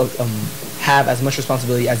to still have as much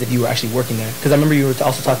responsibility as if you were actually working there? Because I remember you were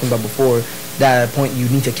also talking about before that at a point you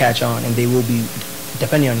need to catch on, and they will be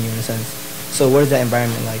depending on you in a sense. So what is that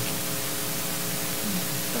environment like?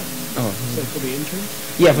 So for the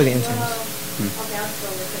interns? Yeah, for the interns. Okay, I'll just go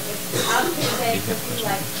with it. I was gonna say, for you,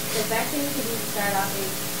 like, the best thing you can do to start off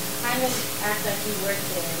is kind of act like you work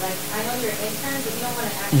there. Like, I know you're an intern, but you don't want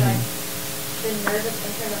to act like the nervous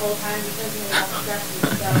intern the whole time because you know how stress you.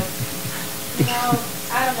 So, you know,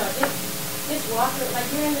 I don't know, just walk through, like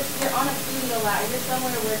you're on a studio lot, you're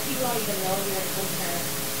somewhere where people don't even know you're an intern.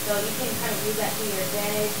 So you can kind of use that to your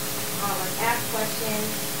advantage. Ask questions,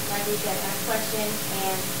 like we said, ask questions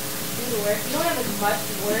and do the work. You don't have as much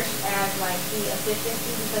work as like the assistants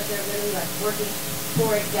do because they're really like working for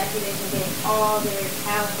executives and getting all their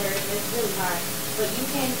calendars. It's really hard. But you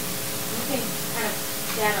can kind of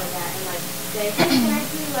shadow that and like say, hey, can I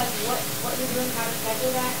see like what you're doing, how to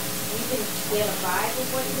schedule that? And you can get a vibe of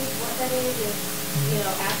what that is and you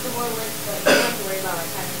know, ask for more work, but you don't have to worry about like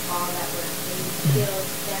having all that work. So you still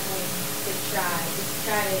definitely should try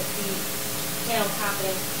to be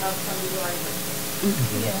confident of somebody who already works there.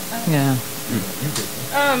 Yeah.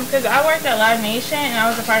 Because I worked at Live Nation and I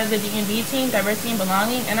was a part of the D&B team, Diversity and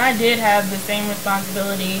Belonging, and I did have the same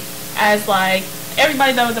responsibility as like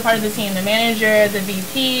everybody that was a part of the team, the manager, the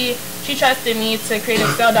VP. She trusted me to create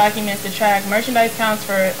Excel documents to track merchandise counts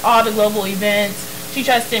for all the global events. She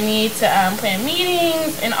trusted me to plan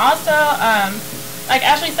meetings and also, like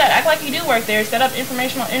Ashley said, act like you do work there. Set up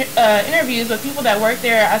informational interviews with people that work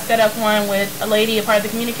there. I set up one with a lady, a part of the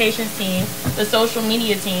communications team, the social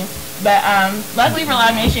media team. But luckily for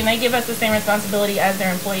Live Nation, they give us the same responsibility as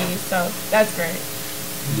their employees, so that's great.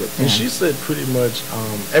 Yeah, and she said pretty much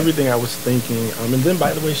everything I was thinking. And then,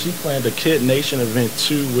 by the way, she planned a Kid Nation event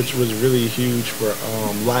too, which was really huge for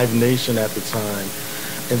Live Nation at the time.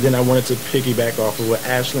 And then I wanted to piggyback off of what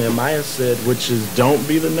Ashley and Maya said, which is don't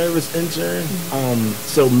be the nervous intern.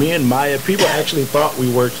 So me and Maya, people actually thought we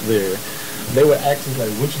worked there. They would ask us, like,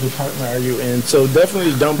 which department are you in? So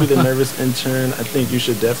definitely don't be the nervous intern. I think you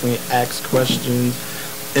should definitely ask questions.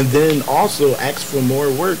 And then also ask for more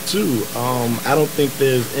work too. I don't think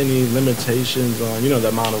there's any limitations on, you know, the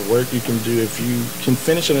amount of work you can do. If you can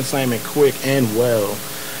finish an assignment quick and well,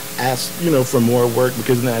 ask, you know, for more work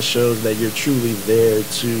because that shows that you're truly there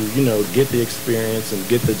to, you know, get the experience and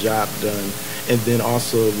get the job done. And then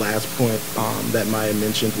also last point that Maya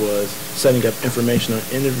mentioned was setting up informational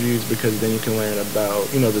interviews because then you can learn about,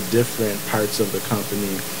 you know, the different parts of the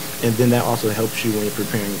company. And then that also helps you when you're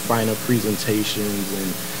preparing final presentations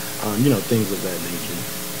and, you know, things of that nature.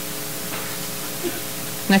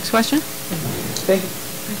 Next question. Thank you.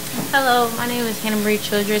 Hello, my name is Hannah Marie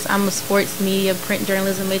Childress. I'm a sports media print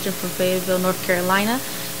journalism major from Fayetteville, North Carolina.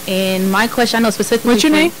 And my question, I know specifically. What's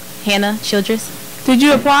your name? Hannah Childress. Did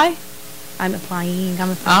you apply? I'm applying.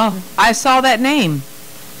 Oh, I saw that name,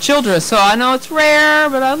 Childress. So I know it's rare,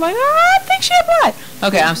 but I was like, oh, I think she applied.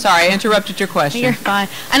 Okay, I'm sorry, I interrupted your question. You're fine.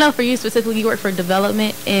 I know for you specifically, you work for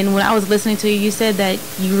development, and when I was listening to you, you said that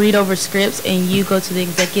you read over scripts and you go to the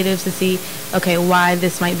executives to see, okay, why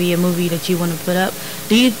this might be a movie that you want to put up.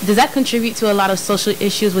 Does that contribute to a lot of social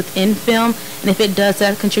issues within film? And if it does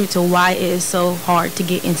that contribute to why it is so hard to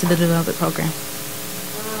get into the development program?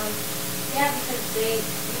 Yeah, because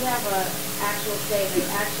you have a actual say. They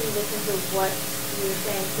actually listen to what you were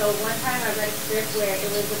saying. So one time I read a script where it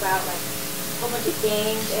was about like a whole bunch of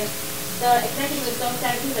gangs, and the executive was so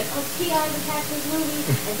excited. He was like, oh, T.I. is attached to this movie,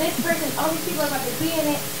 and this person, all these people are about to be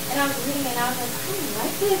in it. And I was reading it, and I was like, I don't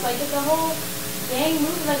like this. Like, it's a whole gang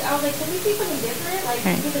movie. Like, I was like, can we see something different? Like,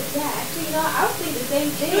 he was like, yeah, actually, you know, I was thinking the same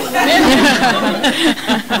thing. I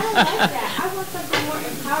don't like that. I want something more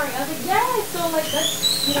empowering. I was like, yes. So, like,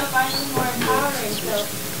 let's, you know, find something more empowering. So,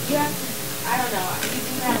 you have to, I don't know, you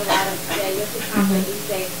do have a lot of say. You have to confidently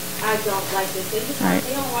say, I don't like this. They just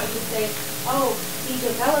they don't want you to say, oh, the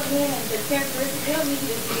development and the characteristics. They don't need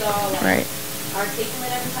you to be all like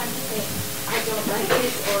articulate every time you say, I don't like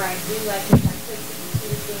this or I do like this. I could see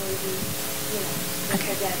this thing would be, you know, things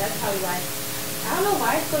like that. That's probably why. I don't know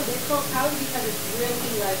why it's so difficult. Probably because it's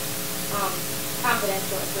really like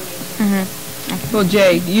confidential information. Well,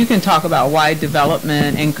 Jay, you can talk about why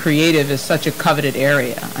development and creative is such a coveted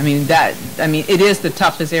area. I mean, it is the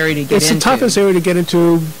toughest area to get into. It's the toughest area to get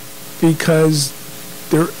into because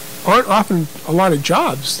there aren't often a lot of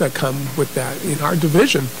jobs that come with that in our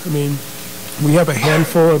division. I mean, we have a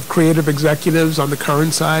handful of creative executives on the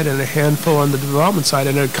current side and a handful on the development side.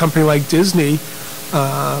 And a company like Disney,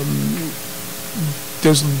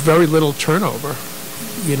 there's very little turnover,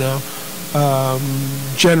 you know.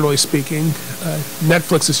 Generally speaking,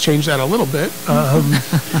 Netflix has changed that a little bit,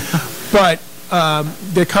 but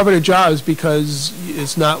they're coveted jobs because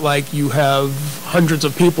it's not like you have hundreds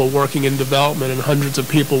of people working in development and hundreds of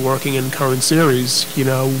people working in current series. You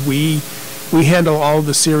know, we handle all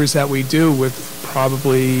the series that we do with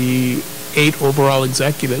probably 8 overall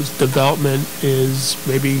executives. Development is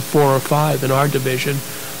maybe 4 or 5 in our division.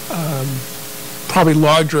 Probably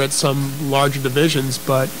larger at some larger divisions,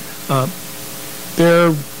 but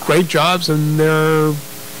they're great jobs and they're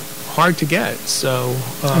hard to get. So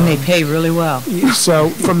and they pay really well. So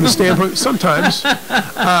from the standpoint, sometimes.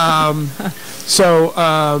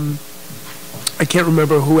 I can't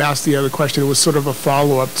remember who asked the other question. It was sort of a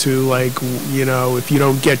follow-up to, like, you know, if you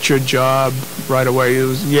don't get your job right away, it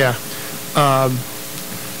was,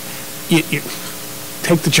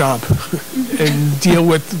 take the job and deal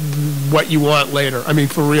with what you want later. I mean,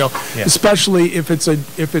 for real. Yeah. Especially if it's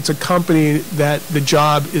a company that the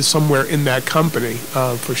job is somewhere in that company,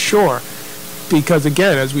 for sure. Because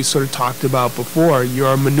again, as we sort of talked about before,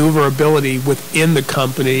 your maneuverability within the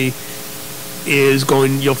company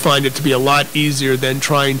you'll find it to be a lot easier than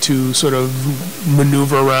trying to sort of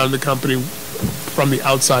maneuver around the company from the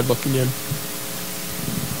outside looking in.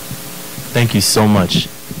 Thank you so much.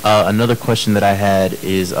 Another question that I had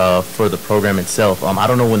is for the program itself. I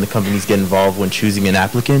don't know when the companies get involved when choosing an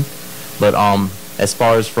applicant, but as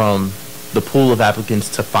far as from the pool of applicants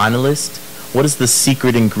to finalists, what is the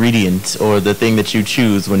secret ingredient or the thing that you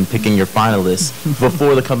choose when picking your finalists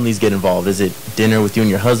before the companies get involved? Is it dinner with you and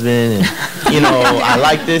your husband? And, you know, I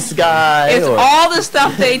like this guy. It's all the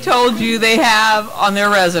stuff they told you they have on their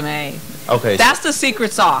resume. Okay. That's the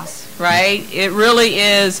secret sauce, right? It really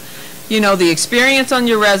is, you know, the experience on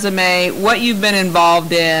your resume, what you've been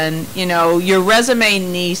involved in. You know, your resume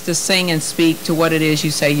needs to sing and speak to what it is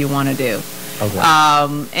you say you want to do. Okay.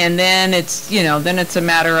 And then it's a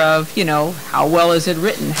matter of, you know, how well is it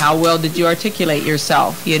written? How well did you articulate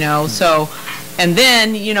yourself? You know, so, and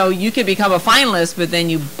then, you know, you could become a finalist, but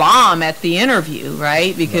then you bomb at the interview,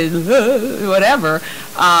 right? Because whatever.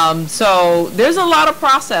 So there's a lot of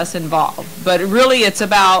process involved, but really it's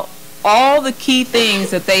about all the key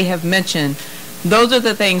things that they have mentioned. Those are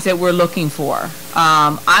the things that we're looking for.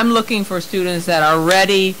 I'm looking for students that are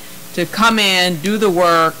ready to come in, do the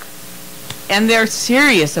work, and they're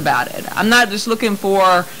serious about it. I'm not just looking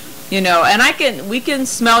for, you know, and we can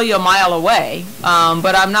smell you a mile away,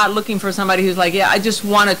 but I'm not looking for somebody who's like, yeah, I just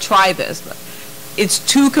want to try this. It's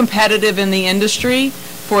too competitive in the industry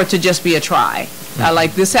for it to just be a try.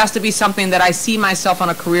 Like, this has to be something that I see myself on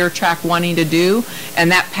a career track wanting to do,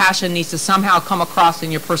 and that passion needs to somehow come across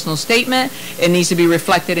in your personal statement. It needs to be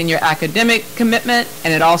reflected in your academic commitment,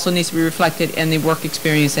 and it also needs to be reflected in the work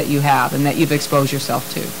experience that you have and that you've exposed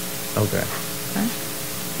yourself to. Okay.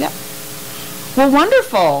 Yep. Well,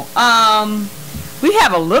 wonderful. We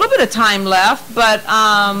have a little bit of time left, but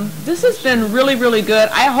this has been really, really good.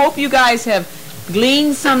 I hope you guys have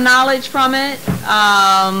gleaned some knowledge from it,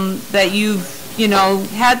 that you've, you know,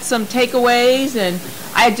 had some takeaways, and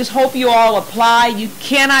I just hope you all apply. You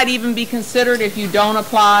cannot even be considered if you don't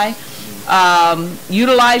apply.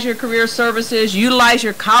 Utilize your career services, utilize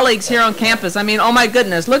your colleagues here on campus. I mean, oh my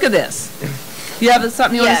goodness, look at this. You have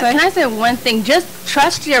something you want to say? Can I say one thing? Just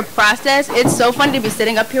trust your process. It's so fun to be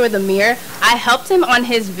sitting up here with Amir. I helped him on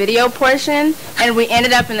his video portion, and we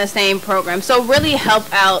ended up in the same program. So really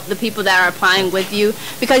help out the people that are applying with you,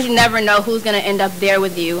 because you never know who's going to end up there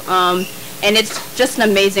with you. And it's just an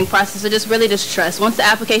amazing process. So just trust. Once the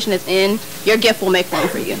application is in, your gift will make room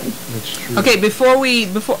for you. That's true. Okay,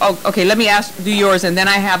 okay, let me do yours, and then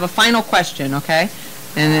I have a final question, okay?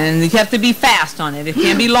 And then you have to be fast on it. It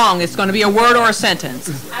can't be long. It's going to be a word or a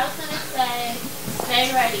sentence. I was going to say,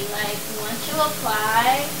 stay ready. Like, once you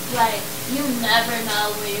apply, like, you never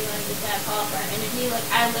know where you're going to get that call for an interview. Like,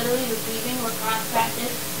 I literally was leaving lacrosse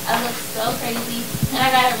practice. I looked so crazy. And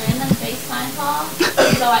I got a random FaceTime call.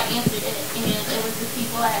 So I answered it. And it was the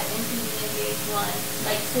people at MTV and VH1,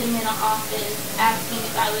 like, sitting in an office asking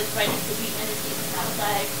if I was ready to be interviewed. And I was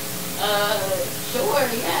like, sure,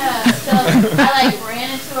 yeah. So I like ran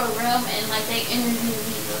into a room and like they interviewed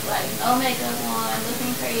me with like no makeup on,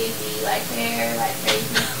 looking crazy, like hair like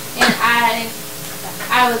crazy, and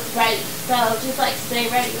I was ready. So just like stay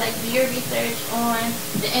ready, like do your research on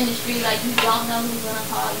the industry. Like you don't know who's gonna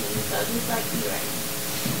call you, so just like be ready.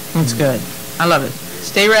 That's good. I love it.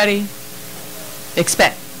 Stay ready.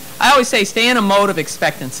 Expect. I always say stay in a mode of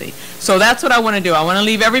expectancy. So that's what I want to do. I want to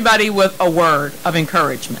leave everybody with a word of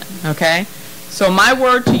encouragement, okay? So my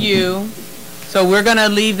word to you, so we're going to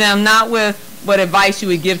leave them not with what advice you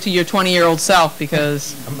would give to your 20-year-old self,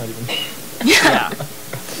 because... I'm not even... Yeah.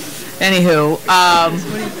 Anywho,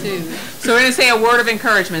 so we're going to say a word of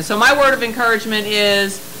encouragement. So my word of encouragement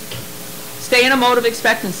is stay in a mode of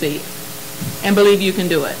expectancy and believe you can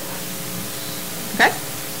do it. Okay?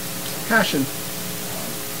 Passion.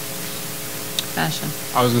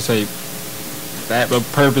 I was gonna say that, but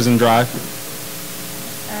purpose and drive.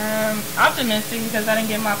 Optimistic because I didn't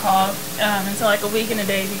get my call until like a week and a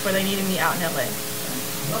day before they needed me out in LA.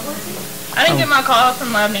 I didn't get my call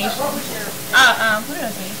from Live Nation. What did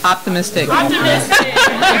I say? Optimistic. Optimistic.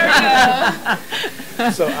 There we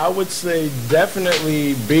go. So I would say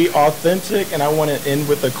definitely be authentic, and I want to end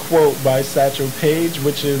with a quote by Satchel Paige,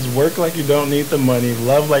 which is work like you don't need the money,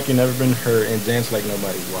 love like you've never been hurt, and dance like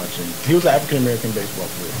nobody's watching. He was an African-American baseball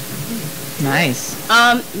player. Nice.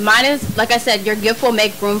 Mine is, like I said, your gift will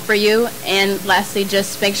make room for you. And lastly,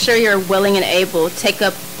 just make sure you're willing and able. Soak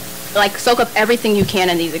up everything you can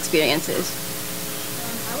in these experiences.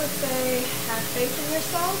 I would say have faith in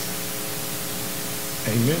yourself.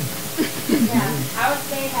 Amen. Yeah, I would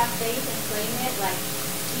say have faith and claim it, like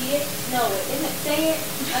see it. No, isn't it say it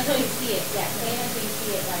until you see it? Yeah, say it until you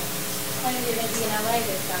see it. Like claim you're gonna be in LA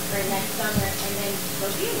this summer, next summer, and then go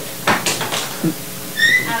do it.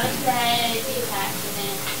 I would say be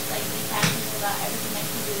passionate, like be passionate about everything that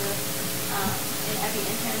you do, and every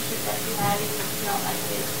internship that you have, even if you don't like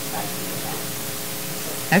it, try to do that.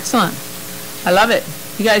 Excellent. I love it.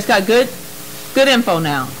 You guys got good info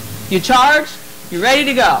now. You charged, you're ready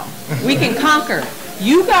to go. We can conquer.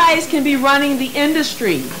 You guys can be running the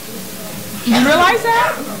industry. You realize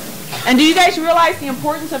that? And do you guys realize the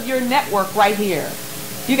importance of your network right here?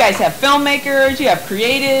 You guys have filmmakers, you have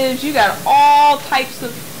creatives, you got all types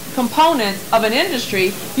of components of an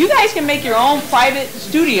industry. You guys can make your own private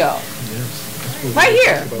studio. Right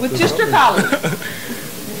here, with just your colleagues.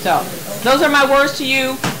 So, those are my words to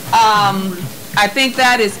you. I think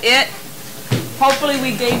that is it. Hopefully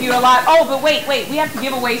we gave you a lot. Oh, but wait, we have to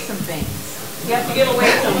give away some things. We have to give away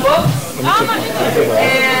some books.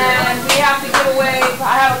 And we have to give away,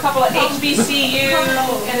 I have a couple of HBCU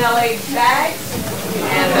and LA bags.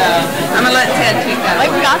 And I'm going to let Ted take that. Like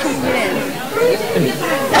we all can get in.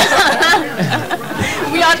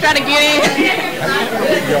 We all try to get in.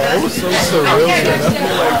 It was so surreal.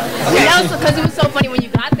 That was because it was so funny when you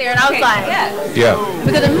got there, and I was like, Yeah.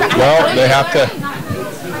 Because Well, they have to.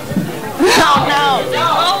 Oh no!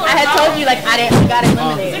 I had told you like I got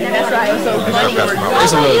eliminated, and that's why it was so funny.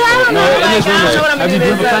 It's a little cold. No, in this room, have you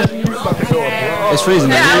been It's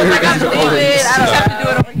freezing. Yeah, I was like, I believe it. I don't have to do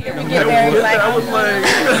it over here. We get there,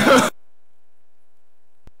 like.